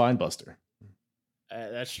falling spine buster.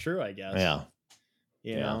 That's true, I guess. Yeah.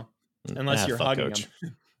 You know, unless you're hugging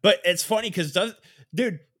him. But it's funny because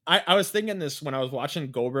Dude, I was thinking this when I was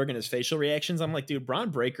watching Goldberg and his facial reactions. I'm like, dude, Braun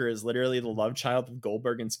Breaker is literally the love child of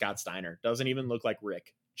Goldberg and Scott Steiner. Doesn't even look like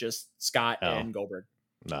Rick, just Scott and Goldberg.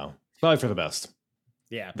 No, probably for the best.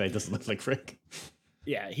 Yeah. That doesn't look like Rick.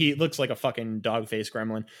 Yeah, he looks like a fucking dog face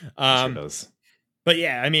gremlin. Sure does. But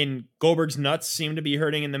yeah, I mean, Goldberg's nuts seem to be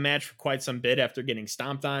hurting in the match for quite some bit after getting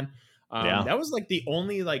stomped on. That was like the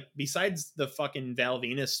only, like, besides the fucking Val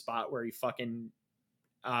Venus spot where he fucking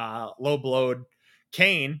low blowed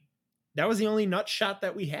Kane, that was the only nut shot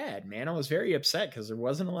that we had, man. I was very upset because there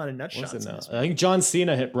wasn't a lot of nut shots. I think John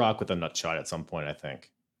Cena hit Brock with a nut shot at some point, I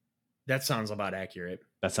think. That sounds about accurate.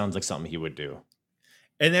 That sounds like something he would do.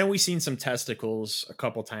 And then we seen some testicles a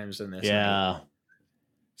couple times in this. Yeah. Night.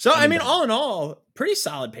 So, I mean, all in all, pretty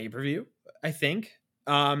solid pay-per-view, I think.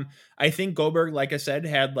 I think Goldberg, like I said,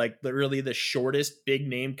 had like literally the shortest big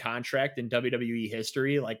name contract in WWE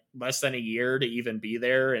history, like less than a year to even be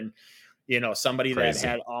there. And, you know, somebody Crazy. that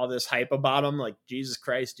had all this hype about him, like, Jesus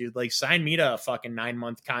Christ, dude, like, sign me to a fucking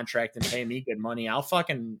 9-month contract and pay me good money. I'll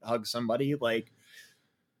fucking hug somebody. Like,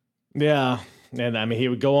 yeah. And I mean, he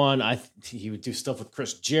would go on. He would do stuff with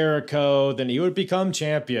Chris Jericho. Then he would become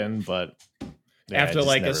champion. But yeah, after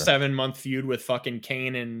like never... a 7-month feud with fucking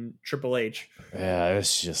Kane and Triple H. Yeah,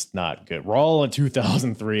 it's just not good. Raw in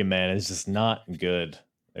 2003, man, it's just not good.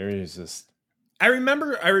 There is just. I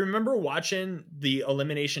remember watching the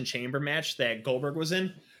Elimination Chamber match that Goldberg was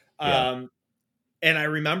in. Yeah. And I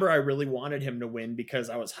remember I really wanted him to win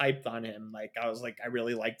because I was hyped on him. Like, I was like, I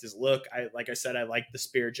really liked his look. Like I said, I liked the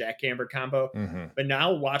spear jackhammer combo. Mm-hmm. But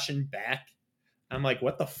now watching back, I'm like,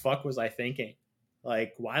 what the fuck was I thinking?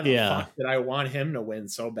 Like, why the fuck did I want him to win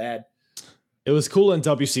so bad? It was cool in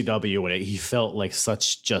WCW when he felt like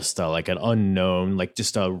such just like an unknown, like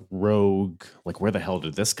just a rogue. Like, where the hell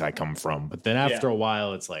did this guy come from? But then after a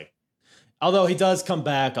while, it's like, although he does come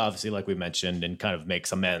back, obviously, like we mentioned, and kind of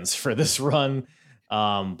makes amends for this run.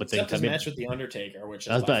 But except his match with The Undertaker, which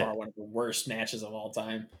is by far one of the worst matches of all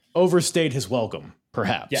time. Overstayed his welcome,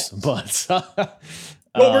 perhaps. Yes. But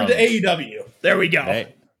Goldberg to AEW. There we go.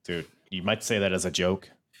 Hey, dude, you might say that as a joke,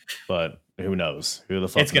 but who knows? Who the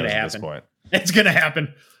fuck it's gonna knows happen. At this point? It's gonna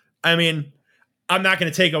happen. I mean, I'm not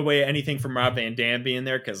gonna take away anything from Rob Van Dam being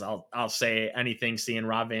there because I'll say anything seeing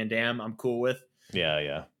Rob Van Dam I'm cool with.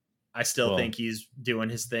 Yeah. I still think he's doing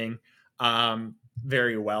his thing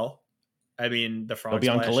very well. I mean, the frog. He'll be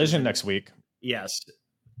on Collision next week. Yes,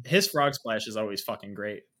 his frog splash is always fucking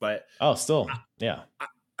great. But yeah.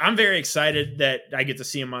 I'm very excited that I get to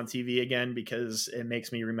see him on TV again because it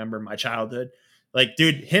makes me remember my childhood. Like,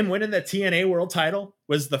 dude, him winning the TNA World Title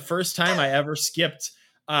was the first time I ever skipped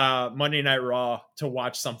Monday Night Raw to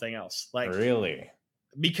watch something else. Like, really,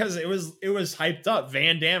 because it was hyped up.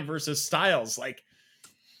 Van Dam versus Styles, like.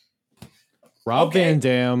 Rob Van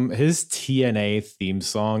Dam, his TNA theme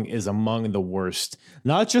song is among the worst,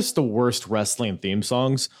 not just the worst wrestling theme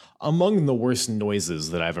songs, among the worst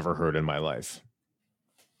noises that I've ever heard in my life.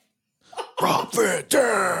 Rob Van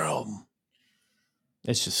Dam.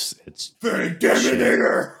 It's Van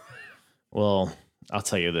Daminator. Well, I'll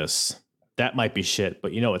tell you this. That might be shit,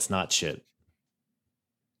 but you know it's not shit.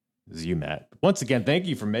 This is you, Matt. Once again, thank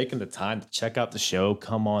you for making the time to check out the show.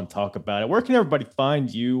 Come on, talk about it. Where can everybody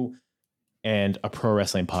find you and a pro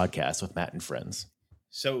wrestling podcast with Matt and Friends?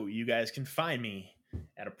 So you guys can find me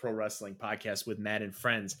at a pro wrestling podcast with Matt and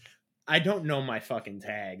Friends. I don't know my fucking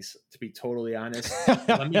tags, to be totally honest.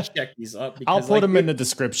 Let me check these up. Because, I'll put them in the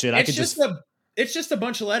description. It's just a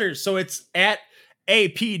bunch of letters. So it's at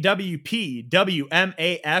APWPWMAF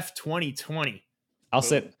 2020. I'll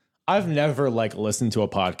say I've never listened to a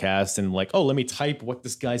podcast and let me type what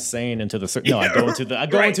this guy's saying into the no. I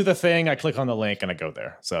go into the thing, I click on the link, and I go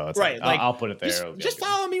there. So it's I'll put it there. Just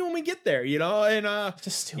follow me when we get there, and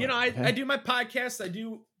just I do my podcast. I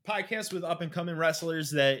do podcasts with up and coming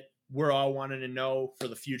wrestlers that we're all wanting to know for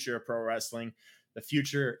the future of pro wrestling. The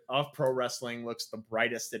future of pro wrestling looks the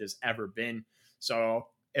brightest it has ever been. So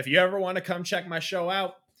if you ever want to come check my show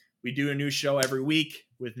out, we do a new show every week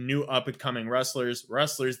with new up-and-coming wrestlers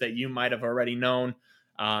that you might have already known.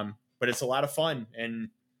 But it's a lot of fun. And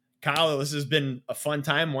Kyle, this has been a fun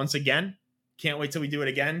time once again. Can't wait till we do it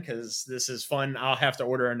again because this is fun. I'll have to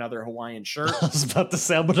order another Hawaiian shirt. I was about to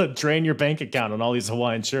say, I'm going to drain your bank account on all these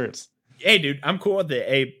Hawaiian shirts. Hey, dude, I'm cool with it.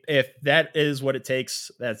 Hey, if that is what it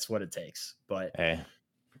takes, that's what it takes. But hey,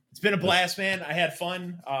 it's been a blast, man. I had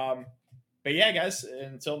fun. But yeah, guys,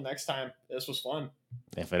 until next time, this was fun.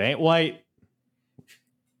 If it ain't white,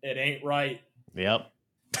 it ain't right. Yep.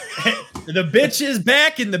 The bitch is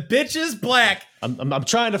back and the bitch is black. I'm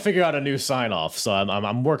trying to figure out a new sign off, so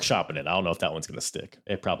I'm workshopping it. I don't know if that one's gonna stick.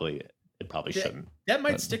 It probably shouldn't. That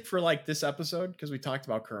might stick for like this episode because we talked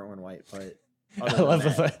about Kerwin White, but I love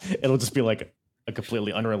it'll just be like a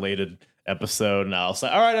completely unrelated episode, and I'll say,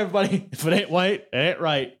 "All right, everybody, if it ain't white, it ain't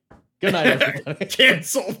right. Good night, everybody."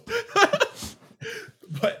 Canceled.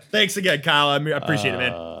 But thanks again, Kyle. I appreciate it,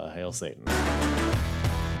 man. Hail Satan.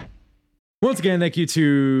 Once again, thank you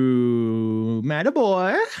to Matt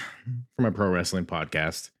Boy for my pro wrestling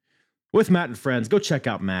podcast with Matt and friends. Go check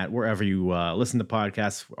out Matt wherever you listen to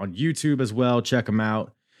podcasts, on YouTube as well. Check him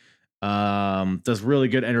out. Does really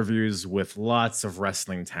good interviews with lots of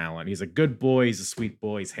wrestling talent. He's a good boy. He's a sweet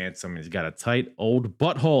boy. He's handsome. He's got a tight old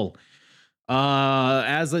butthole.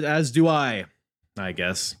 As do I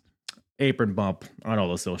guess. Apron bump on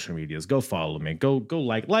all the social medias. Go follow me. Go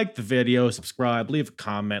like the video, subscribe, leave a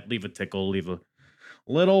comment, leave a tickle, leave a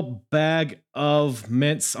little bag of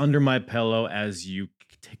mints under my pillow as you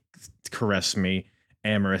caress me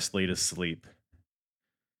amorously to sleep.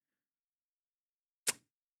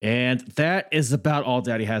 And that is about all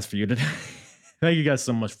Daddy has for you today. Thank you guys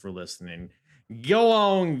so much for listening. Go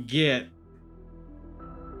on, get.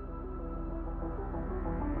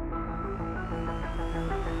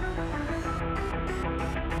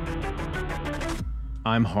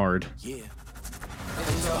 I'm hard. Yeah.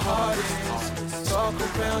 It's the hardest. Talk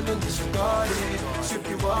around and disregard it. Strip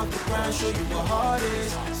you off the ground, show you what heart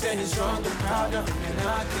is. Standing strong and proud, nothing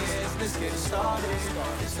I guess. Let's get it started.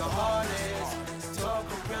 It's the hardest. Talk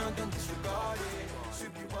around and disregard it.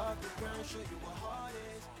 Strip you off the ground, show you what heart is.